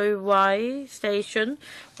Tin Shui Wai station,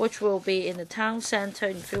 which will be in the town center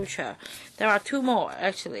in future. There are 2 more,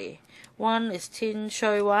 actually. One is Tin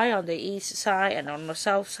Shui Wai on the east side, and on the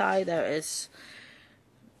south side there is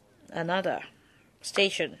another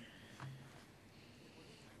station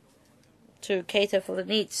to cater for the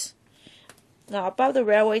needs. Now, about the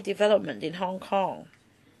railway development in Hong Kong.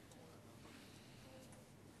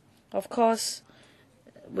 Of course,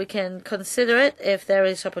 we can consider it if there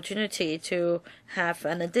is opportunity to have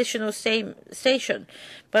an additional station,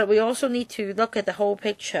 but we also need to look at the whole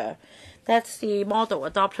picture. That's the model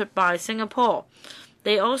adopted by Singapore.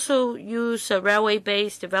 They also use a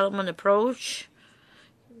railway-based development approach,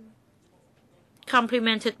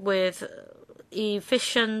 complemented with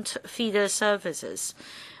efficient feeder services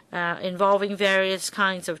involving various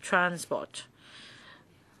kinds of transport.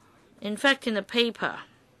 In fact, in the paper,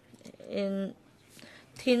 in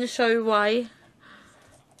Tin Shui Wai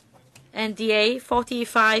NDA,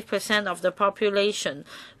 45% of the population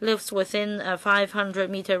lives within a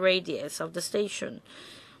 500-meter radius of the station.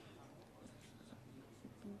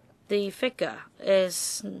 The figure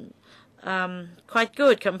is quite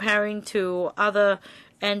good comparing to other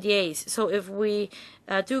NDAs. So if we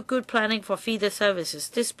do good planning for feeder services,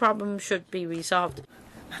 this problem should be resolved.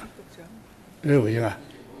 Who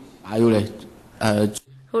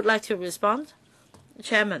would like to respond?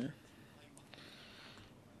 Chairman.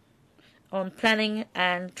 On planning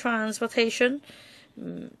and transportation,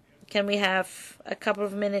 can we have a couple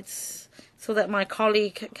of minutes so that my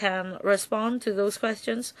colleague can respond to those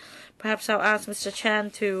questions? Perhaps I'll ask Mr.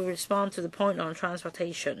 Chan to respond to the point on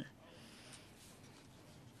transportation.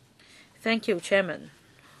 Thank you, Chairman.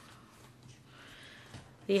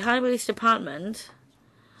 The Highways Department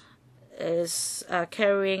is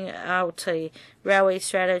carrying out a Railway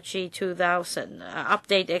Strategy 2000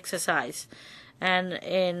 update exercise, and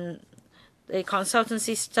in the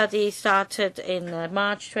consultancy study started in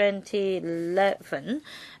March 2011,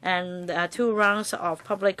 and 2 rounds of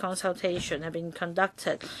public consultation have been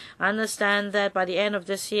conducted. I understand that by the end of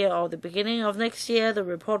this year or the beginning of next year, the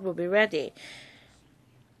report will be ready.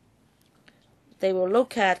 They will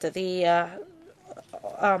look at the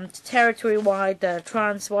territory-wide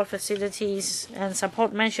transport facilities and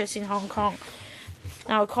support measures in Hong Kong.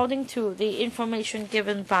 Now, according to the information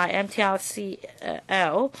given by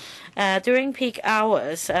MTRCL, during peak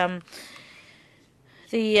hours,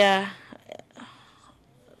 the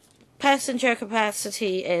passenger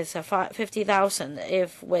capacity is 50,000.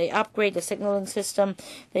 If we upgrade the signaling system,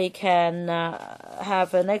 they can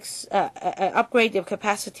have an upgrade of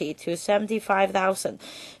capacity to 75,000.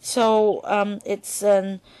 So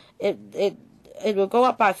it will go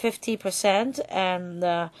up by 50%,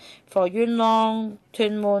 and for Yuen Long,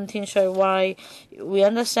 Tuen Mun, Tin Shui Wai, we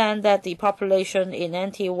understand that the population in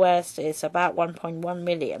NT West is about 1.1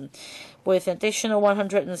 million. With additional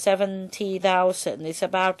 170,000, it's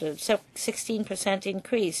about a 16%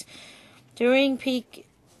 increase. During peak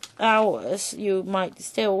hours, you might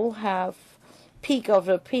still have peak of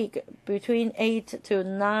the peak between 8 to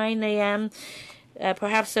 9 a.m.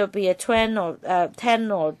 Perhaps there will be a 10 or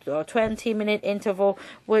 20-minute interval,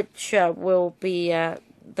 which will be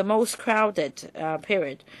the most crowded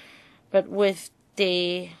period. But with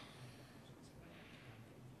the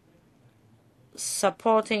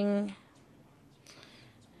supporting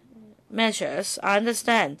measures, I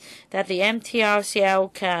understand that the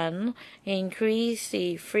MTRCL can increase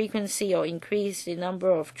the frequency or increase the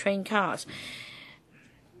number of train cars.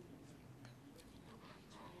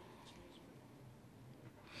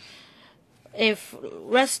 If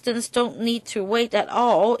residents don't need to wait at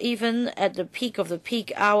all, even at the peak of the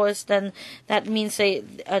peak hours, then that means a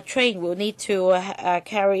train will need to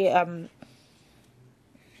carry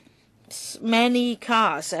many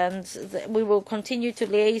cars, and we will continue to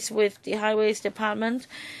liaise with the Highways Department.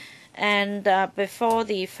 And before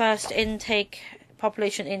the first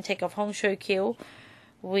population intake of Hung Shui Kiu,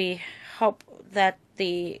 we hope that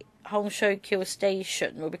the Hung Shui Kiu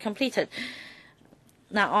station will be completed.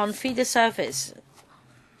 Now, on feeder service,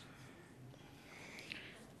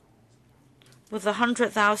 with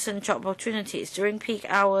 100,000 job opportunities during peak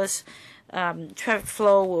hours, traffic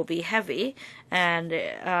flow will be heavy, and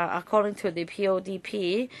according to the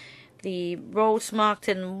PODP, the roads marked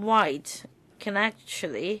in white can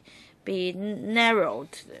actually be narrowed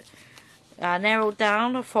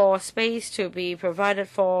down for space to be provided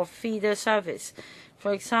for feeder service.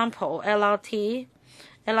 For example, LRT.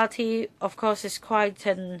 LRT, of course, is quite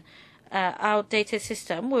an outdated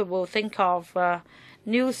system. We will think of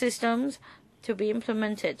new systems to be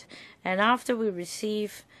implemented. And after we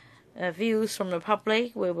receive views from the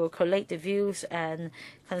public, we will collect the views and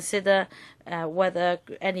consider whether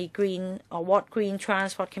any green or what green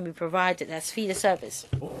transport can be provided as feeder service.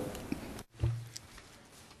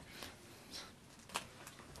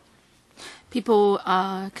 People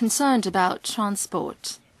are concerned about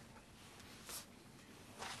transport.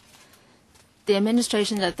 The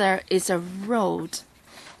administration that there is a road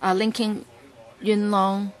linking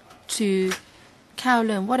Yunlong to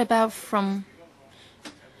Kowloon. What about from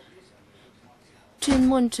Tuen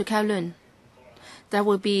Mun to Kowloon? There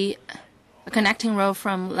will be a connecting road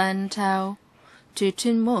from Lantau to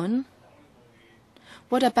Tuen Mun.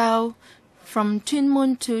 What about from Tuen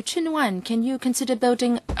Mun to Tsuen Wan? Can you consider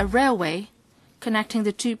building a railway connecting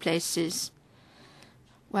the two places?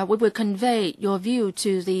 Well, we will convey your view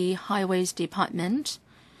to the Highways Department.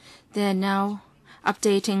 They're now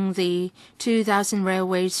updating the 2000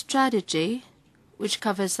 railway strategy, which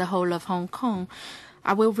covers the whole of Hong Kong.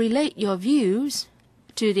 I will relate your views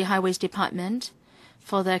to the Highways Department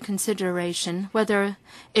for their consideration, whether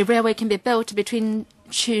a railway can be built between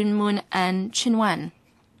Tsuen Mun and Tsuen Wan.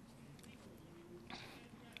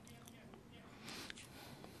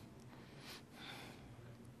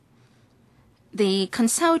 The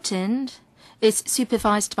consultant is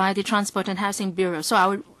supervised by the Transport and Housing Bureau, so I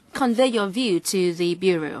will convey your view to the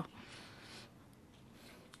Bureau.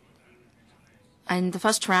 And the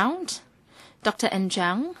first round, Dr. N.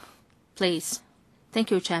 Zhang, please. Thank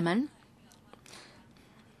you, Chairman.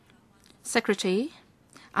 Secretary,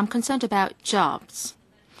 I'm concerned about jobs.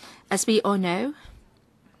 As we all know,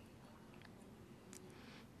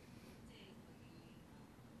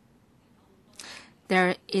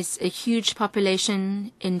 there is a huge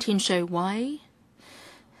population in Tin Shui Wai,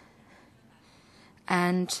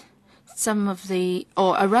 and some of the,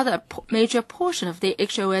 or a rather major portion of the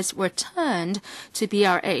HOS were turned to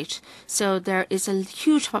BRH. So there is a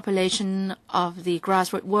huge population of the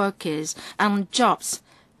grassroots workers, and jobs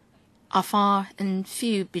are far and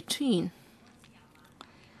few between.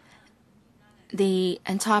 The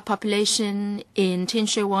entire population in Tin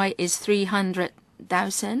Shui Wai is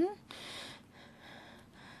 300,000.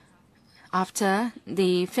 After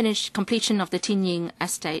the completion of the Tinying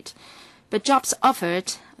estate. But jobs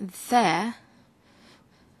offered there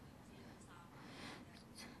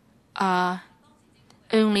are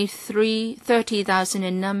only 30,000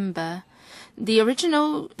 in number. The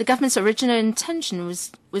government's original intention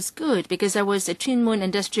was good because there was a Tuen Mun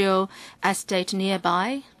industrial estate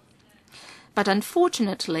nearby. But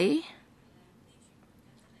unfortunately,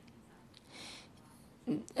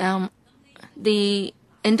 the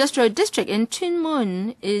industrial district in Tuen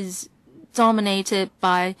Mun is dominated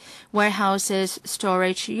by warehouses,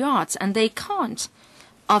 storage yards, and they can't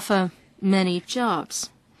offer many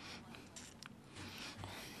jobs.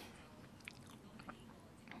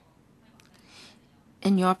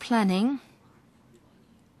 In your planning,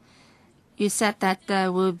 you said that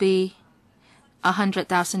there will be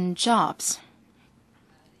 100,000 jobs.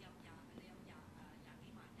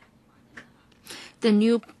 The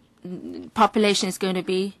new population is going to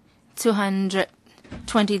be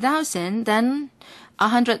 220,000, then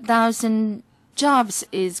 100,000 jobs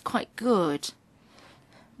is quite good.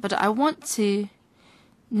 But I want to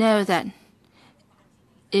know that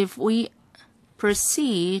if we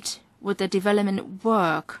proceed with the development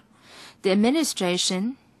work, the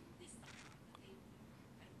administration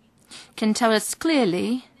can tell us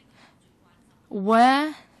clearly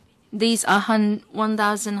where these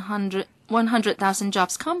 100,000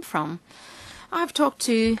 jobs come from. I've talked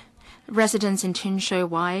to residents in Tin Shui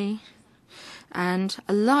Wai, and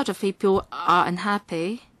a lot of people are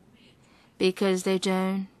unhappy because they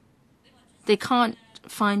can't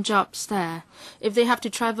find jobs there. If they have to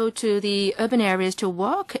travel to the urban areas to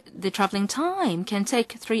work, the traveling time can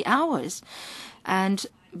take 3 hours, and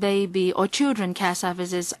baby or children care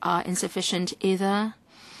services are insufficient either.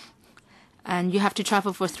 And you have to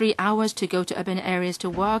travel for 3 hours to go to urban areas to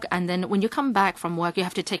work. And then when you come back from work, you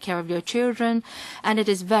have to take care of your children. And it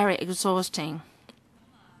is very exhausting.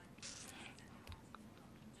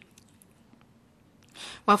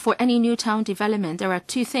 Well, for any new town development, there are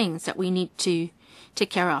two things that we need to take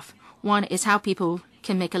care of. One is how people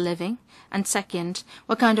can make a living. And second,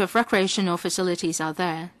 what kind of recreational facilities are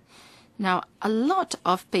there. Now, a lot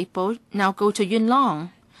of people now go to Yunlong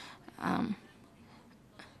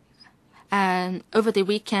And over the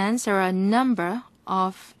weekends, there are a number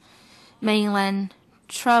of mainland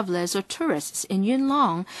travelers or tourists in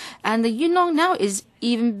Yunlong. And the Yunlong now is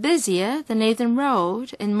even busier than Nathan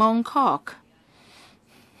Road in Mong Kok.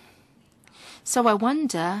 So I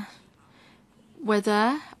wonder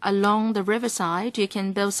whether along the riverside you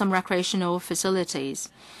can build some recreational facilities.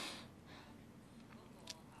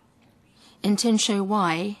 In Tin Shui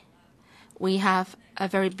Wai, we have a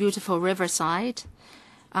very beautiful riverside.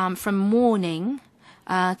 From morning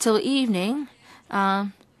till evening,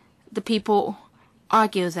 the people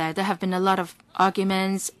argue there. There have been a lot of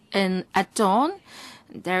arguments at dawn.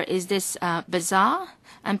 There is this bazaar,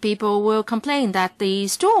 and people will complain that the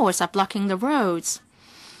stores are blocking the roads.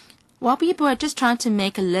 While people are just trying to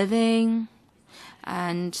make a living,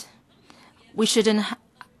 and we shouldn't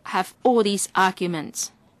have all these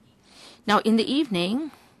arguments. Now, in the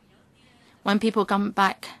evening, when people come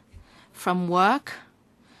back from work,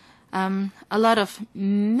 a lot of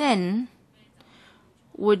men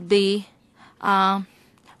would be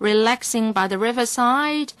relaxing by the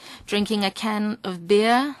riverside, drinking a can of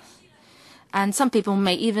beer, and some people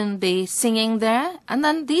may even be singing there. And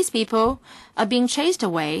then these people are being chased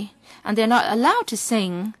away, and they're not allowed to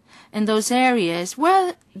sing in those areas.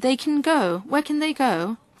 Where they can go? Where can they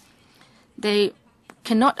go? They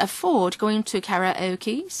cannot afford going to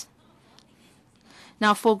karaokes.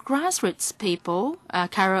 Now, for grassroots people,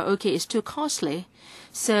 karaoke is too costly.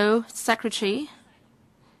 So, Secretary,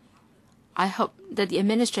 I hope that the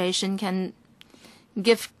administration can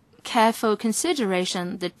give careful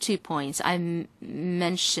consideration the 2 points I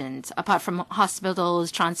mentioned, apart from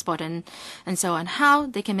hospitals, transport, and so on, how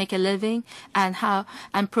they can make a living and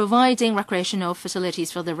providing recreational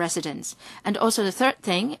facilities for the residents. And also the third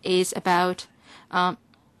thing is about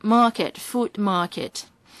food market.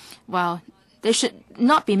 Well, they should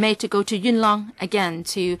not be made to go to Yunlong again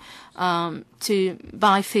to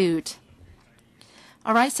buy food.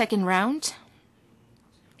 All right, second round.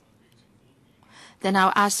 Then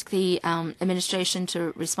I'll ask the administration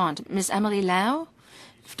to respond. Ms. Emily Lau,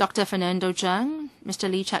 Dr. Fernando Zhang, Mr.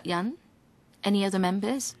 Lee Chak-yan, any other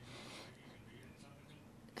members?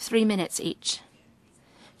 3 minutes each.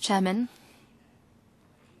 Chairman,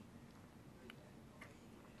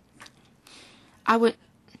 I would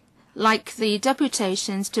like the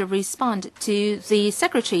deputations to respond to the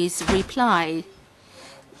Secretary's reply.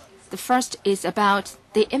 The first is about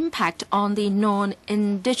the impact on the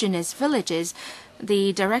non-indigenous villages.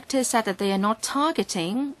 The director said that they are not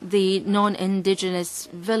targeting the non-indigenous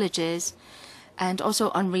villages. And also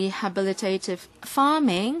on rehabilitative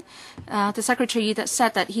farming, the Secretary that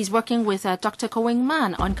said that he's working with Dr. Ko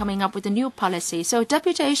Wing-man on coming up with a new policy. So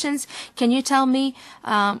deputations, can you tell me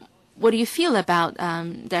what do you feel about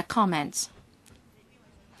their comments?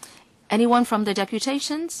 Anyone from the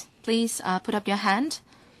deputations, please put up your hand.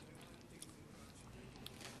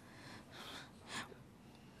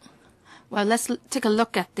 Well, let's take a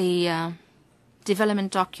look at the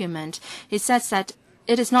development document. It says that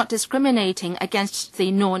it is not discriminating against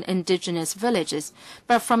the non-indigenous villages.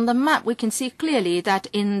 But from the map, we can see clearly that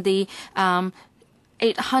in the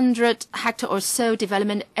 800 hectare or so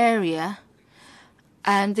development area,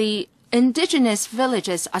 and the indigenous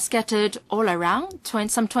villages are scattered all around,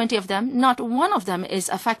 some 20 of them. Not one of them is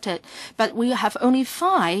affected, but we have only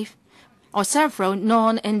 5 or several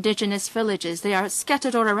non-indigenous villages. They are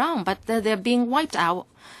scattered all around, but they're being wiped out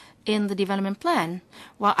in the development plan.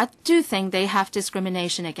 Well, I do think they have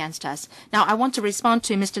discrimination against us. Now, I want to respond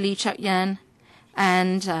to Mr. Lee Chak-yan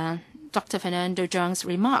and Dr. Fernando Zhang's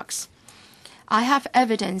remarks. I have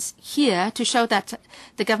evidence here to show that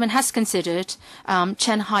the government has considered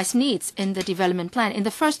Qianhai's needs in the development plan. In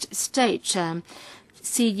the first stage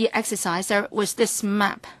CE exercise, there was this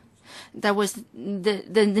map. There was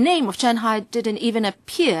the name of Qianhai didn't even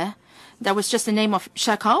appear. There was just the name of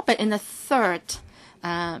Shakao. But in the third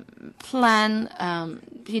plan,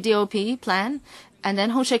 PDOP plan, and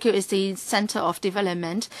then Hung Shui Kiu is the center of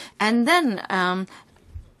development, and then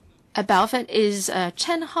above it is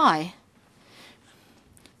Qianhai.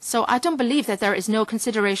 So I don't believe that there is no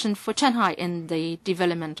consideration for Qianhai in the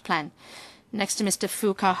development plan. Next to Mr.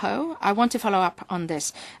 Fu Kaho, I want to follow up on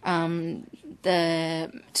this.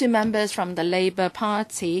 The 2 members from the Labour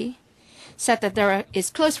Party said that there is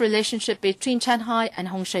close relationship between Qianhai and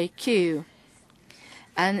Hung Shui Kiu,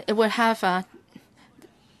 and it will have a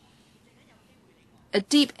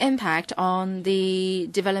deep impact on the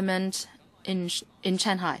development in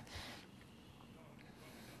Qianhai.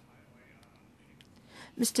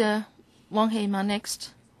 Mr. Wang Heima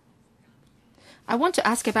next. I want to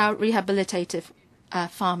ask about rehabilitative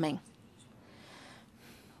farming.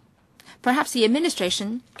 Perhaps the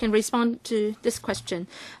administration can respond to this question.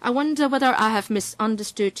 I wonder whether I have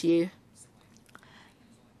misunderstood you.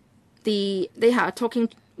 They are talking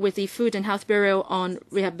with the Food and Health Bureau on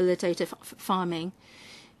rehabilitative farming.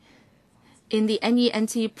 In the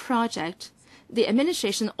NENT project, the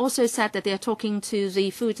administration also said that they are talking to the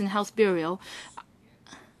Food and Health Bureau.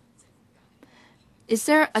 Is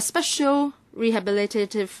there a special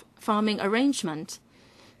rehabilitative farming arrangement?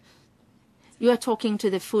 You are talking to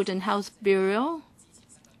the Food and Health Bureau.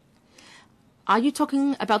 Are you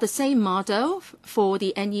talking about the same model for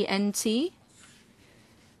the NENT?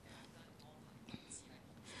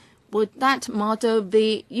 Would that model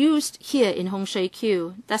be used here in Hung Shui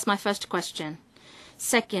Kiu? That's my first question.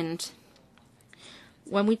 Second,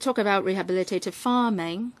 when we talk about rehabilitative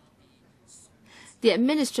farming, the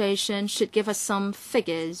administration should give us some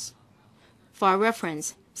figures for our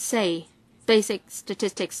reference. Say, basic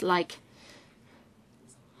statistics like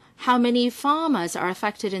how many farmers are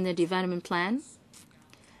affected in the development plan,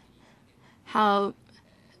 how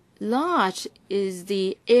large is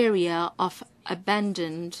the area of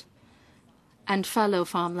abandoned and fallow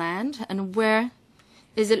farmland, and where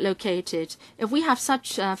is it located? If we have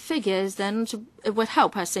such figures, then it would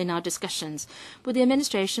help us in our discussions. Would the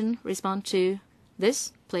administration respond to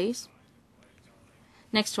this, please?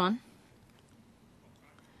 Next one.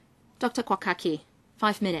 Dr. Kwakaki,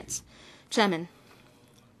 5 minutes. Chairman,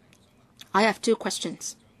 I have 2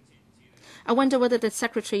 questions. I wonder whether the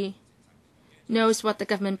Secretary knows what the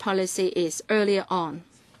government policy is. Earlier on,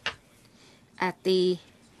 at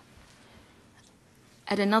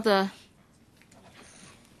another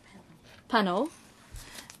panel,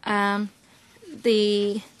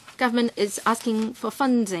 the government is asking for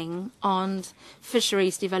funding on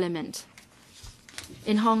fisheries development.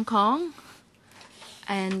 In Hong Kong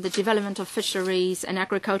and the development of fisheries and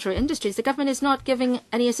agricultural industries, the government is not giving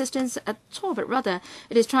any assistance at all, but rather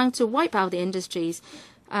it is trying to wipe out the industries.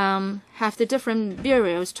 Have the different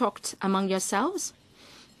bureaus talked among yourselves?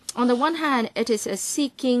 On the one hand, it is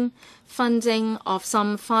seeking funding of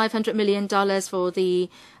some $500 million for the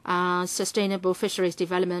Sustainable Fisheries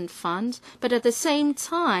Development Fund, but at the same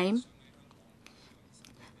time,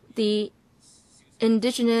 the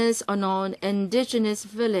indigenous or non-indigenous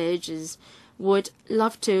villages would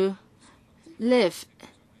love to live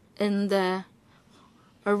in the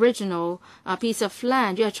original piece of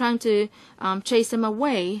land. You are trying to chase them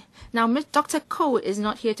away. Now, Dr. Ko is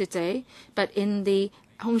not here today, but in the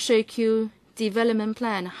Hung Shui Kiu development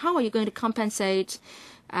plan, how are you going to compensate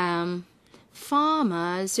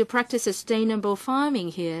farmers who practice sustainable farming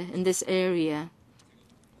here in this area?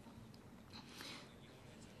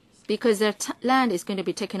 Because their land is going to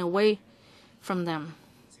be taken away from them.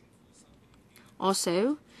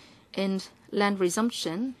 Also, in land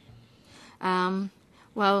resumption, the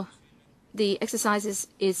exercises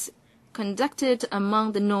is conducted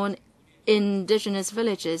among the non-indigenous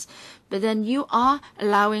villages, but then you are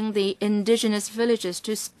allowing the indigenous villages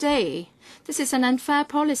to stay. This is an unfair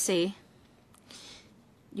policy.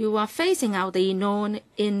 You are phasing out the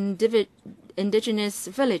non-indigenous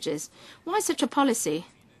villages. Why such a policy?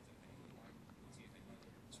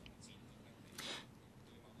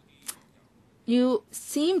 You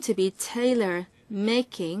seem to be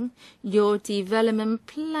tailor-making your development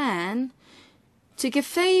plan to give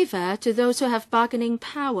favor to those who have bargaining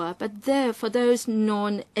power, but for those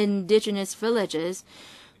non-indigenous villages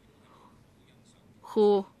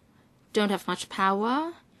who don't have much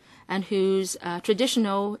power and whose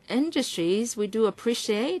traditional industries we do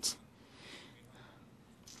appreciate,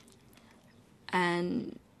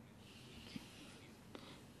 and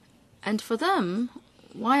for them,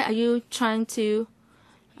 why are you trying to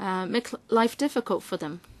make life difficult for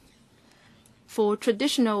them? For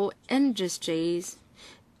traditional industries,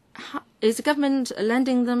 is the government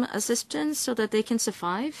lending them assistance so that they can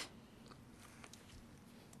survive?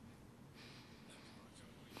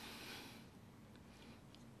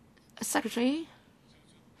 Secretary,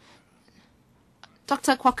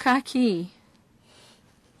 Dr. Kwakaki,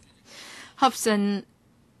 Hobson,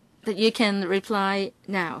 that you can reply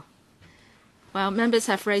now. Well, members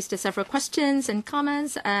have raised several questions and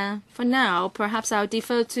comments. For now, perhaps I'll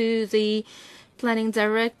defer to the planning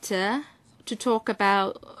director to talk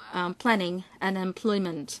about planning and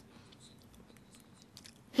employment.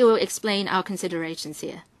 He will explain our considerations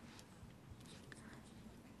here.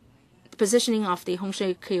 The positioning of the Hung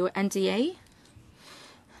Shui Kiu NDA,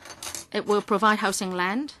 it will provide housing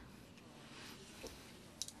land,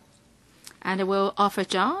 and it will offer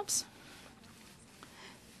jobs.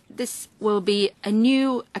 This will be a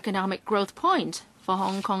new economic growth point for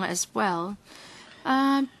Hong Kong as well.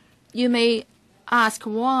 You may ask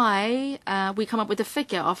why we come up with the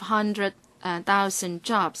figure of 100,000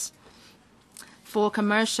 jobs for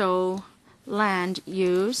commercial land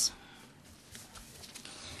use.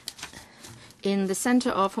 In the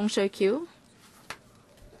center of Hung Shui Kiu,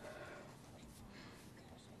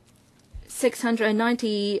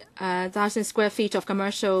 690,000 square feet of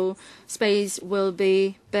commercial space will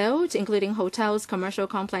be built, including hotels, commercial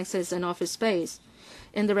complexes, and office space.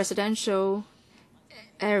 In the residential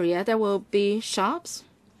area, there will be shops,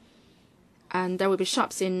 and there will be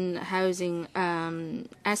shops in housing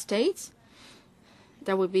estates.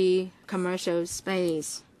 There will be commercial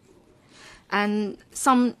space, and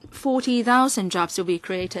some 40,000 jobs will be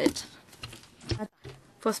created.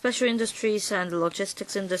 For special industries and the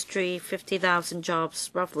logistics industry, 50,000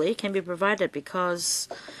 jobs roughly can be provided because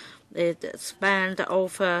it spanned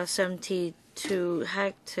over 72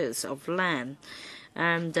 hectares of land.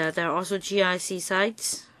 And there are also GIC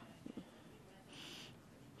sites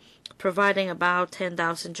providing about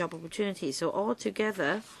 10,000 job opportunities. So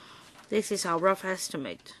altogether, this is our rough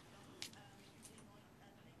estimate.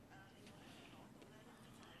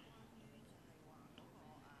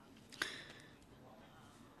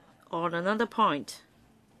 On another point,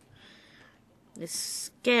 the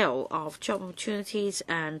scale of job opportunities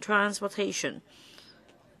and transportation.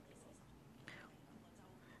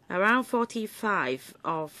 Around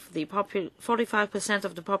 45%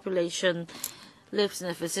 of the population lives in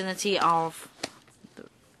the vicinity of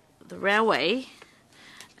the railway,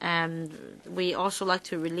 and we also like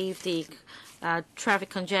to relieve the traffic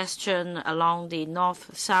congestion along the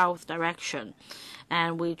north-south direction,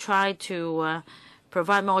 and we try to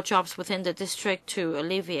provide more jobs within the district to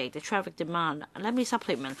alleviate the traffic demand. Let me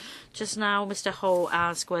supplement. Just now, Mr. Ho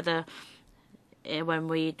asked whether when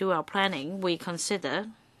we do our planning, we consider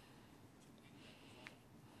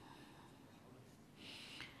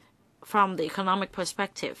from the economic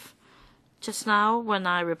perspective. Just now, when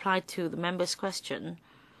I replied to the member's question,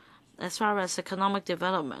 as far as economic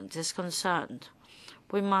development is concerned,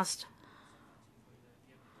 we must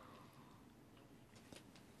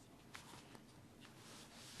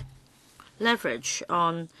leverage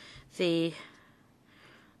on the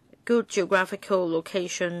good geographical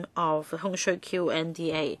location of the Hung Shui Kiu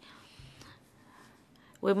NDA.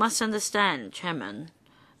 We must understand, Chairman,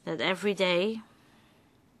 that every day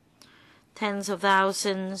tens of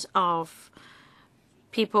thousands of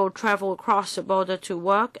people travel across the border to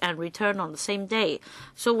work and return on the same day.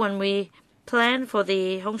 So when we plan for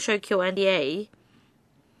the Hung Shui Kiu NDA,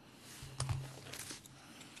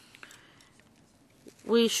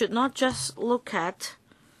 we should not just look at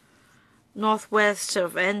northwest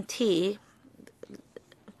of NT.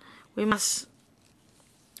 We must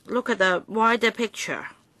look at the wider picture.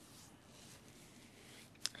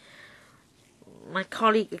 My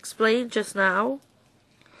colleague explained just now,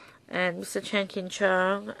 and Mr. Chen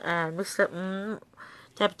Kin-chung and Mr.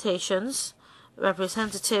 Deputations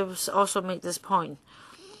representatives also made this point.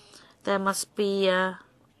 There must be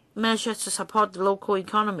measures to support the local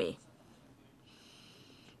economy.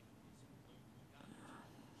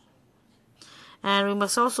 And we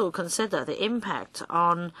must also consider the impact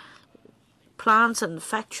on plants and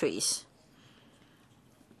factories.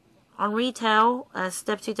 On retail, as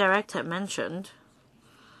Deputy Director mentioned,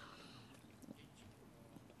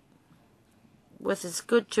 with its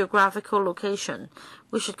good geographical location,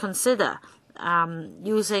 we should consider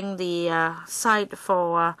using the site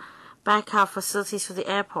for backup facilities for the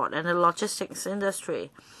airport and the logistics industry.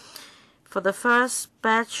 For the first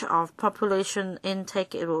batch of population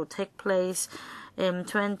intake, it will take place in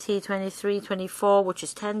 2023-24, which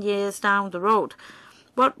is 10 years down the road.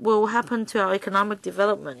 What will happen to our economic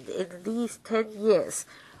development in these 10 years?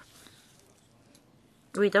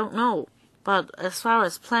 We don't know. But as far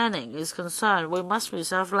as planning is concerned, we must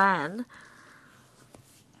reserve land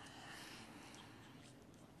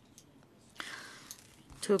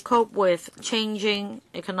to cope with changing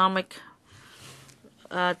economic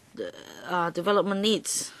development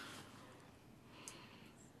needs.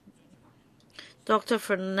 Dr.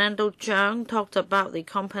 Fernando Zhang talked about the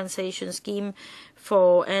compensation scheme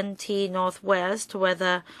for NT Northwest,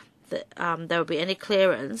 whether there will be any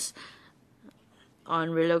clearance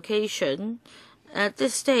on relocation. At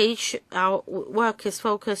this stage, our work is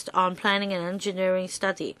focused on planning and engineering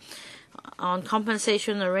study, on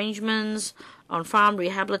compensation arrangements, on farm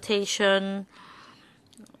rehabilitation.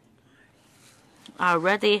 I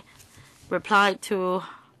already replied to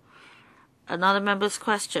another member's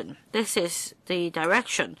question. This is the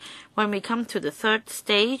direction. When we come to the third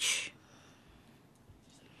stage,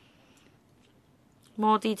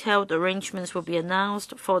 more detailed arrangements will be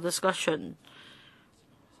announced for discussion.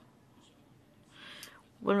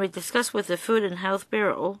 when we discuss with the Food and Health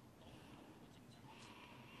Bureau,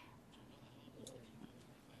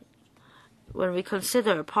 when we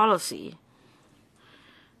consider a policy,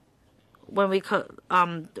 when we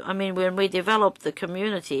develop the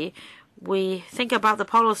community, we think about the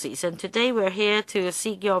policies. And today we're here to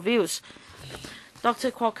seek your views.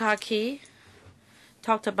 Dr. Kwok Ki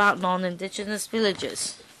talked about non-indigenous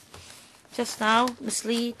villages. Just now, Ms.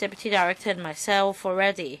 Lee, Deputy Director, and myself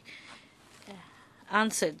already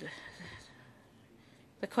answered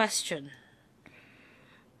the question.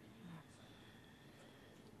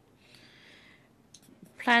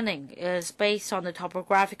 Planning is based on the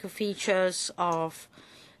topographical features of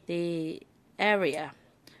the area,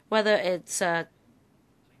 whether it's a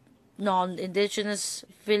non-indigenous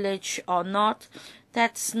village or not.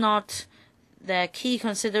 That's not the key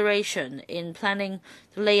consideration in planning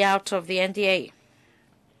the layout of the NDA.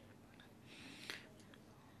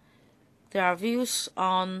 There are views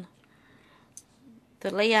on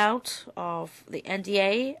the layout of the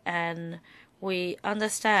NDA, and we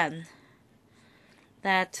understand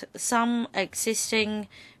that some existing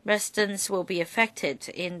residents will be affected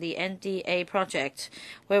in the NDA project,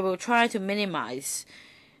 where we'll try to minimize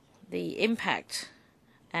the impact,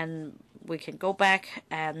 and we can go back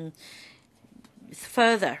and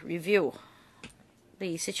further review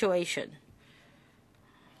the situation.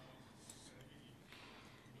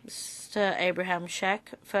 Mr. Abraham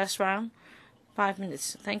Shek, first round, 5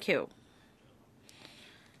 minutes. Thank you.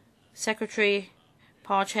 Secretary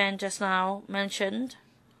Paul Chen just now mentioned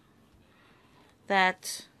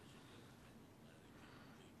that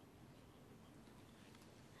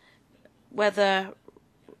whether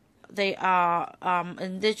they are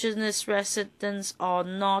indigenous residents or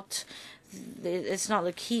not, it's not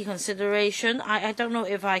a key consideration. I don't know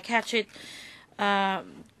if I catch it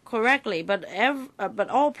correctly, but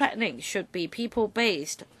all planning should be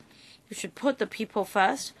people-based. You should put the people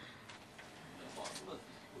first.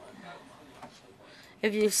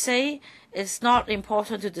 If you say it's not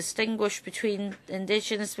important to distinguish between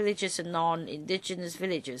indigenous villages and non-indigenous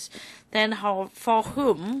villages, then for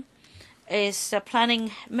whom is the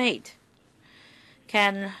planning made?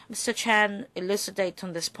 Can Mr. Chan elucidate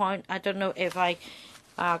on this point? I don't know if I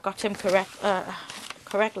got him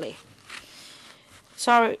correctly.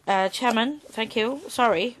 Sorry, Chairman, thank you.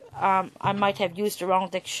 Sorry, I might have used the wrong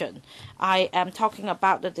diction. I am talking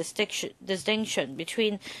about the distinction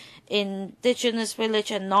between indigenous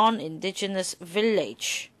village and non-indigenous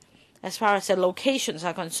village. As far as the locations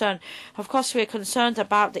are concerned, of course, we are concerned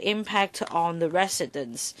about the impact on the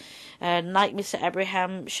residents. Like Mr.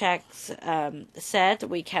 Abraham Shek said,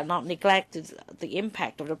 we cannot neglect the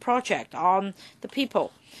impact of the project on the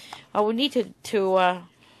people. We need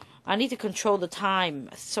I need to control the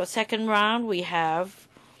time. So second round, we have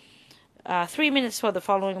 3 minutes for the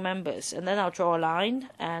following members, and then I'll draw a line,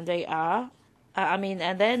 and they are,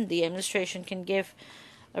 and then the administration can give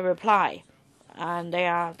a reply. And they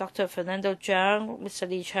are Dr. Fernando Zhang, Mr.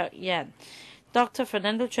 Li Yan. Dr.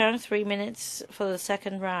 Fernando Zhang, 3 minutes for the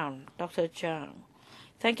second round. Dr. Zhang.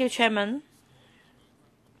 Thank you, Chairman.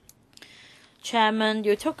 Chairman,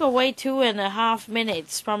 you took away 2.5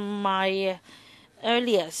 minutes from my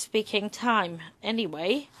earlier speaking time.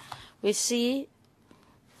 Anyway, we see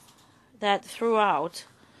that throughout,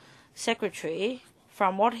 Secretary,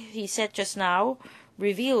 from what he said just now,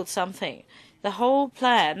 revealed something. The whole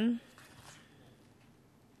plan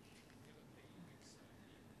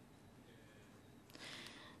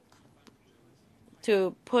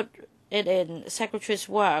to put it in Secretary's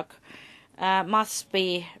work must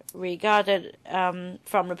be regarded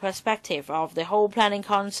from the perspective of the whole planning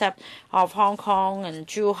concept of Hong Kong and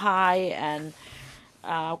Zhuhai and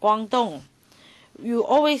Guangdong. You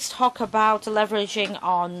always talk about leveraging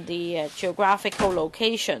on the geographical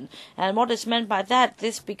location, and what is meant by that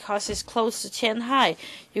is because it's close to Qianhai.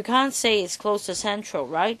 You can't say it's close to Central,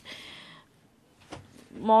 right?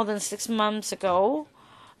 More than 6 months ago,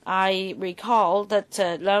 I recall that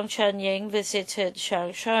Leung Chun-ying visited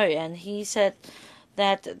Hung Shui, and he said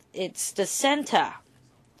that it's the center.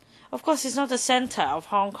 Of course, it's not the center of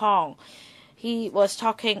Hong Kong. He was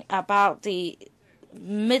talking about the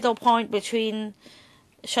middle point between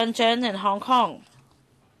Shenzhen and Hong Kong.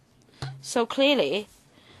 So clearly,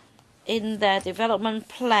 in the development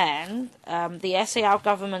plan, the SAR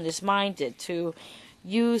government is minded to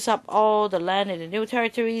use up all the land in the new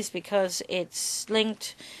territories because it's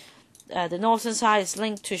linked, the northern side is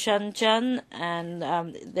linked to Shenzhen, and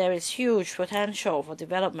there is huge potential for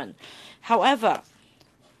development. However,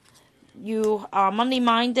 you are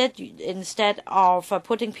money-minded instead of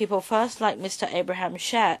putting people first, like Mr. Abraham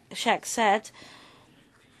Shek said.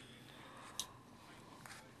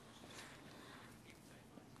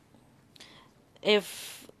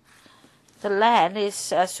 if the land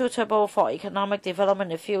is suitable for economic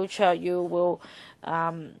development in the future, you will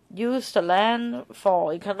use the land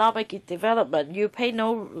for economic development. You pay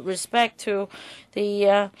no respect to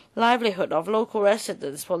the livelihood of local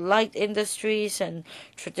residents for light industries and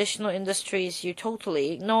traditional industries. You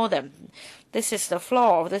totally ignore them. This is the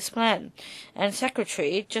flaw of this plan. And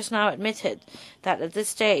Secretary just now admitted that at this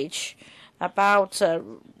stage about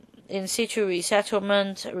in situ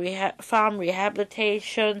resettlement, farm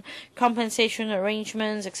rehabilitation, compensation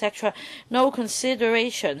arrangements, etc. No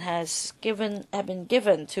consideration have been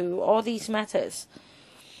given to all these matters.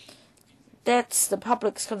 That's the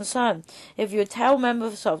public's concern. If you tell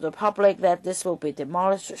members of the public that this will be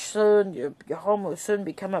demolished soon, your home will soon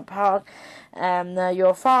become a park, and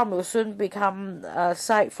your farm will soon become a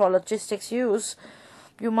site for logistics use,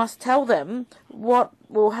 you must tell them what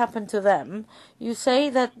will happen to them. You say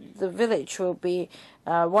that the village will be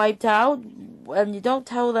wiped out, and you don't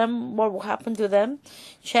tell them what will happen to them.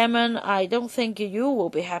 Chairman, I don't think you will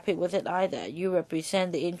be happy with it either. You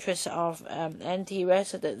represent the interests of NT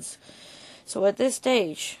residents. So at this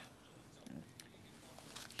stage,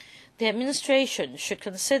 the administration should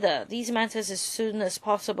consider these matters as soon as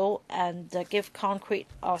possible and give concrete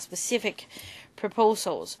or specific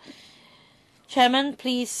proposals. Chairman,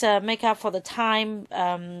 please make up for the time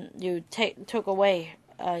you took away.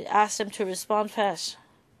 Ask them to respond first.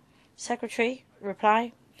 Secretary,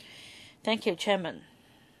 reply. Thank you, Chairman.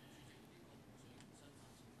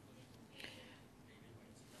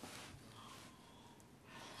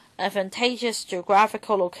 Advantageous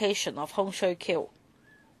geographical location of Hung Shui Kiu.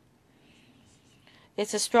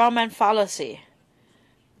 It's a strawman fallacy,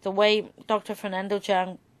 the way Dr. Fernando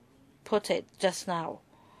Zhang put it just now.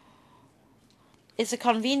 It's a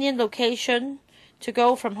convenient location to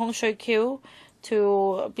go from Hung Shui Kiu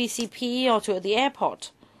to BCP or to the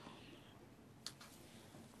airport.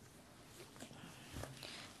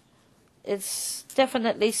 It's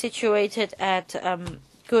definitely situated at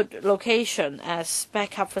good location as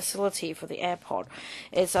backup facility for the airport.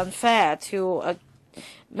 It's unfair to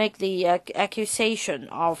make the accusation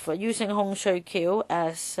of using Hung Shui Kiu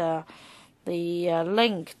as the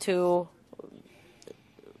link to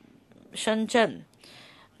Shenzhen.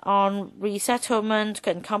 On resettlement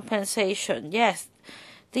and compensation, yes,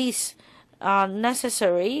 these are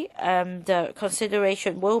necessary and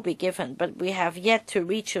consideration will be given, but we have yet to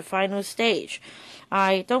reach the final stage.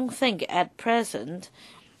 I don't think at present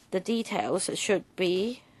the details should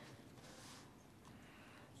be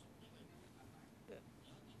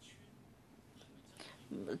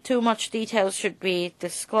too much details should be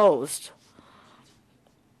disclosed.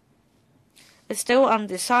 It's still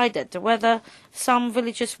undecided whether some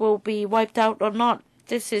villages will be wiped out or not.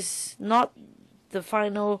 This is not the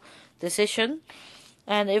final decision.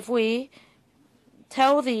 And if we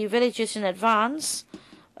tell the villages in advance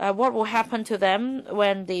what will happen to them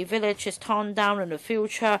when the village is torn down in the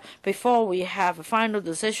future before we have a final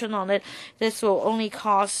decision on it, this will only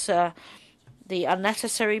cause the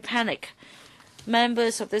unnecessary panic.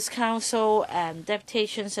 Members of this council and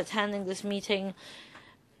deputations attending this meeting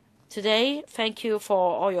today, thank you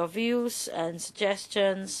for all your views and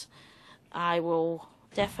suggestions. I will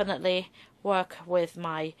definitely work with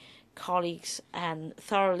my colleagues and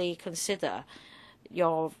thoroughly consider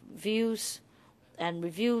your views and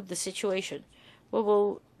review the situation. We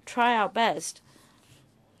will try our best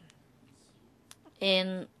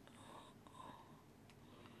in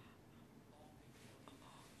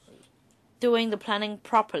doing the planning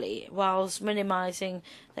properly whilst minimizing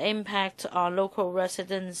the impact on local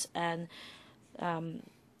residents and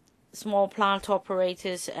small plant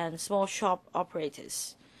operators and small shop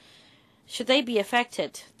operators. Should they be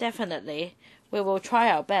affected, definitely we will try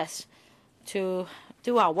our best to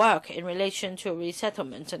do our work in relation to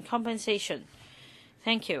resettlement and compensation.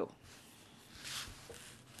 Thank you.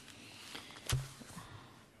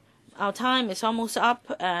 Our time is almost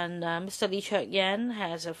up, and Mr. Lee Chek-yen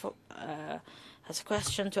has a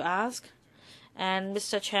question to ask, and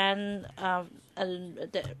Mr. Chen,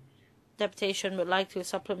 the deputation, would like to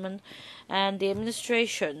supplement, and the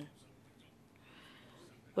administration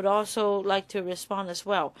would also like to respond as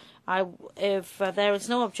well. If there is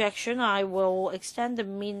no objection, I will extend the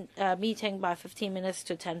meeting by 15 minutes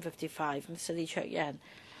to 10:55. Mr. Lee Chek-yen.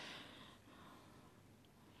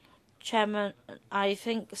 Chairman, I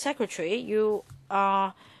think, Secretary, you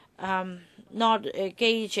are not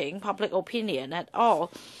gauging public opinion at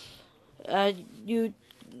all. You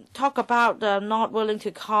talk about not willing to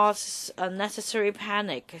cause unnecessary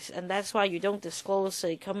panic, and that's why you don't disclose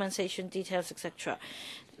the compensation details, etc.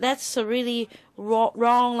 That's a really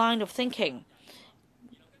wrong line of thinking.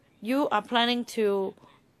 you are planning to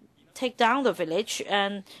take down the village,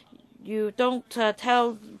 and you don't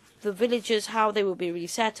tell the villagers how they will be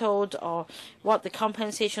resettled or what the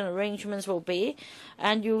compensation arrangements will be,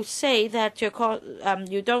 and you say that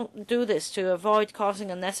you don't do this to avoid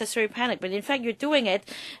causing unnecessary panic, but in fact you're doing it.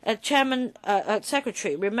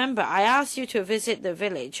 Secretary, remember, I asked you to visit the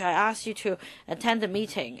village. I asked you to attend the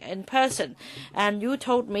meeting in person, and you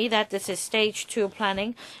told me that this is stage 2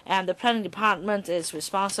 planning, and the planning department is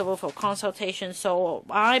responsible for consultation, so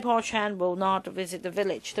I, Paul Chan, will not visit the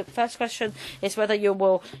village. The first question is whether you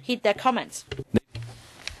will heed their comments.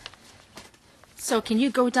 So can you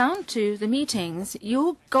go down to the meetings?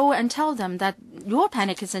 You go and tell them that your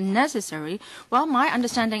panic is unnecessary. Well, my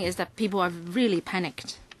understanding is that people are really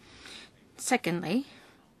panicked. Secondly,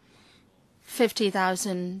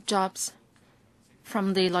 50,000 jobs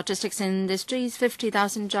from the logistics industries,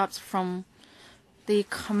 50,000 jobs from the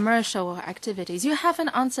commercial activities. You haven't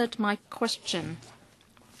answered my question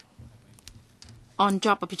on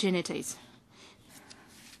job opportunities.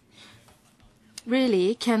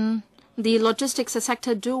 Really, can the logistics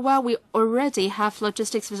sector do well? We already have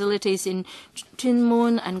logistics facilities in Tuen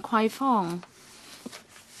Mun and Kwai Fong.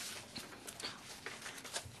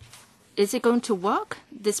 Is it going to work,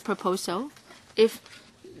 this proposal? If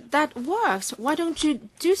that works, why don't you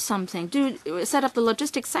do something? Set up the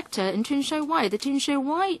logistics sector in Tuen Shui Wai. The Tuen Shui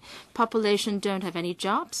Wai population don't have any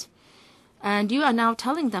jobs. And you are now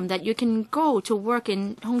telling them that you can go to work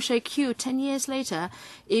in Hung Shui Kiu 10 years later.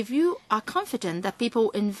 If you are confident that people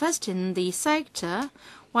invest in the sector,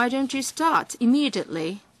 why don't you start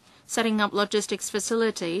immediately setting up logistics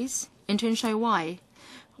facilities in Tuen Shui Wai?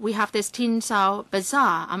 We have this Tin Sao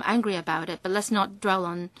Bazaar. I'm angry about it, but let's not dwell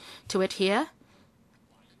on to it here.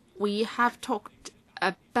 We have talked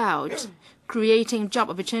about creating job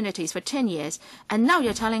opportunities for 10 years, and now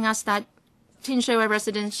you're telling us that Tin Shui Wai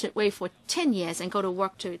residents should wait for 10 years and go to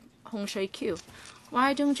work to Hung Shui Kiu.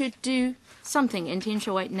 Why don't you do something in Tin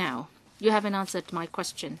Shui Wai now? You haven't answered my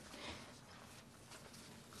question.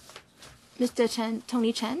 Mr. Chen,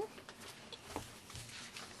 Tony Chen?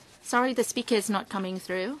 Sorry, the speaker is not coming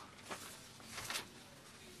through.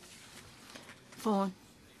 For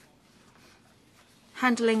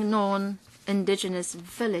handling non-indigenous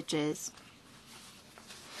villages,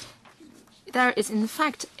 there is in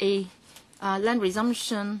fact a land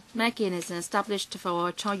resumption mechanism established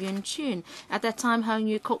for Chao Yun Chun. At that time, Hung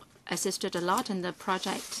Yu Kok assisted a lot in the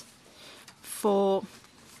project. For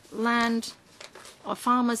land or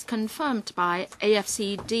farmers confirmed by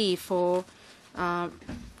AFCD for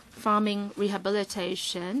farming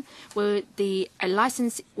rehabilitation, where a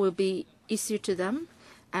license will be issued to them,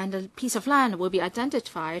 and a piece of land will be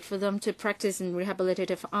identified for them to practice in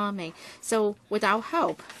rehabilitative farming. So with our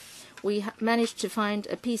help, we managed to find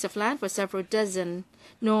a piece of land for several dozen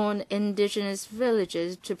non-indigenous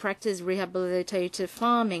villages to practice rehabilitative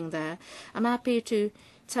farming there. I'm happy to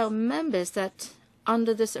tell members that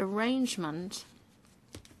under this arrangement,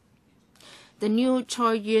 the new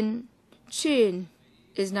Chao Yun Chun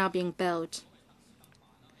is now being built.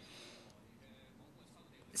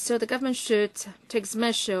 So the government should take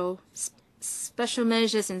special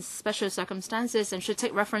measures in special circumstances and should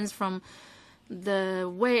take reference from the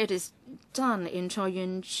way it is done in Chao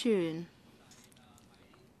Yun Chun.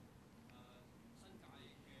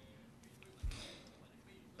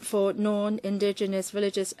 For non-indigenous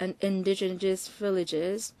villages and indigenous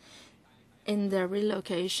villages, in their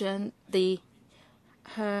relocation, the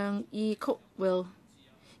Hung Yu Kok will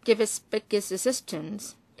give its biggest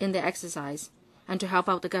assistance in the exercise and to help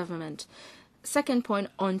out the government. Second point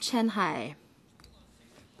on Qianhai.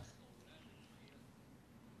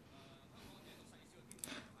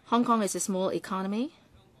 Hong Kong is a small economy.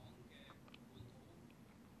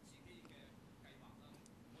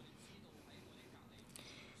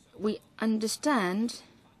 We understand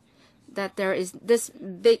that there is this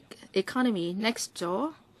big economy next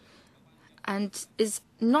door, and it's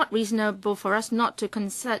not reasonable for us not to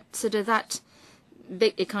consider that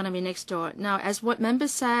big economy next door. Now, as what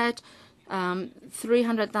members said,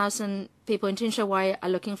 300,000 people in Tin Shui Wai are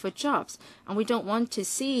looking for jobs, and we don't want to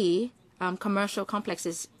see commercial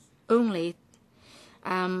complexes only.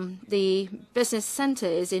 The business center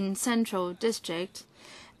is in Central District,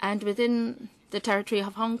 and within the territory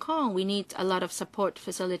of Hong Kong, we need a lot of support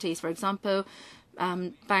facilities. For example,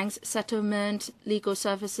 banks, settlement, legal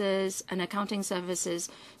services, and accounting services.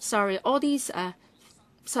 Sorry, all these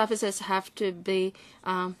services have to be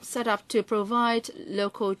set up to provide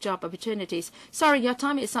local job opportunities. Sorry, your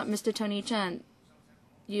time is up, Mr. Tony Chan.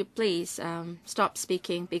 You please stop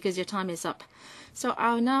speaking because your time is up. So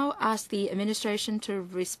I'll now ask the administration to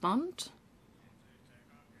respond.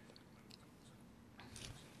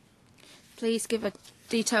 please give a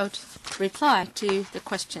detailed reply to the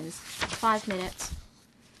questions. 5 minutes.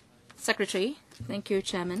 Secretary. Thank you,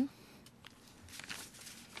 Chairman.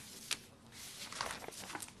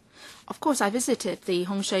 Of course, I visited the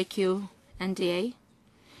Hung Shui Kiu NDA.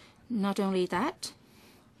 Not only that,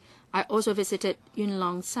 I also visited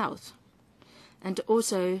Yunlong South and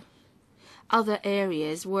also other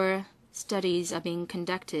areas where studies are being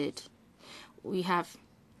conducted. We have,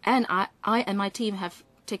 and I and my team have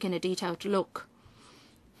taken a detailed look.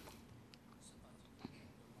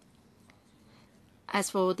 As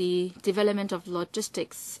for the development of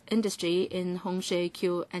logistics industry in Hung Shui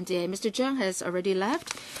Kiu NDA, Mr. Zheng has already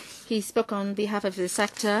left. He spoke on behalf of the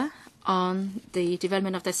sector on the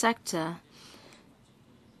development of the sector.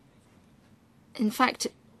 In fact,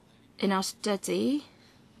 in our study,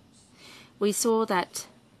 we saw that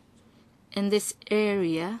in this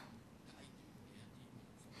area,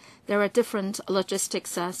 there are different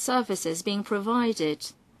logistics services being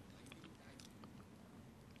provided.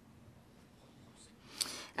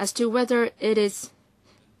 As to whether it is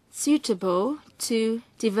suitable to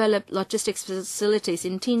develop logistics facilities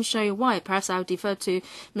in Tin Shui Wai, perhaps I'll defer to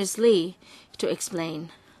Ms. Lee to explain.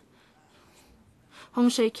 Hung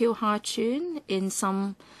Shui Kiu Ha Chun, in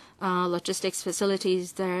some logistics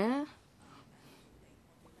facilities there,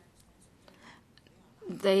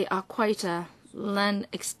 they are quite land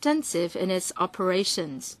extensive in its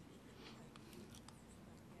operations.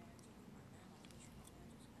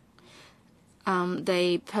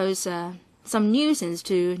 They pose some nuisance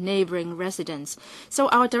to neighboring residents. So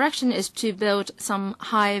our direction is to build some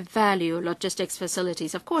high-value logistics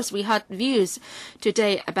facilities. Of course, we had views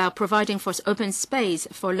today about providing for open space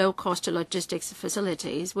for low-cost logistics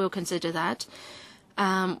facilities. We'll consider that.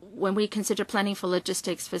 When we consider planning for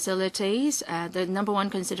logistics facilities, the number one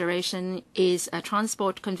consideration is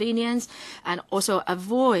transport convenience and also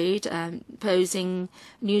avoid posing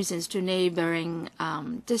nuisance to neighboring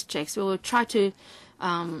districts. We will try to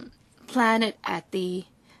plan it at the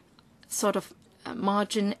sort of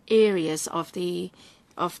margin areas of the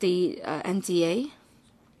NDA.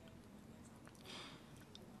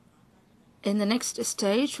 In the next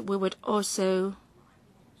stage, we would also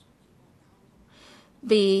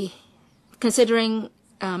be considering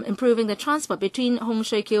improving the transport between Hung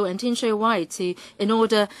Shui Kiu and Tin Shui Wai in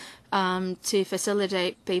order to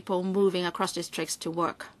facilitate people moving across districts to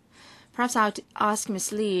work. Perhaps I'll ask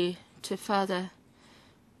Ms. Lee to further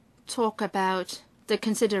talk about the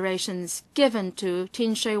considerations given to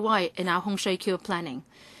Tin Shui Wai in our Hung Shui Kiu planning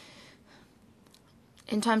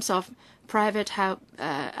in terms of private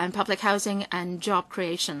and public housing and job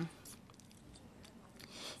creation.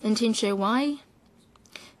 In Tin Shui Wai,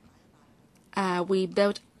 we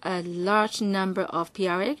built a large number of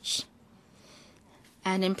PRH,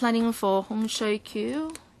 and in planning for Hung Shui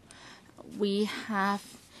Kiu, we have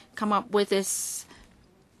come up with this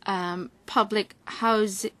private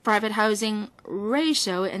housing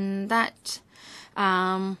ratio, in that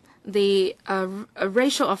the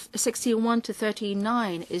ratio of 61 to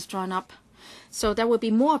 39 is drawn up. So there will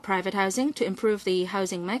be more private housing to improve the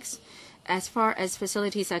housing mix. As far as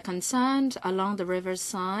facilities are concerned, along the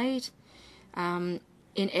riverside,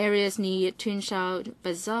 in areas near Tun Shao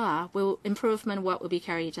Bazaar, improvement work will be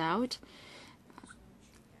carried out.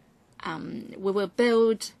 We will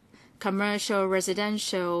build commercial,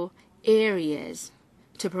 residential areas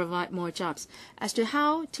to provide more jobs. As to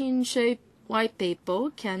how Tin Shui Wai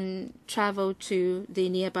people can travel to the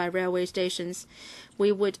nearby railway stations,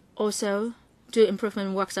 we would also do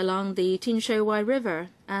improvement works along the Tin Shui Wai River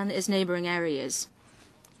and its neighboring areas.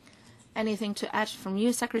 Anything to add from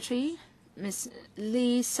you, Secretary? Ms.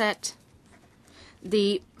 Lee said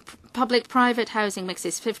the public-private housing mix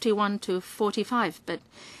is 51 to 45, but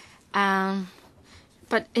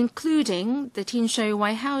including the Tin Shui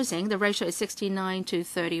Wai housing, the ratio is 69 to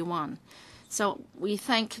 31. So we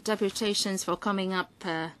thank deputations for coming up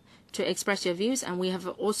to express your views, and we have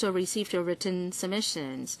also received your written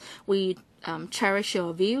submissions. We cherish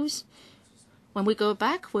your views. When we go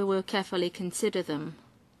back, we will carefully consider them.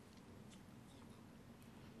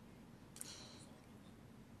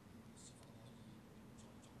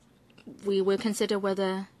 We will consider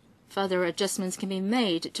whether further adjustments can be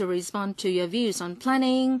made to respond to your views on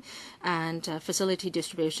planning and facility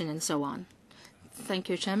distribution and so on. Thank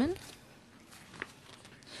you, Chairman.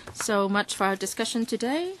 So much for our discussion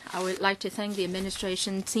today. I would like to thank the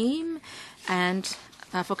administration team and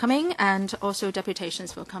for coming, and also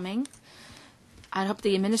deputations for coming. I hope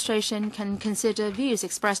the administration can consider views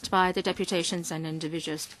expressed by the deputations and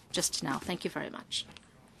individuals just now. Thank you very much.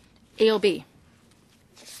 AOB.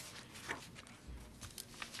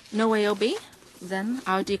 No AOB? Then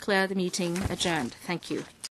I'll declare the meeting adjourned. Thank you.